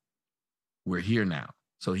ago. We're here now.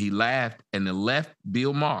 So he laughed, and the left,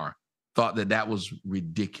 Bill Maher, thought that was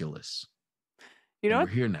ridiculous. We're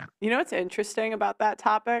here now. You know what's interesting about that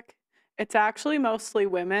topic? It's actually mostly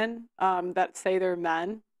women that say they're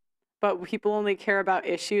men, but people only care about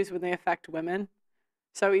issues when they affect women.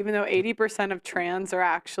 So even though 80% of trans are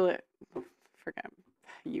actually, forget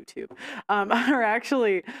YouTube, are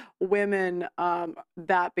actually women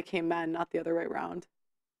that became men, not the other way around.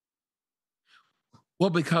 Well,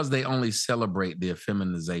 because they only celebrate the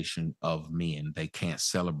effeminization of men. They can't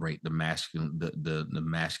celebrate the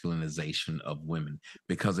masculinization of women.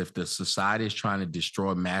 Because if the society is trying to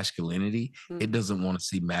destroy masculinity, it doesn't want to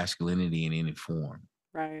see masculinity in any form.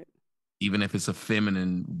 Right. Even if it's a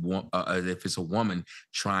feminine, if it's a woman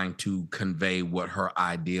trying to convey what her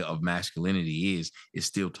idea of masculinity is, it's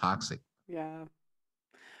still toxic. Yeah.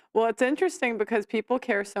 Well, it's interesting because people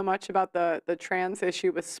care so much about the trans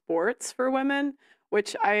issue with sports for women,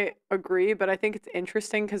 which I agree, but I think it's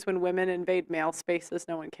interesting because when women invade male spaces,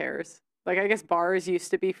 no one cares. Like, I guess bars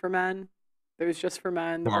used to be for men. It was just for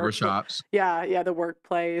men. Barbershops. Yeah, the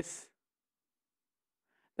workplace.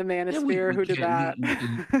 The manosphere, who did that?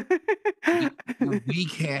 We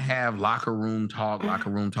can't have locker room talk.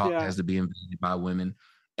 Locker room talk has to be invaded by women.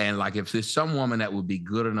 And like if there's some woman that would be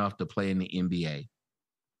good enough to play in the NBA,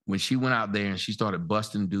 when she went out there and she started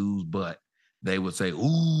busting dudes' butt, they would say,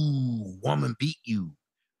 ooh, woman beat you.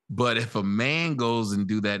 But if a man goes and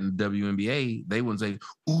do that in the WNBA, they wouldn't say,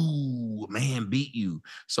 ooh, man beat you.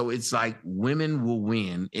 So it's like women will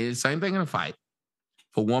win. It's the same thing in a fight.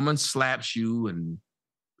 If a woman slaps you and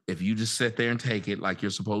if you just sit there and take it like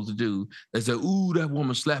you're supposed to do, they say, ooh, that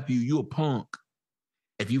woman slapped you, you a punk.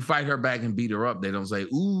 If you fight her back and beat her up, they don't say,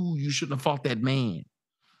 ooh, you shouldn't have fought that man.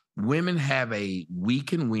 Women have we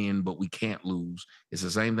can win, but we can't lose. It's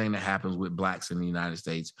the same thing that happens with blacks in the United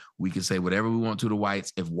States. We can say whatever we want to the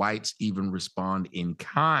whites. If whites even respond in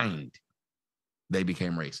kind, they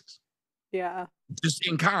became racist. Yeah. Just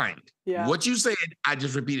in kind. Yeah. What you said, I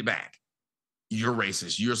just repeated back. You're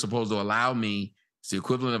racist. You're supposed to allow me. It's the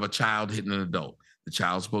equivalent of a child hitting an adult. The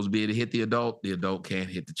child's supposed to be able to hit the adult can't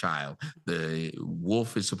hit the child. The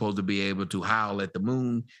wolf is supposed to be able to howl at the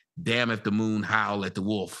moon. Damn if the moon howl at the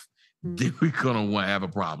wolf. Then we're going to have a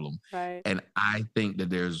problem. Right. And I think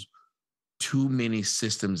that there's too many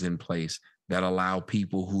systems in place that allow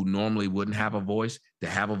people who normally wouldn't have a voice to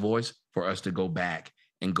have a voice for us to go back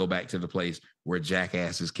to the place where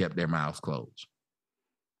jackasses kept their mouths closed.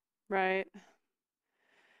 Right.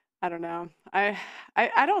 I don't know. I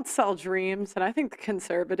don't sell dreams, and I think the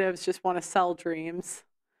conservatives just want to sell dreams.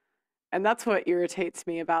 And that's what irritates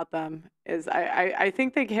me about them is I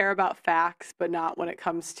think they care about facts, but not when it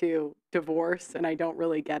comes to divorce, and I don't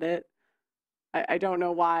really get it. I don't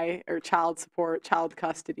know why, or child support, child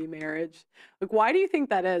custody marriage. Like, why do you think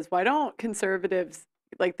that is? Why don't conservatives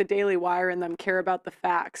like the Daily Wire and them care about the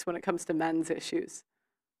facts when it comes to men's issues?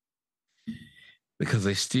 Because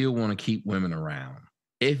they still want to keep women around.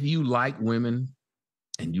 If you like women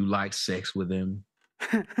and you like sex with them,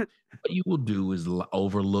 what you will do is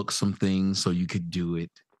overlook some things so you could do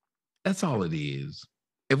it. That's all it is.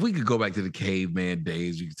 If we could go back to the caveman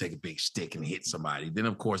days, you could take a big stick and hit somebody, then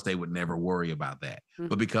of course they would never worry about that.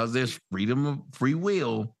 But because there's freedom of free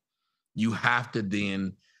will, you have to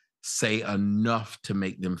then say enough to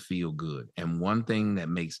make them feel good. And one thing that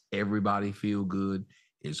makes everybody feel good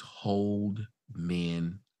is hold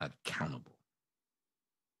men accountable.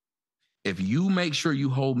 If you make sure you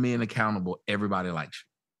hold men accountable, everybody likes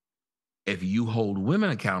you. If you hold women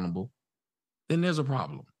accountable, then there's a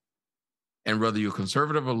problem. And whether you're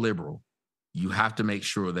conservative or liberal, you have to make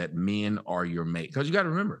sure that men are your mate. Because you got to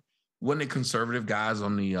remember, wasn't it conservative guys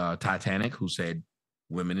on the Titanic who said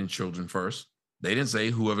women and children first? They didn't say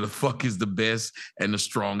whoever the fuck is the best and the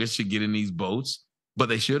strongest should get in these boats, but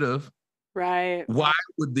they should have. Right. Why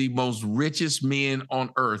would the most richest men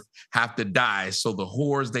on earth have to die so the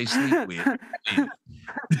whores they sleep with?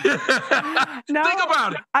 No, think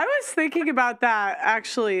about it. I was thinking about that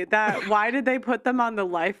actually. That why did they put them on the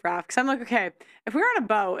life raft? Because I'm like, okay, if we were on a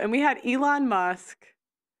boat and we had Elon Musk,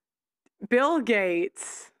 Bill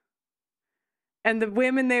Gates, and the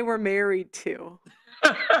women they were married to.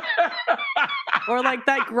 Or like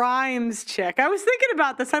that Grimes chick. I was thinking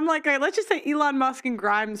about this. I'm like, let's just say Elon Musk and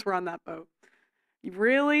Grimes were on that boat.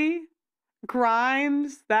 Really?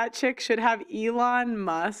 Grimes, that chick should have Elon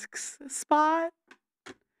Musk's spot?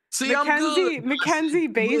 See, I'm good. Mackenzie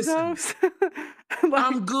Bezos. Like,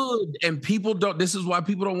 I'm good. And people don't, this is why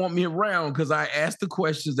people don't want me around, because I ask the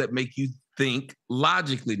questions that make you think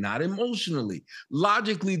logically, not emotionally.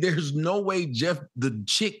 Logically, there's no way the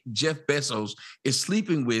chick Jeff Bezos is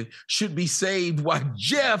sleeping with should be saved while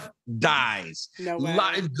Jeff dies. No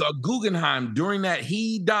way. Guggenheim, during that,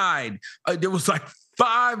 he died. There was like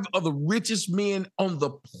 5 of the richest men on the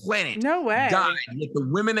planet. No way. Died. Yet the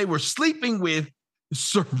women they were sleeping with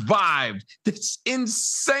survived. That's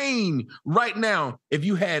insane. Right now, if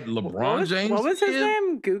you had LeBron James, what was his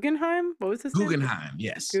name? Guggenheim. What was his name? Guggenheim.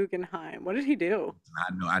 Yes. Guggenheim. What did he do?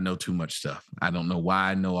 I know too much stuff. I don't know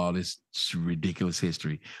why I know all this ridiculous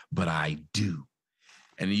history, but I do.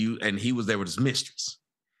 And he was there with his mistress.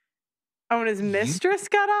 Oh, and his mistress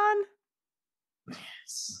got on?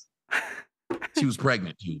 Yes. She was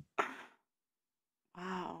pregnant too.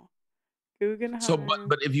 Wow. Guggenheim. So,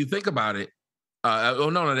 but if you think about it,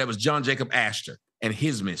 no, that was John Jacob Astor and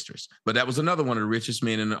his mistress. But that was another one of the richest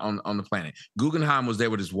men on the planet. Guggenheim was there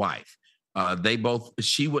with his wife.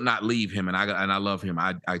 She would not leave him, and I love him.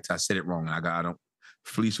 I said it wrong, and I don't.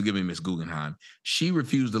 Please forgive me, Miss Guggenheim. She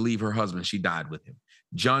refused to leave her husband. She died with him.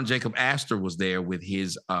 John Jacob Astor was there with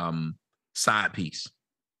his side piece,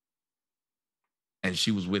 and she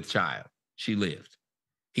was with child. She lived.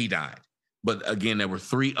 He died. But again, there were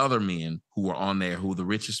 3 other men who were on there who were the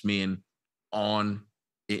richest men on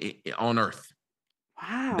Earth.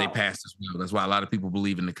 Wow. They passed as well. That's why a lot of people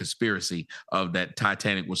believe in the conspiracy of that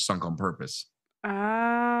Titanic was sunk on purpose. Oh.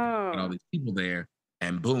 And all these people there,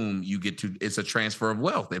 and boom, it's a transfer of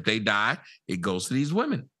wealth. If they die, it goes to these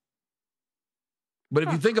women. But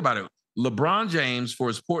if you think about it, LeBron James, for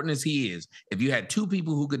as important as he is, if you had 2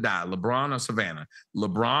 people who could die, LeBron or Savannah,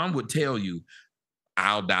 LeBron would tell you,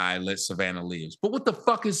 I'll die, let Savannah live. But what the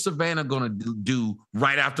fuck is Savannah going to do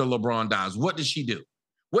right after LeBron dies? What did she do?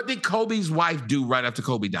 What did Kobe's wife do right after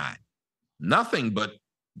Kobe died? Nothing but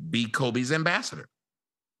be Kobe's ambassador.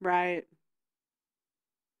 Right.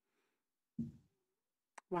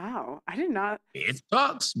 Wow. I did not. It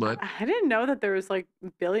sucks, but I didn't know that there was like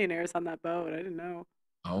billionaires on that boat. I didn't know.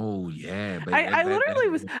 Oh yeah, but I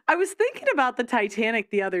was thinking about the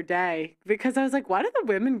Titanic the other day because I was like, why did the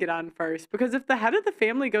women get on first? Because if the head of the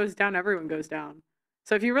family goes down, everyone goes down.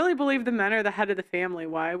 So if you really believe the men are the head of the family,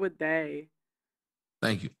 why would they?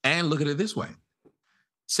 Thank you. And look at it this way.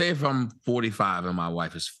 Say if I'm 45 and my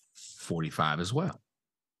wife is 45 as well.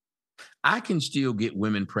 I can still get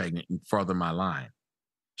women pregnant and further my line.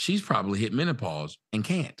 She's probably hit menopause and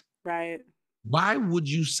can't. Right. Why would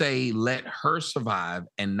you say let her survive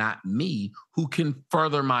and not me, who can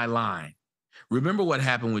further my line? Remember what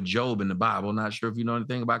happened with Job in the Bible. Not sure if you know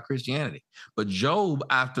anything about Christianity, but Job,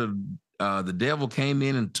 after the devil came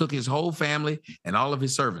in and took his whole family and all of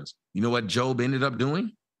his servants, you know what Job ended up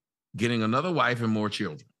doing? Getting another wife and more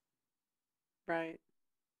children. Right.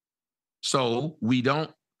 So we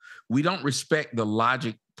don't respect the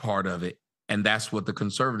logic part of it, and that's what the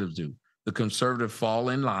conservatives do. The conservatives fall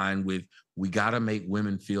in line with we got to make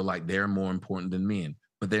women feel like they're more important than men,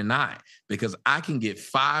 but they're not, because I can get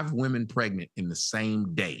 5 women pregnant in the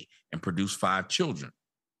same day and produce 5 children.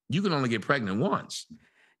 You can only get pregnant once.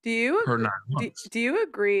 Do you per agree, 9 months. do you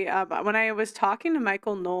agree? When I was talking to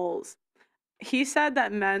Michael Knowles, he said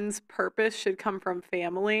that men's purpose should come from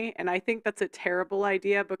family, and I think that's a terrible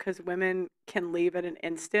idea because women can leave at an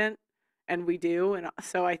instant, and we do, and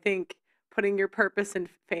so I think putting your purpose in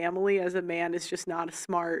family as a man is just not a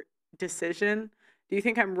smart decision. Do you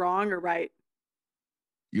think I'm wrong or right?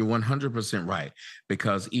 You're 100% right,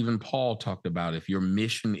 because even Paul talked about if your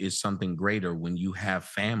mission is something greater when you have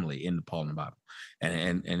family in the Paul in the Bible,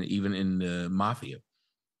 and even in the mafia.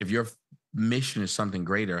 If your mission is something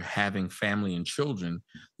greater, having family and children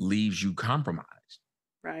leaves you compromised.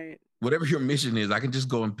 Right. Whatever your mission is, I can just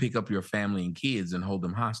go and pick up your family and kids and hold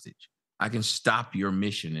them hostage. I can stop your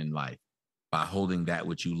mission in life by holding that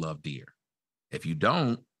which you love dear. If you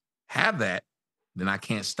don't have that, then I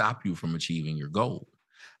can't stop you from achieving your goal.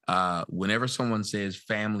 Whenever someone says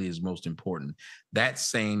family is most important, that's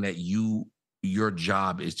saying that your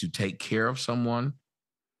job is to take care of someone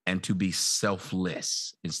and to be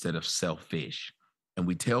selfless instead of selfish. And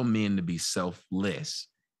we tell men to be selfless,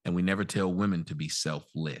 and we never tell women to be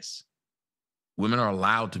selfless. Women are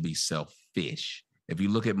allowed to be selfish. If you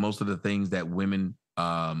look at most of the things that women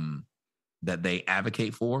that they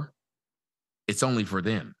advocate for, it's only for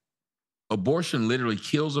them. Abortion literally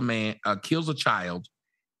kills a child,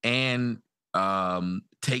 and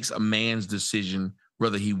takes a man's decision,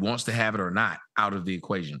 whether he wants to have it or not, out of the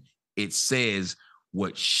equation. It says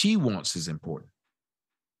what she wants is important.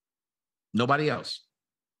 Nobody else.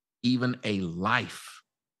 Even a life.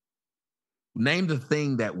 Name the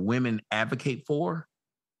thing that women advocate for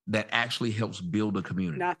that actually helps build a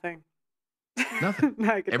community. Nothing. Nothing.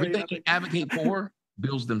 No, I can tell you Everything nothing. they advocate for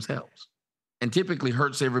builds themselves and typically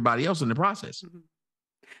hurts everybody else in the process. Mhm.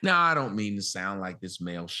 Now, I don't mean to sound like this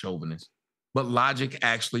male chauvinist, but logic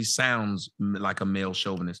actually sounds like a male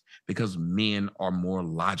chauvinist because men are more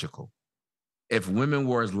logical. If women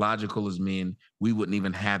were as logical as men, we wouldn't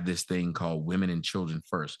even have this thing called women and children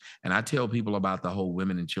first. And I tell people about the whole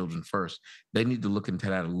women and children first. They need to look into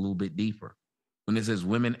that a little bit deeper. When it says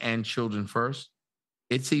women and children first,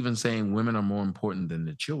 it's even saying women are more important than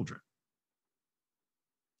the children.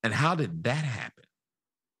 And how did that happen?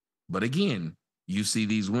 But again, you see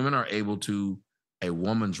these women are able to, a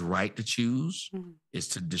woman's right to choose is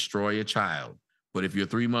to destroy a child. But if you're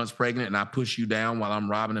 3 months pregnant and I push you down while I'm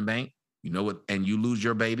robbing a bank, you know what, and you lose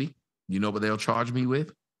your baby, you know what they'll charge me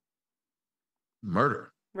with?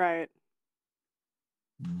 Murder. Right.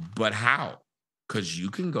 But how? Because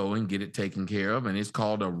you can go and get it taken care of, and it's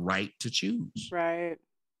called a right to choose. Right.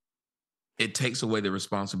 It takes away the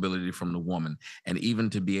responsibility from the woman. And even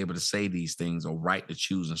to be able to say these things, a right to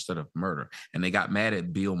choose instead of murder. And they got mad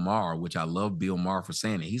at Bill Maher, which I love Bill Maher for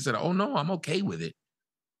saying it. He said, oh, no, I'm okay with it,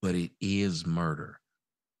 but it is murder.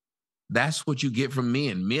 That's what you get from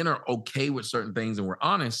men. Men are okay with certain things, and we're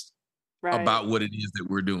honest about what it is that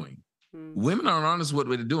we're doing. Women aren't honest with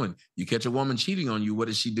what they're doing. You catch a woman cheating on you, what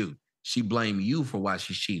does she do? She blames you for why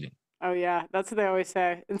she's cheating. Oh, yeah. That's what they always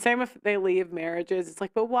say. And same if they leave marriages. It's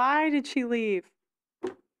like, but why did she leave?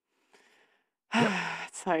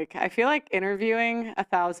 It's like, I feel like interviewing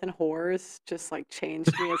 1,000 whores just like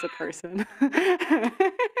changed me as a person.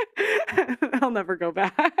 I'll never go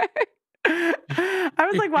back. I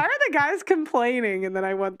was like, why are the guys complaining? And then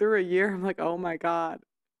I went through a year. I'm like, oh my God.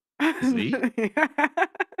 See?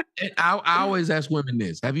 I always ask women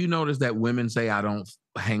this. Have you noticed that women say, I don't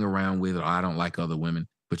hang around with or I don't like other women,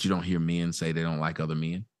 but you don't hear men say they don't like other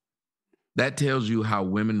men? That tells you how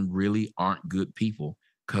women really aren't good people,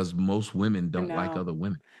 because most women don't like other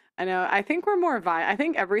women. I know. I think we're more violent. I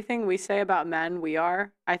think everything we say about men, we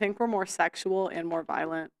are. I think we're more sexual and more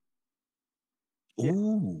violent.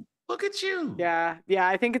 Ooh, look at you. Yeah. Yeah.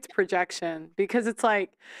 I think it's projection, because it's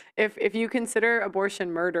like, if you consider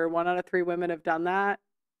abortion murder, 1 out of 3 women have done that.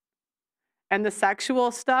 And the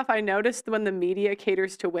sexual stuff, I noticed when the media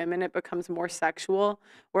caters to women, it becomes more sexual.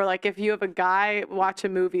 Where like if you have a guy watch a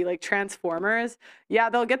movie like Transformers, yeah,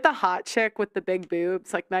 they'll get the hot chick with the big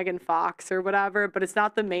boobs, like Megan Fox or whatever, but it's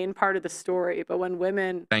not the main part of the story. But when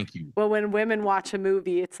women, well, when women watch a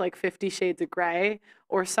movie, it's like 50 Shades of Grey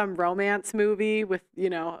or some romance movie with, you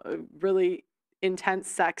know, a really intense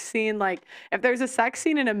sex scene. Like if there's a sex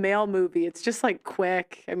scene in a male movie, it's just like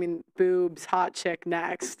quick. I mean, boobs, hot chick,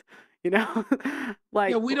 next. You know, like,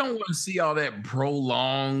 yeah, we don't want to see all that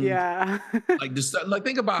prolonged. Yeah. like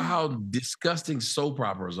think about how disgusting soap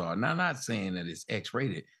operas are. Now, I'm not saying that it's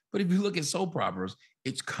X-rated, but if you look at soap operas,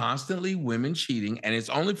 it's constantly women cheating, and it's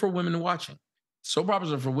only for women watching. Soap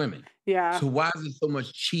operas are for women. Yeah. So why is it so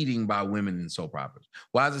much cheating by women in soap operas?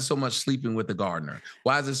 Why is it so much sleeping with the gardener?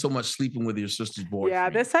 Why is it so much sleeping with your sister's boyfriend? Yeah,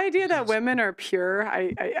 this idea that women are pure,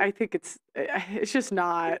 I think it's just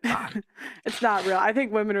not. It's not real. I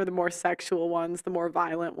think women are the more sexual ones, the more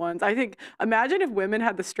violent ones. I think, imagine if women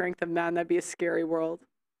had the strength of men, that'd be a scary world.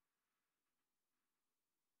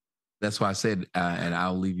 That's why I said, and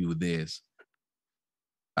I'll leave you with this.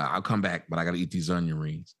 I'll come back, but I got to eat these onion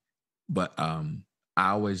rings. But I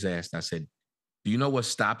always asked, I said, do you know what's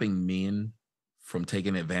stopping men from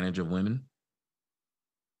taking advantage of women?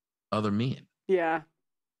 Other men. Yeah.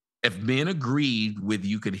 If men agreed with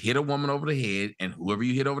you could hit a woman over the head, and whoever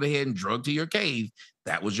you hit over the head and drug to your cave,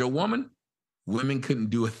 that was your woman, women couldn't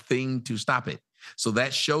do a thing to stop it. So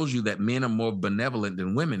that shows you that men are more benevolent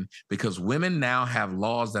than women, because women now have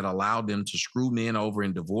laws that allow them to screw men over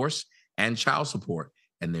in divorce and child support.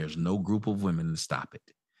 And there's no group of women to stop it.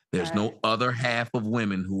 There's no other half of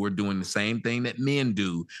women who are doing the same thing that men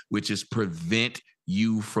do, which is prevent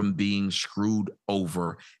you from being screwed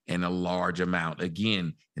over in a large amount.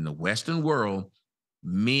 Again, in the Western world,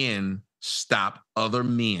 men stop other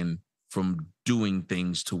men from doing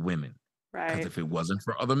things to women. Right. Because if it wasn't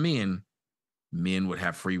for other men, men would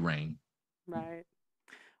have free reign. Right.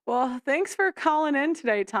 Well, thanks for calling in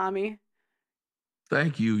today, Tommy.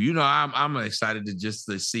 Thank you. You know, I'm excited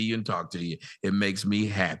to see you and talk to you. It makes me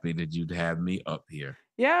happy that you'd have me up here.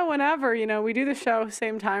 Yeah, whenever, we do the show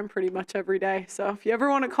same time pretty much every day. So if you ever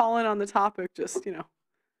want to call in on the topic, just,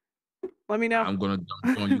 let me know.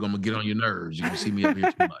 You're gonna get on your nerves. You can see me up here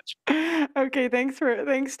too much. Okay,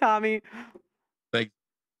 thanks, Tommy. Thanks.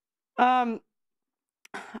 All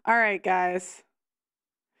right, guys.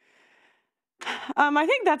 I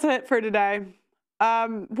think that's it for today.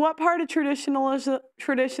 What part of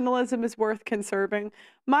traditionalism is worth conserving?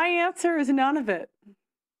 My answer is none of it.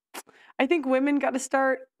 I think women got to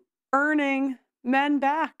start earning men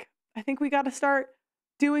back. I think we got to start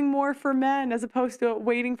doing more for men as opposed to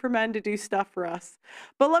waiting for men to do stuff for us.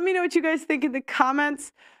 But let me know what you guys think in the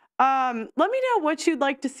comments. Let me know what you'd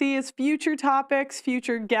like to see as future topics,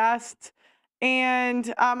 future guests.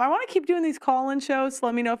 And I want to keep doing these call-in shows. So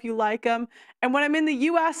let me know if you like them. And when I'm in the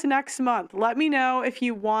U.S. next month, let me know if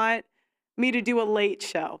you want me to do a late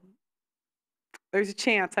show. There's a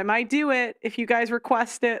chance I might do it if you guys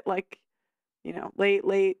request it, like,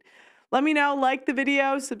 late. Let me know, like the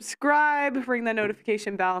video, subscribe, ring that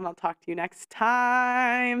notification bell, and I'll talk to you next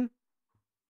time.